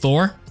original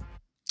Thor,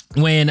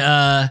 when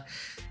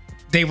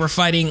they were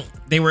fighting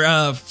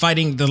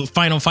the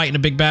final fight in the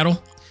big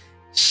battle,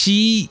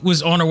 she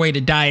was on her way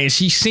to die, and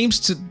she seems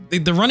to.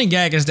 The running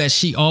gag is that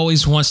she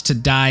always wants to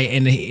die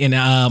in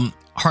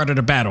heart of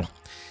the battle,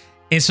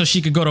 and so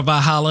she could go to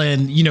Valhalla,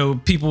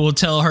 and people will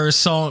tell her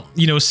song,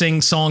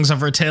 sing songs of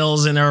her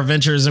tales and her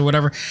adventures or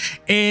whatever,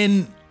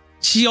 and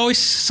she always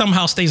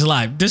somehow stays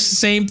alive. This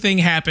same thing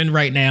happened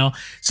right now.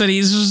 So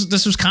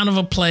this was kind of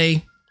a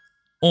play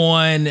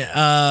on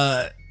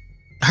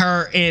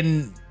her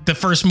in the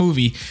first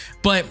movie,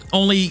 but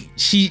only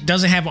she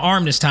doesn't have an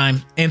arm this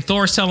time, and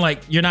Thor's telling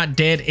like, you're not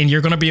dead and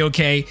you're gonna be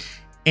okay,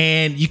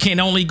 and you can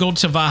only go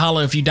to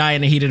Valhalla if you die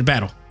in the heat of the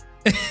battle.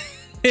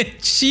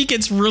 She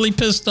gets really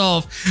pissed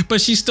off,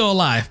 but she's still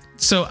alive.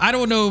 So I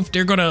don't know if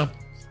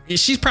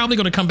she's probably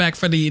gonna come back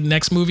for the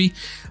next movie,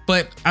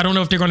 but I don't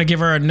know if they're gonna give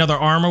her another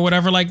arm or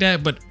whatever like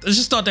that. But I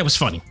just thought that was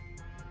funny.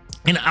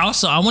 And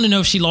also I want to know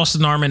if she lost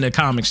an arm in the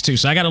comics too,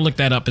 so I got to look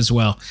that up as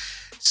well.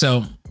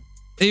 So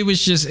it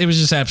was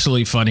just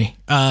absolutely funny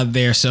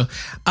there. So,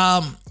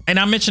 and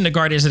I mentioned the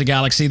Guardians of the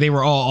Galaxy. They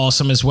were all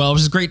awesome as well. It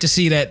was great to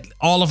see that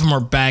all of them are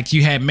back.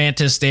 You had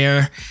Mantis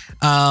there,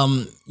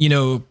 Palm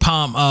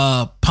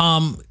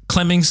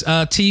Clemmings,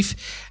 Teeth.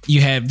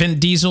 You had Vin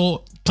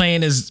Diesel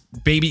playing as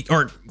baby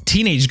or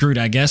teenage Groot,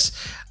 I guess.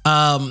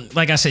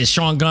 Like I said,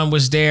 Sean Gunn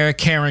was there.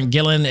 Karen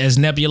Gillan as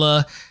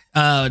Nebula.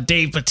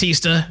 Dave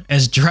Bautista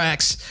as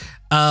Drax.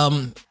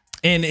 And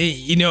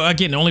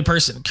again, the only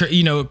person,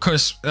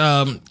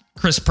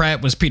 Chris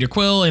Pratt was Peter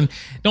Quill, and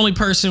the only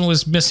person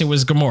was missing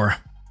was Gamora.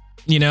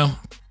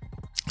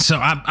 So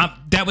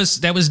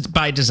that was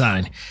by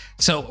design.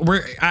 So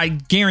I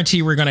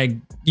guarantee we're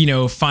gonna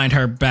find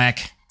her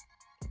back,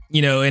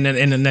 in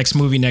the next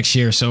movie next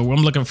year. So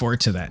I'm looking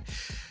forward to that.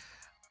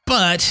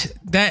 But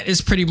that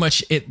is pretty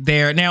much it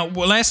there. Now,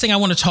 last thing I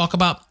want to talk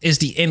about is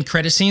the end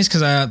credit scenes,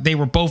 because they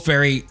were both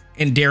very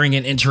endearing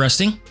and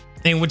interesting,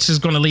 and which is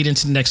going to lead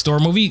into the next Thor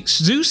movie.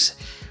 Zeus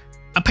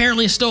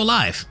apparently is still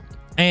alive.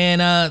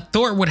 And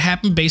Thor, what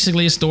happened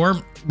basically is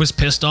Thor was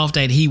pissed off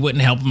that he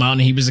wouldn't help him out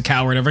and he was a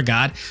coward of a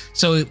god.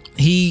 So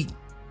he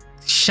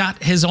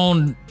shot his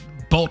own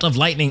bolt of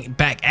lightning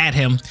back at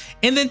him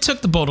and then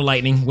took the bolt of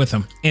lightning with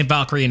him, and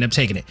Valkyrie ended up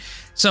taking it.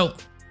 So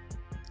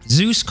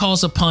Zeus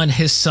calls upon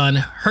his son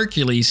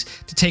Hercules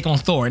to take on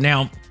Thor.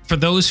 Now, for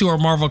those who are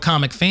Marvel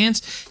comic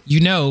fans, you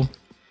know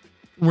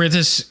where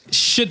this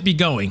should be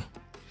going.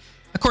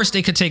 Of course,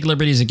 they could take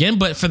liberties again,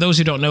 but for those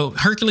who don't know,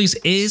 Hercules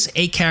is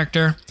a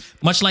character,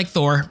 much like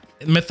Thor,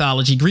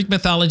 mythology. Greek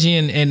mythology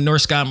and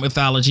Norse god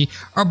mythology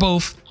are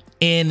both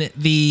in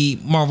the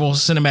Marvel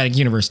Cinematic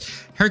Universe.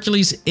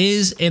 Hercules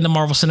is in the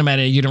Marvel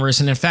Cinematic Universe,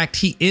 and in fact,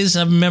 he is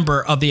a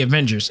member of the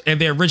Avengers, and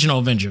the original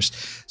Avengers.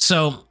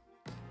 So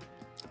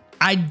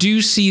I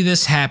do see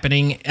this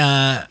happening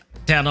down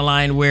the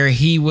line where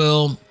he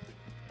will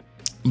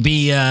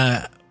be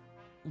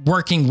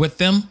working with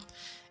them,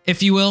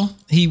 if you will.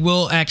 He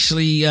will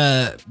actually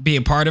be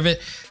a part of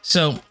it.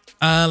 So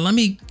let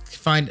me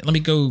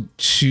go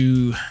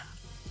to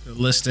the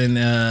list and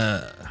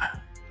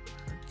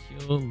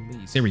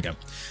Hercules. Here we go.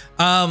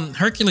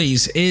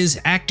 Hercules is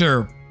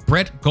actor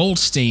Brett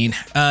Goldstein.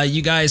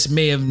 You guys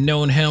may have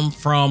known him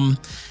from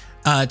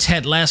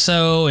Ted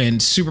Lasso and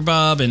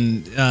Superbub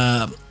and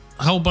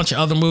a whole bunch of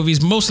other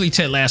movies, mostly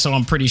Ted Lasso,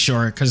 I'm pretty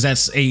sure, because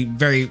that's a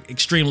very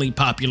extremely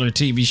popular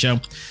TV show.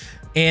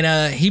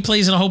 And he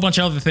plays in a whole bunch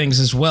of other things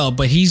as well,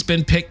 but he's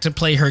been picked to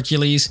play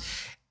Hercules,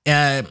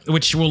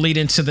 which will lead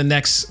into the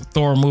next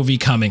Thor movie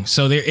coming.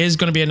 So there is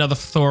going to be another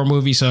Thor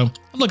movie, so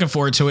I'm looking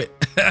forward to it.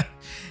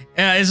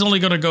 It's only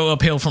going to go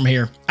uphill from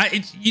here.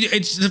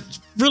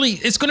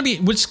 It's going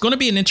to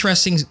be an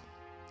interesting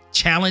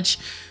challenge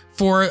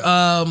for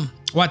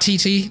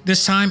Waititi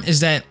this time,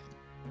 is that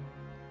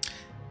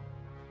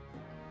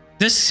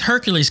this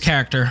Hercules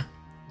character,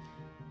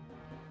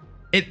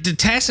 the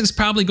task is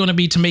probably going to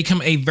be to make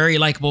him a very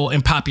likable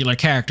and popular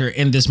character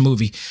in this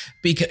movie.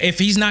 Because if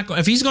he's not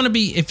going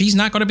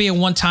to be a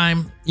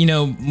one-time,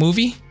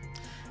 movie,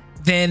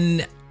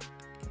 then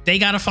they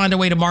got to find a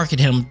way to market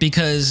him,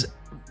 because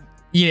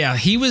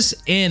he's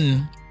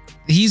in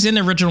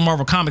the original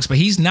Marvel comics, but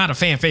he's not a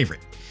fan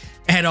favorite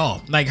at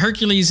all. Like,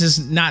 Hercules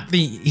is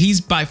he's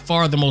by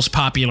far the most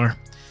popular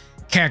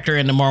character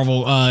in the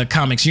Marvel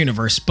comics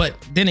universe. But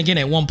then again,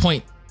 at one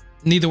point,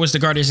 neither was the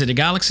Guardians of the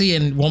Galaxy,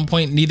 and at one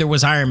point, neither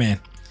was Iron Man.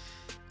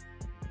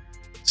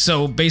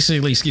 So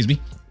basically,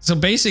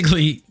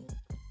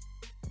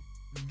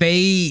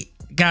 they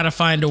got to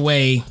find a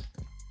way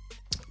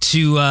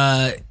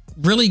to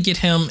really get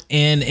him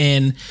in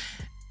and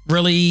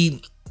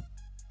really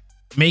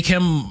make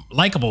him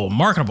likable,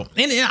 marketable.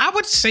 And I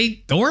would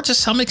say Thor, to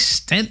some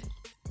extent,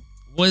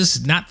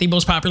 was not the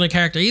most popular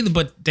character either,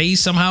 but they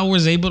somehow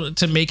was able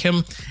to make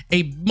him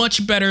a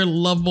much better,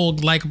 lovable,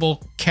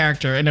 likable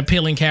character, an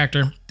appealing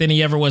character than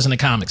he ever was in the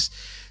comics.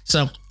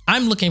 So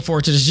I'm looking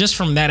forward to this just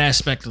from that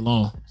aspect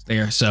alone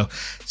there. So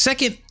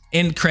second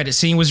end credit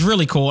scene was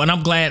really cool, and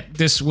I'm glad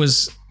this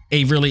was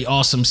a really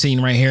awesome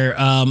scene right here,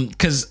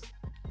 because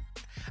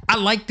I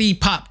like the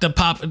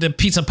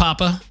Pizza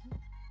Papa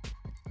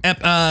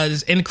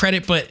end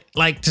credit, but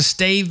like, to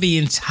stay the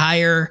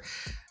entire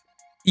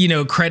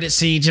credit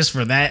scene just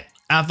for that,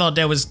 I thought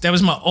that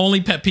was my only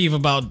pet peeve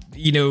about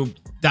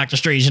Doctor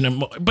Strange,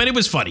 but it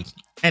was funny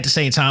at the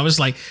same time. It was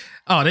like,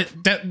 oh,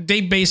 that they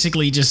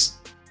basically just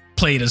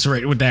played us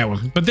right with that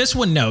one. But this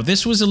one, no,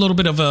 this was a little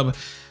bit of a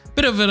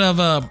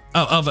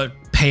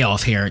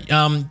payoff here.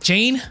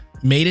 Jane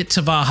made it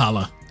to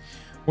Valhalla,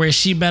 where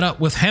she met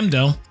up with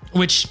Heimdall,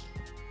 which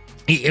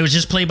it was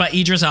just played by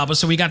Idris Elba.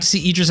 So we got to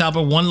see Idris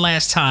Elba one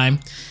last time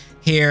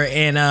here,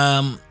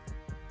 and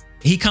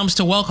he comes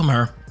to welcome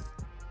her,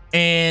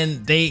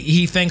 and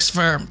he thanks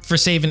for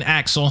saving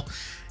Axel.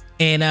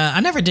 And I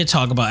never did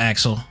talk about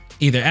Axel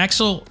either.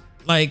 Axel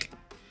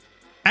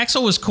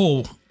was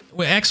cool.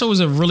 Axel was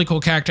a really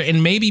cool character,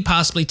 and maybe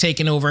possibly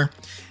taking over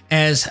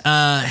as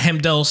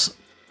Heimdall's.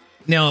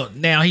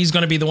 Now he's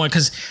going to be the one,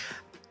 because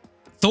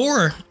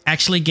Thor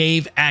actually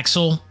gave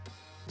Axel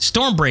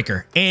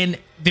Stormbreaker, and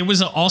there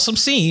was an awesome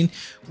scene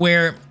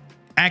where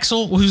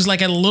Axel, who's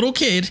like a little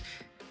kid,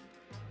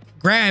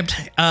 grabbed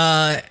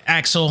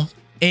Axel,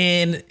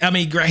 and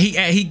he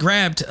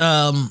grabbed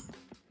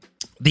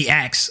the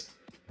axe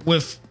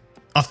with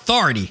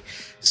authority.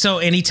 So,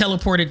 and he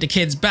teleported the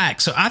kids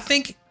back. So I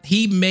think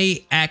he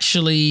may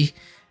actually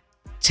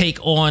take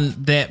on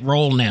that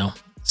role now.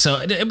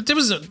 So there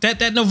was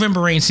that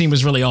November Rain scene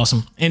was really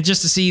awesome, and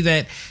just to see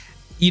that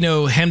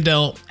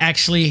Heimdall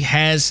actually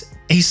has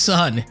a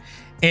son,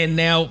 and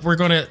now we're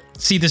gonna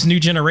see this new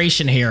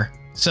generation here.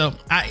 So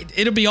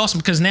it'll be awesome,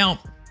 because now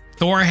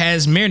Thor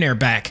has Mjolnir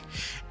back.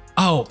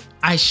 Oh,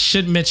 I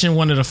should mention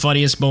one of the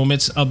funniest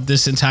moments of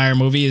this entire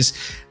movie is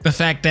the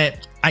fact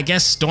that I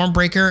guess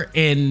Stormbreaker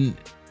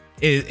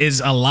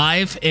is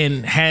alive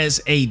and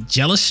has a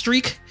jealous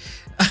streak,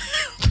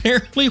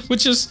 apparently,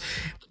 which is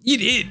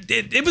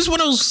it was one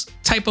of those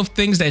type of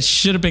things that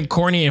should have been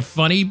corny and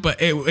funny,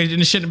 but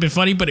it shouldn't have been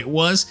funny, but it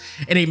was,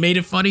 and they made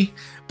it funny.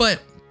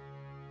 But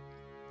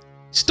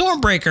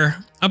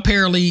Stormbreaker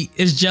apparently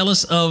is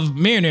jealous of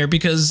Mjolnir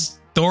because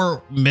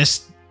Thor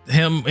missed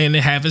him and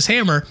have his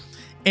hammer,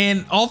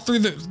 and all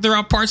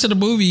throughout parts of the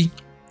movie,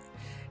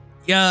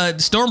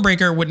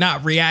 Stormbreaker would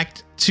not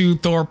react to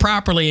Thor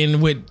properly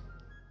and would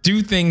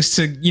do things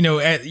to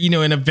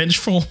in a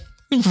vengeful,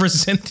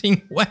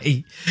 resenting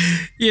way,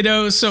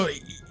 So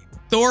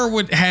Thor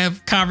would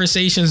have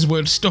conversations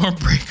with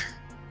Stormbreaker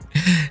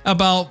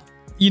about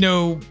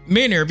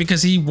Mjolnir,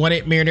 because he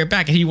wanted Mjolnir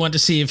back, and he wanted to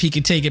see if he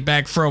could take it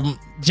back from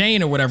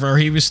Jane or whatever, or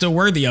he was still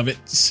worthy of it.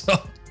 So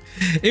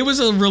it was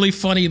a really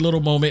funny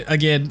little moment.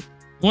 Again,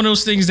 one of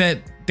those things that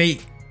they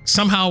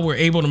somehow were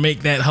able to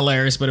make that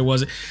hilarious, but it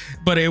wasn't.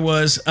 But it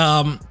was,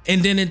 and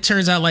then it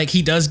turns out like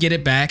he does get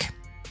it back.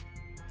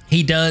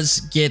 He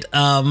does get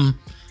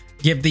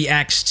give the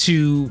axe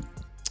to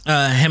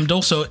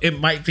Heimdall, so it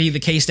might be the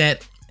case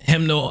that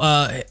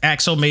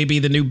Axel may be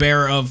the new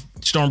bearer of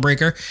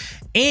Stormbreaker.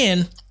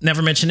 And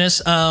never mention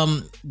this,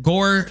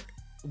 Gorr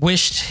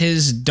wished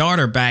his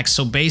daughter back,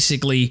 so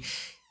basically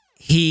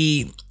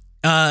he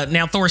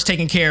now Thor's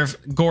taking care of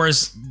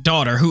Gorr's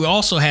daughter, who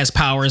also has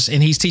powers,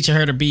 and he's teaching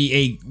her to be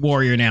a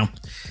warrior now.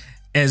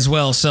 as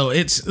well. So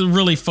it's a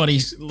really funny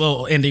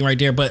little ending right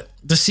there. But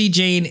to see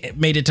Jane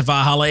made it to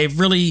Valhalla, it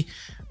really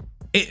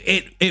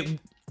it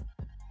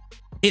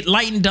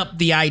lightened up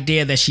the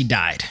idea that she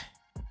died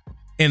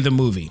in the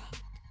movie.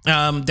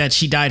 That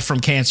she died from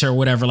cancer or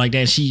whatever like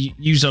that. She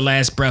used her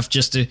last breath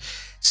just to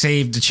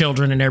save the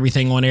children and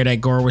everything on there that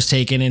Gore was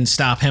taking and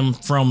stop him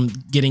from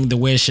getting the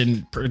wish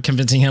and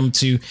convincing him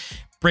to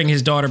bring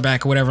his daughter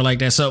back or whatever like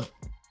that. So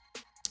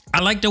I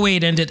like the way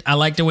it ended. I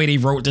like the way they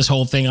wrote this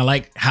whole thing. I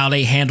like how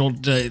they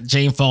handled the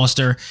Jane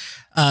Foster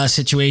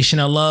situation.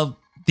 I love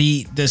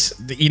the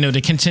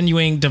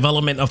continuing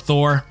development of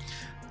Thor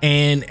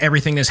and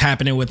everything that's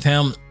happening with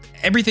him.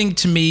 Everything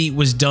to me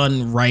was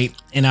done right,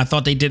 and I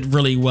thought they did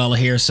really well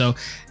here. So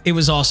it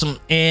was awesome.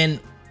 And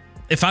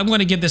if I'm going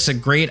to give this a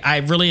grade, I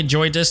really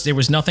enjoyed this. There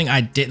was nothing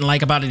I didn't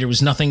like about it. There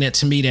was nothing that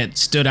to me that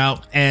stood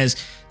out as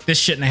this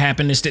shouldn't have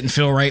happened. This didn't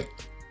feel right.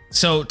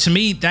 So to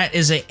me, that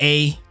is a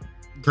A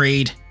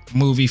grade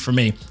movie for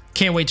me.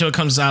 Can't wait till it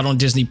comes out on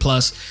Disney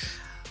Plus,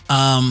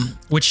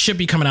 which should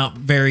be coming out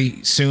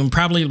very soon,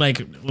 probably like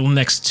the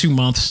next 2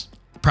 months,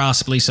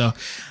 possibly. So, all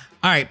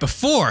right,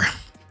 before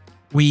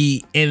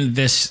we end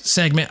this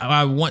segment,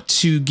 I want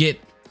to get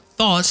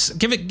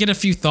a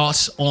few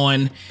thoughts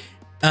on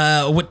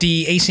what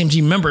the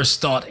ACMG members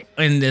thought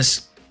in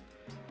this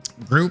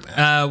group.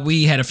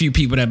 We had a few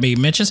people that made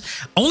mentions.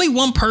 Only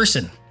one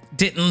person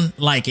didn't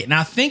like it, and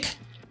I think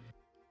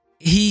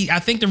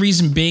the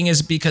reason being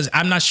is because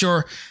I'm not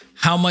sure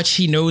how much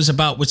he knows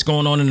about what's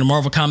going on in the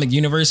Marvel comic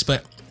universe,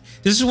 but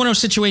this is one of those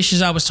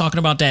situations I was talking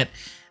about that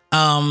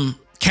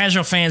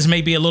casual fans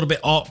may be a little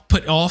bit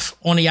put off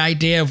on the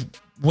idea of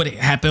what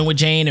happened with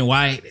Jane and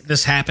why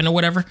this happened or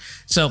whatever.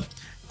 So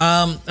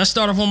let's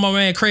start off with my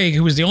man Craig,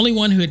 who was the only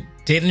one who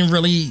didn't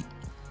really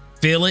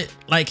feel it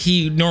like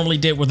he normally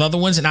did with other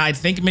ones, and I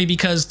think maybe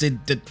because the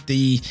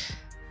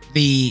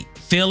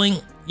feeling,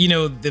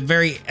 the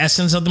very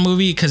essence of the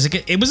movie, because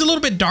it was a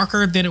little bit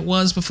darker than it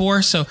was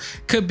before. So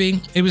could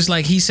be it was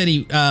like he said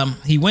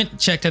he went,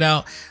 checked it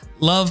out,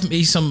 loved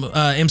me some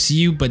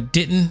MCU, but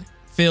didn't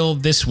feel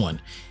this one.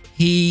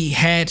 He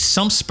had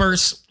some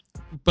spurts,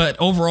 but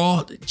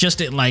overall just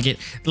didn't like it.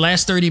 The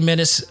last 30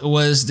 minutes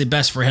was the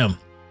best for him.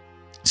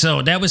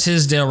 So that was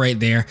his deal right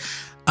there.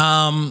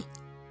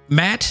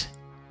 Matt,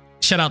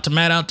 shout out to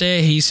Matt out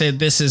there. He said,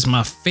 this is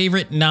my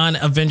favorite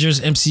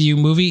non-Avengers MCU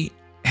movie.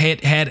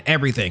 Had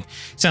everything.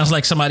 Sounds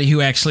like somebody who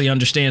actually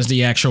understands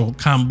the actual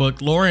comic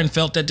book lore and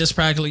felt that this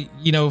practically,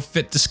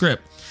 fit the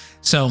script.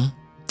 So,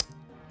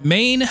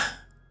 Maine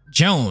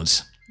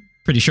Jones,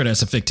 pretty sure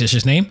that's a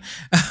fictitious name.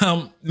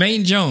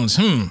 Maine Jones,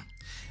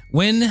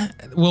 when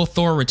will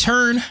Thor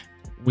return?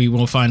 We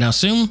will find out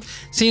soon.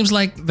 Seems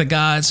like the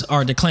gods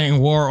are declaring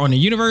war on the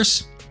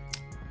universe.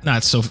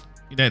 That's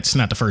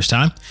not the first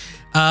time.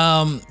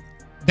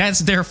 That's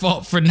their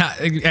fault for not,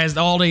 as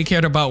all they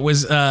cared about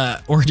was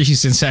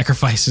orgies and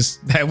sacrifices.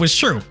 That was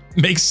true.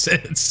 Makes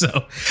sense.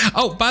 So,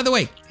 oh, by the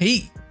way,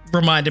 he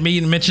reminded me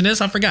to mention this.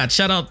 I forgot.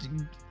 Shout out,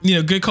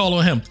 good call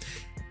on him.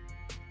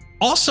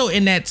 Also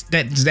in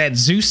that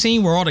zoo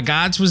scene where all the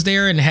gods was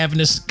there and having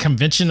this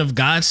convention of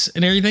gods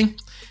and everything,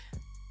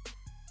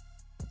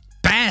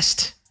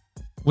 Bast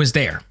was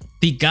there.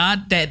 The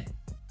god that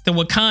the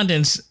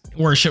Wakandans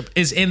worship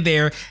is in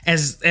there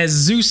as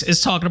Zeus is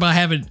talking about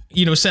having,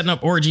 setting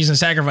up orgies and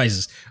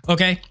sacrifices.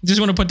 Okay, just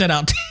want to put that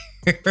out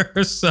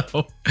there.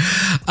 So,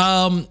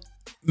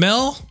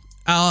 Mel,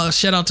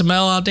 shout out to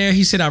Mel out there.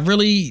 He said, I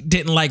really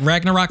didn't like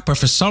Ragnarok, but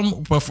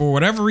for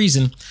whatever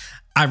reason,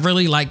 I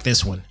really like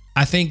this one.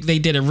 I think they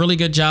did a really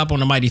good job on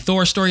the Mighty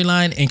Thor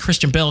storyline, and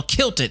Christian Bale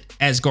killed it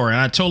as Gore. And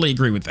I totally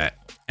agree with that.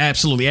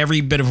 Absolutely,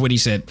 every bit of what he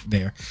said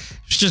there.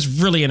 It's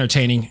just really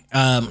entertaining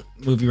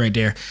movie right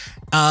there.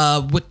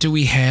 What do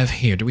we have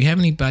here? Do we have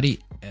anybody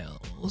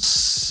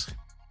else?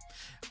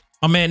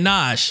 My man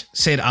Naj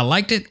said, I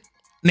liked it.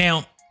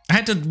 Now, I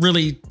had to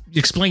really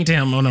explain to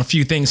him on a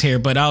few things here,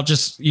 but I'll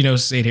just,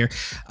 say it here.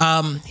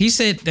 He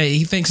said that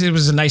he thinks it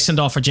was a nice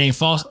send-off for Jane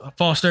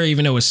Foster,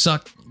 even though it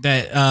sucked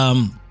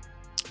that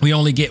we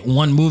only get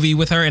one movie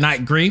with her, and I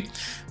agree.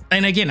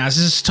 And again, I was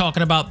just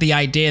talking about the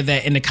idea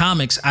that in the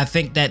comics, I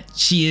think that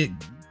she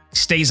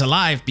stays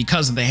alive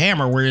because of the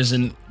hammer, whereas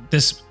in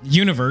this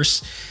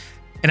universe,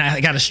 and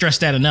I got to stress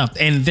that enough,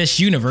 in this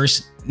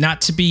universe,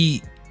 not to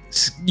be,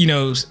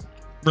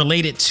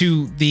 related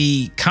to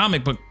the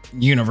comic book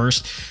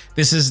universe,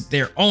 this is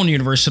their own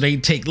universe, so they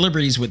take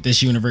liberties with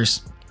this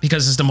universe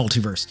because it's the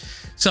multiverse.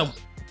 So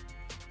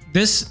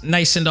this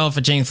nice send-off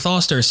of Jane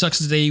Foster sucks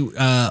that they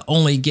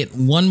only get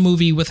one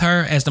movie with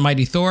her as the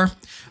Mighty Thor,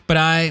 but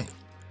I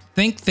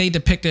think they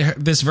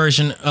depicted this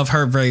version of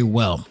her very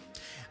well.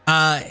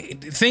 The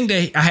thing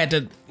that I had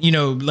to,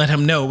 let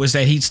him know was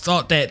that he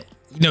thought that,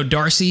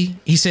 Darcy,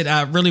 he said,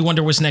 I really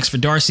wonder what's next for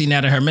Darcy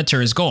now that her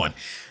mentor is gone.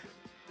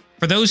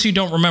 For those who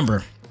don't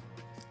remember,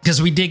 because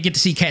we did get to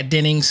see Kat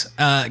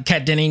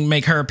Denning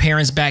make her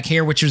appearance back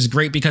here, which was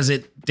great because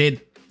it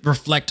did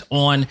reflect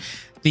on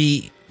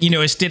the,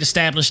 it did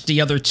establish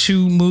the other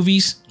two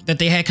movies that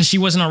they had, because she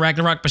wasn't on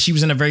Ragnarok, but she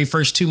was in the very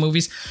first two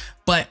movies.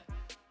 But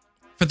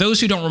for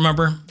those who don't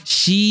remember,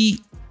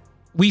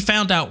 we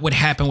found out what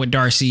happened with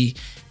Darcy.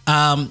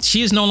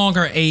 She is no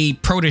longer a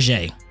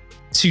protege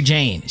to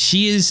Jane.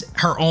 She is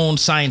her own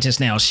scientist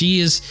now.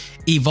 She is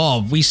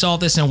evolved. We saw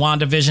this in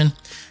WandaVision.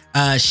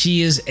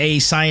 She is a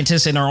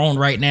scientist in her own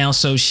right now.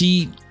 So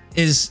she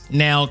is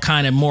now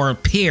kind of more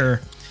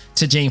peer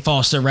to Jane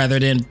Foster rather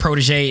than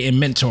protege and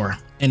mentor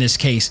in this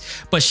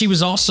case. But she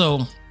was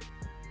also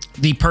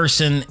the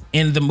person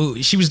in the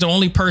movie. She was the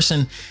only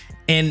person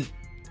in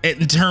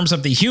terms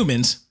of the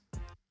humans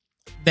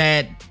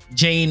that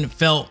Jane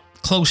felt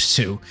close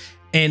to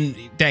and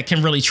that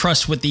can really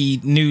trust with the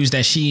news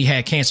that she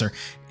had cancer,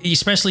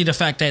 especially the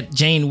fact that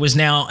Jane was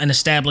now an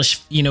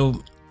established,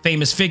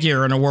 famous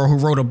figure in the world who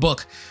wrote a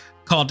book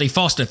called The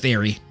Foster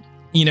Theory,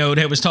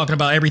 that was talking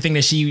about everything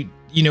that she,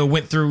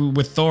 went through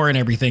with Thor and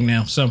everything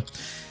now. So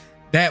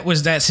that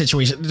was that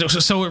situation.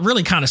 So it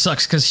really kind of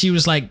sucks because she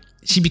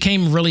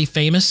became really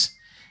famous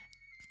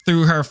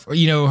through her,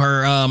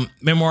 her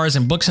memoirs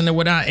and books and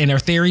whatnot and her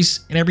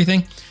theories and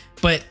everything.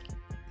 But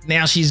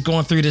now she's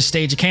going through this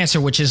stage of cancer,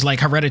 which is like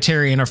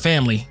hereditary in her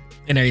family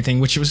and everything,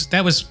 this was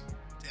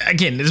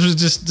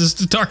just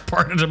the dark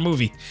part of the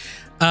movie.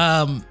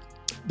 The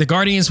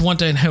Guardians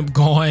wanted him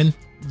gone.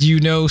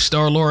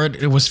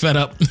 Star-Lord was fed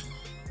up.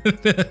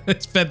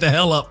 Fed the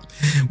hell up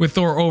with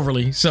Thor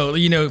overly. So,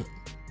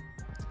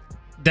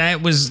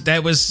 that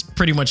was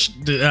pretty much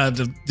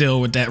the deal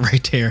with that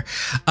right there.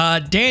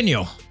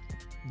 Daniel,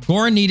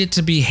 Gorn needed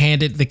to be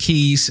handed the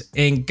keys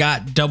and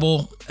got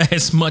double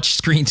as much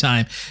screen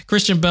time.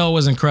 Christian Bale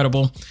was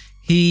incredible.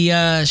 He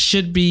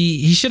should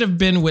have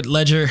been what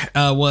Ledger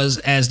was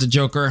as the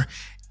Joker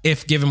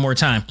if given more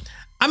time.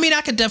 I mean,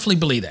 I could definitely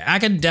believe that. I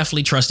could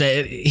definitely trust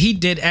that. He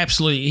did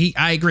absolutely.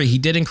 I agree. He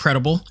did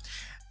incredible.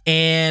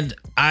 And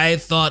I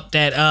thought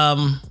that,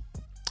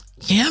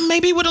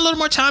 maybe with a little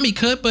more time he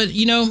could, but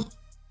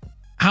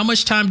how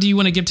much time do you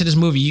want to give to this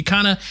movie?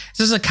 This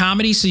is a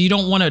comedy, so you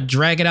don't want to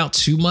drag it out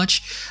too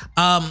much.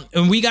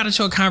 And we got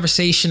into a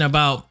conversation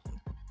about,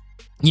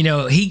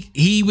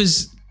 he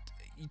was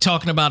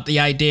talking about the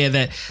idea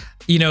that,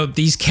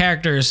 these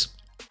characters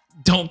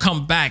don't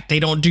come back. They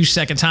don't do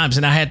second times.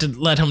 And I had to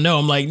let him know.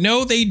 I'm like,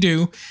 no, they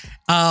do.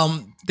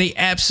 They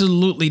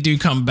absolutely do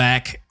come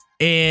back.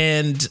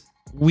 And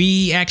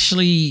we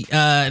actually,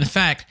 in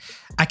fact,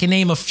 I can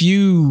name a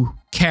few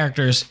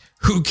characters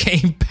who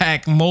came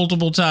back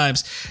multiple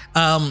times.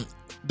 The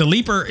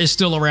Leaper is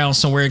still around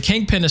somewhere.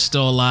 Kingpin is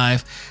still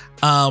alive.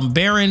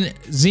 Baron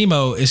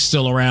Zemo is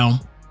still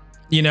around.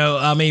 We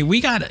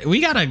got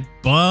a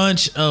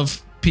bunch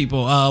of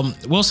people.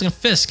 Wilson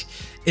Fisk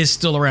is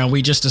still around.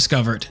 We just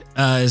discovered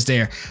is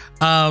there.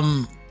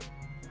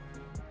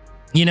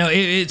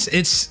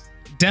 It's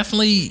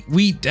definitely,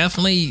 we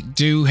definitely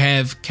do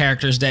have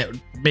characters that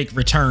make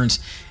returns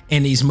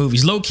in these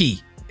movies.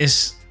 Loki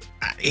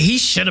he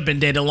should have been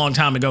dead a long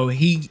time ago.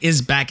 He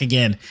is back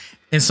again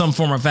in some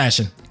form or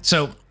fashion.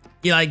 So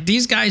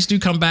these guys do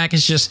come back.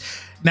 It's just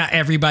not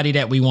everybody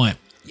that we want.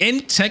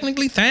 And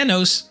technically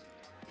Thanos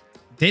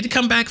did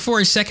come back for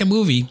a second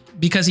movie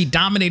because he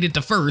dominated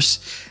the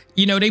first.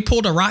 They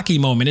pulled a Rocky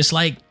moment. It's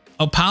like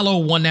Apollo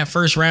won that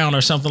first round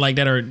or something like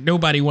that, or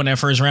nobody won that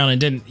first round and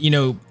didn't,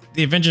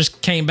 the Avengers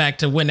came back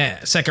to win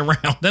that second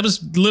round. That was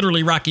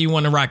literally Rocky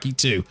 1 and Rocky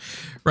 2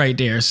 right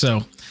there.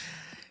 So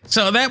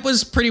that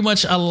was pretty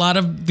much a lot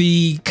of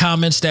the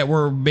comments that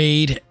were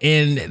made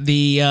in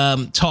the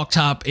Talk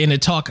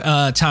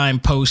Time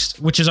post,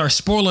 which is our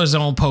spoiler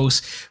zone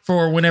post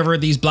for whenever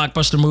these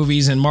blockbuster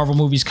movies and Marvel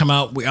movies come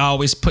out. We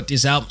always put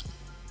this out.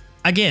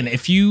 Again,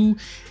 if you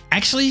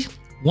actually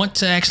want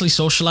to actually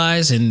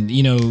socialize and,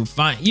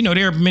 find,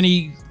 there are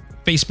many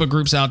Facebook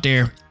groups out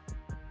there.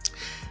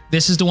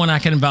 This is the one I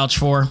can vouch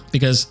for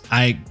because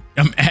I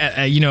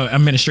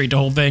administrate the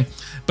whole thing.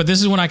 But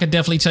this is one I could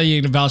definitely tell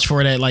you to vouch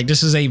for that.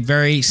 This is a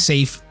very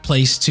safe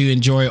place to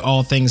enjoy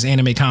all things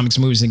anime, comics,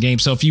 movies, and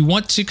games. So if you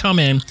want to come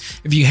in,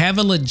 if you have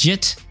a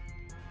legit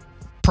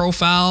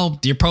profile,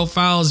 your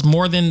profile is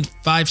more than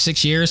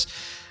 5-6 years,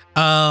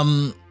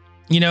 come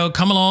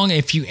along.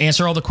 If you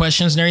answer all the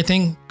questions and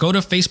everything, go to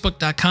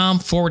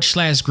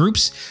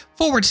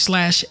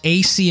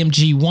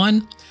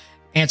facebook.com/groups/ACMG1.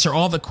 Answer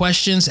all the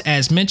questions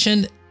as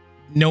mentioned,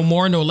 no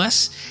more, no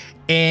less.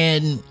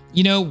 And,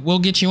 we'll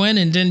get you in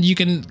and then you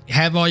can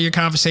have all your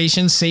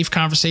conversations, safe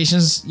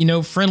conversations,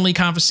 friendly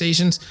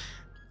conversations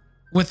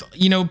with,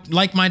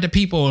 like-minded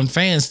people and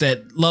fans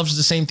that loves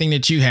the same thing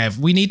that you have.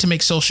 We need to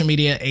make social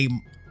media a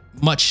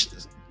much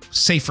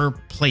safer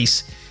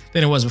place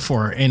than it was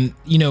before. And,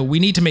 we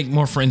need to make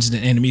more friends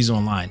than enemies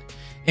online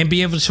and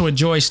be able to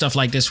enjoy stuff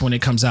like this when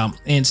it comes out.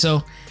 And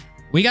so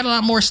we got a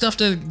lot more stuff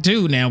to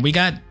do now. We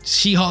got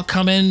She-Hulk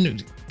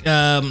coming.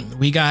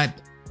 We got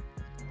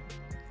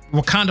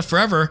Wakanda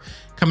Forever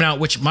coming out,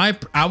 which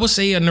I will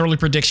say an early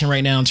prediction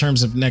right now in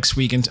terms of next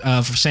week and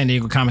for San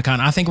Diego Comic-Con.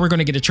 I think we're going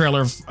to get a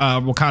trailer of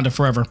Wakanda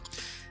Forever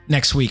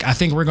next week. I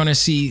think we're going to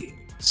see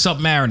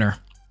Submariner,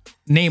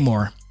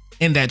 Namor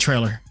in that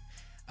trailer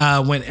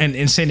when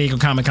in San Diego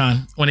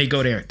Comic-Con when they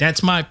go there.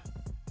 That's my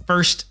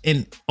first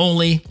and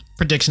only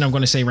prediction I'm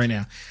going to say right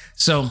now.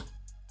 So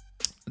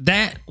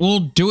that will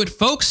do it,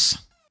 folks.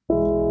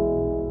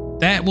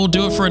 That will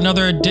do it for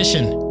another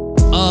edition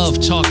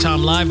of Talk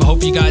Time Live. I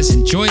hope you guys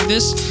enjoyed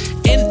this.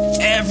 In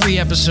every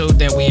episode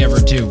that we ever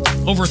do,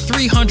 over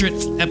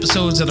 300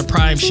 episodes of the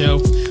Prime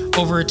Show,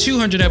 over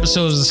 200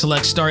 episodes of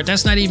Select Start.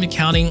 That's not even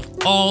counting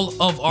all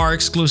of our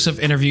exclusive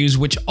interviews,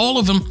 which all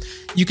of them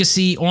you can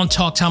see on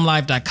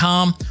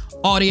TalkTimeLive.com.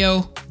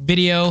 Audio,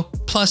 video,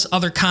 plus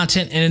other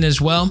content in it as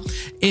well.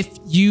 If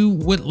you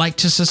would like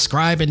to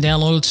subscribe and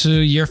download to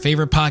your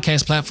favorite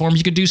podcast platform,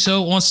 you could do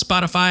so on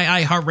Spotify,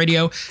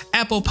 iHeartRadio,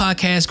 Apple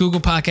Podcasts,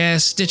 Google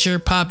Podcasts, Stitcher,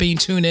 Podbean,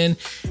 TuneIn,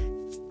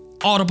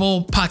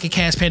 Audible, Pocket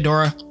Cast,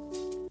 Pandora,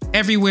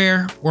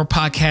 everywhere where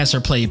podcasts are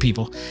played,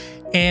 people.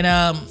 And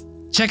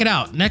check it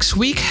out. Next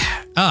week,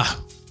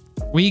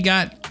 we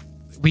got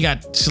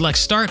Select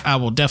Start. I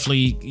will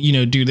definitely,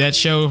 do that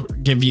show,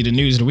 give you the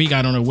news of the week.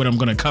 I don't know what I'm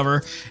going to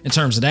cover in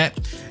terms of that.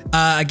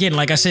 Again,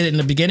 like I said in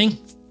the beginning,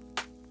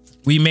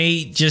 we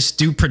may just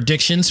do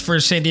predictions for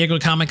San Diego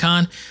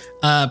Comic-Con,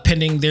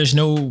 pending there's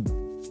no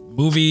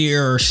movie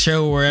or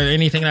show or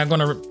anything I'm going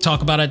to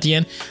talk about at the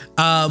end.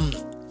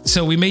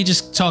 So we may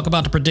just talk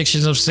about the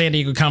predictions of San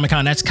Diego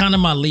Comic-Con. That's kind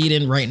of my lead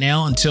in right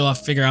now until I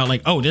figure out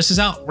this is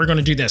out. We're going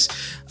to do this.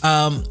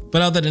 But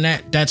other than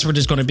that, that's what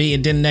it's going to be.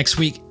 And then next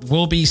week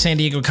will be San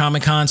Diego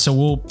Comic-Con. So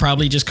we'll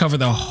probably just cover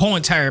the whole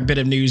entire bit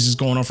of news that's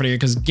going on for there,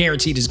 because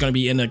guaranteed it's going to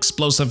be an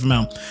explosive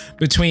amount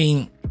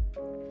between,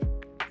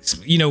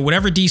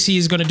 whatever DC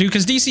is going to do,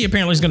 because DC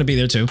apparently is going to be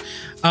there too.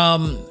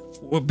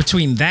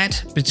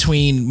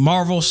 Between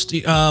Marvel,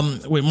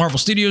 what Marvel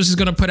Studios is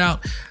going to put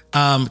out,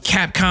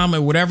 Capcom,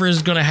 and whatever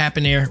is going to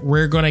happen there,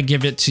 we're going to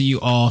give it to you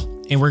all,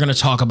 and we're going to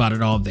talk about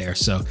it all there.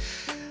 So,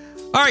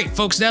 all right,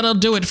 folks, that'll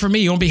do it for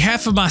me. On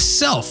behalf of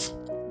myself,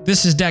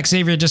 this is Dak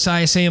Xavier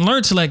Josiah saying,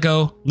 learn to let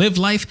go, live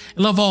life,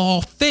 and love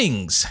all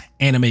things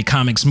anime,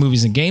 comics,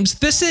 movies, and games.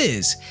 This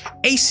is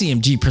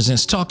ACMG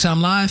Presents Talk Time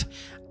Live.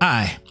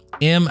 I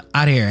am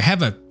out of here.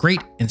 Have a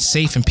great and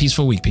safe and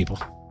peaceful week, people.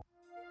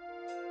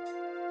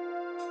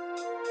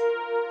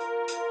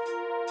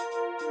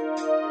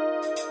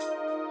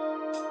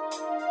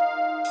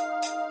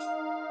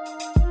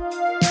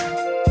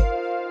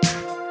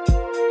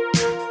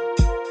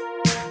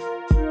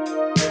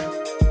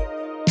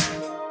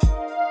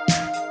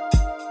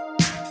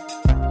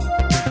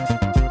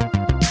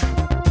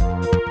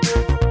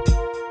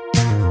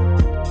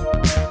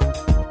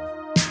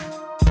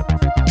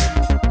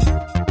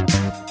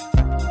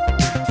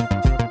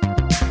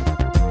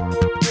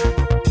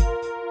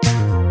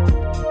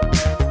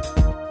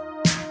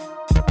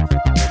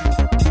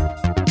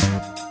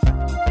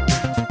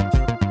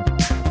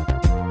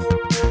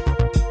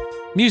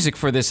 Music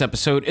for this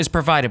episode is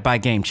provided by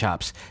Game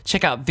Chops.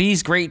 Check out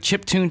these great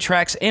chiptune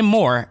tracks and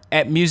more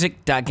at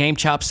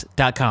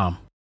music.gamechops.com.